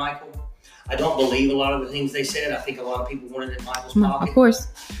like Michael. I don't believe a lot of the things they said. I think a lot of people wanted it in Michael's pocket. Of course.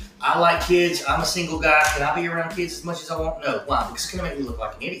 I like kids. I'm a single guy. Can I be around kids as much as I want? No. Why? Because it's going to make me look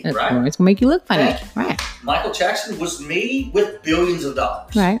like an idiot, right? It's going to make you look funny. Right. Michael Jackson was me with billions of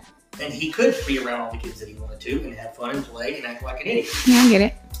dollars. Right. And he could be around all the kids that he wanted to and have fun and play and act like an idiot. Yeah, I get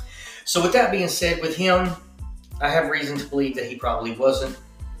it. So with that being said, with him, I have reason to believe that he probably wasn't.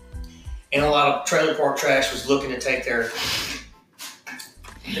 And a lot of trailer park trash was looking to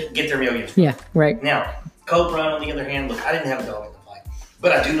get their millions. Yeah, right. Now, Kobe Bryant, on the other hand, look, I didn't have a dog in the fight.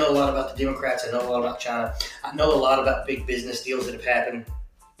 But I do know a lot about the Democrats. I know a lot about China. I know a lot about big business deals that have happened.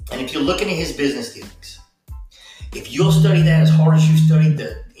 And if you're looking at his business dealings, if you'll study that as hard as you studied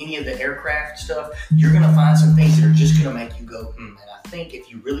any of the aircraft stuff, you're going to find some things that are just going to make you go, And I think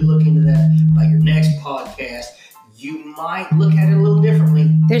if you really look into that by your next podcast, you might look at it a little differently.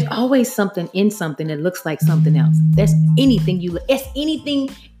 There's always something in something that looks like something else. It's anything you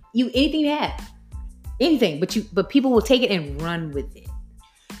have. Anything, but people will take it and run with it.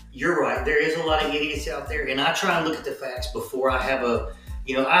 You're right. There is a lot of idiots out there, and I try and look at the facts before I have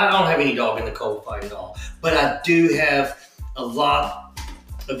I don't have any dog in the cold fight at all. But I do have a lot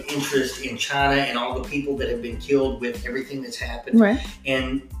of interest in China and all the people that have been killed with everything that's happened. Right.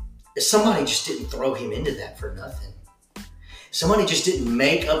 And somebody just didn't throw him into that for nothing. Somebody just didn't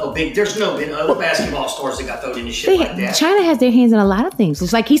make up there's been other basketball stars that got thrown into shit like that. China has their hands in a lot of things.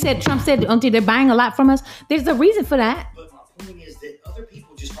 It's like Trump said, they're buying a lot from us. There's a reason for that. But my point is that other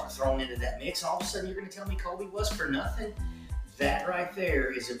people just aren't thrown into that mix. All of a sudden, you're going to tell me Kobe was for nothing? That right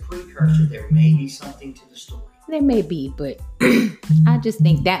there is a precursor. There may be something to the story. There may be, but I just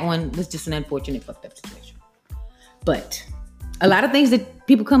think that one was just an unfortunate fucked up situation. But A lot of things that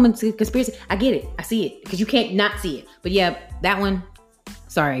people come into conspiracy, I get it. I see it because you can't not see it. But yeah, that one,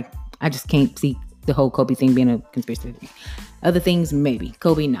 sorry, I just can't see the whole Kobe thing being a conspiracy. Other things, maybe.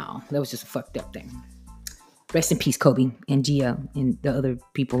 Kobe, no, that was just a fucked up thing. Rest in peace, Kobe and Gia and the other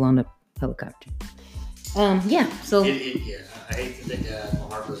people on the helicopter. Yeah. So I hate that my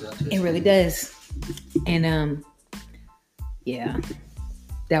heart goes out to it. It really does. And yeah,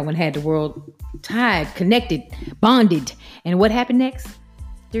 that one had the world tied, connected, bonded. And what happened next?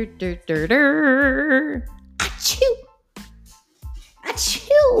 Achoo!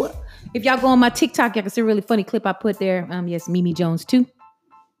 Achoo! If y'all go on my TikTok, y'all can see a really funny clip I put there. Yes, Mimi Jones 2.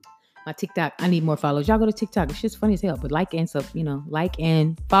 My TikTok, I need more followers. Y'all go to TikTok. It's just funny as hell. But like and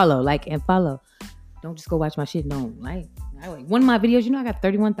follow. Don't just go watch my shit. No, one of my videos, I got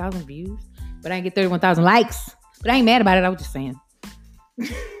 31,000 views, but I didn't get 31,000 likes. But I ain't mad about it. I was just saying.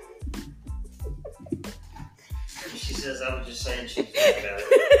 She says, I was just saying she's mad about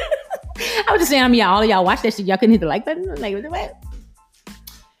it. I was just saying, all of y'all watch that shit. Y'all couldn't hit the like button. Like, what?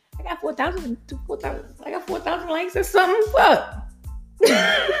 I got 4,000 likes or something. Fuck.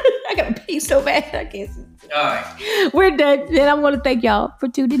 I gotta pee so bad. I can't see. All right. We're done. And I want to thank y'all for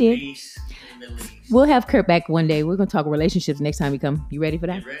tuning in. Peace in the Middle East. We'll have Kurt back one day. We're going to talk relationships next time we come. You ready for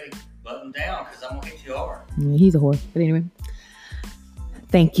that? Get ready. Button down because I'm going to hit you hard. He's a whore. But anyway,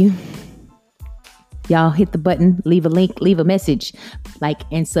 thank you. Y'all hit the button, leave a link, leave a message, like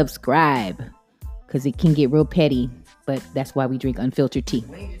and subscribe because it can get real petty. But that's why we drink unfiltered tea.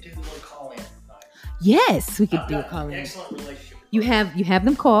 We need to do a little call-in. Yes, we could do a call-in. Excellent relationship. You have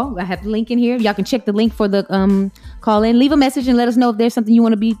them call. I have the link in here. Y'all can check the link for the call in. Leave a message and let us know if there's something you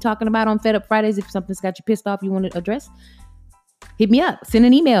want to be talking about on Fed Up Fridays. If something's got you pissed off, you want to address, hit me up. Send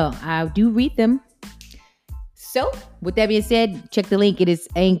an email. I do read them. So with that being said, check the link. It is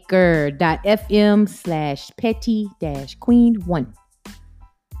anchor.fm/petty-queen1.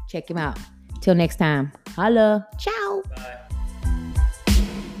 Check him out. Till next time. Holla. Ciao.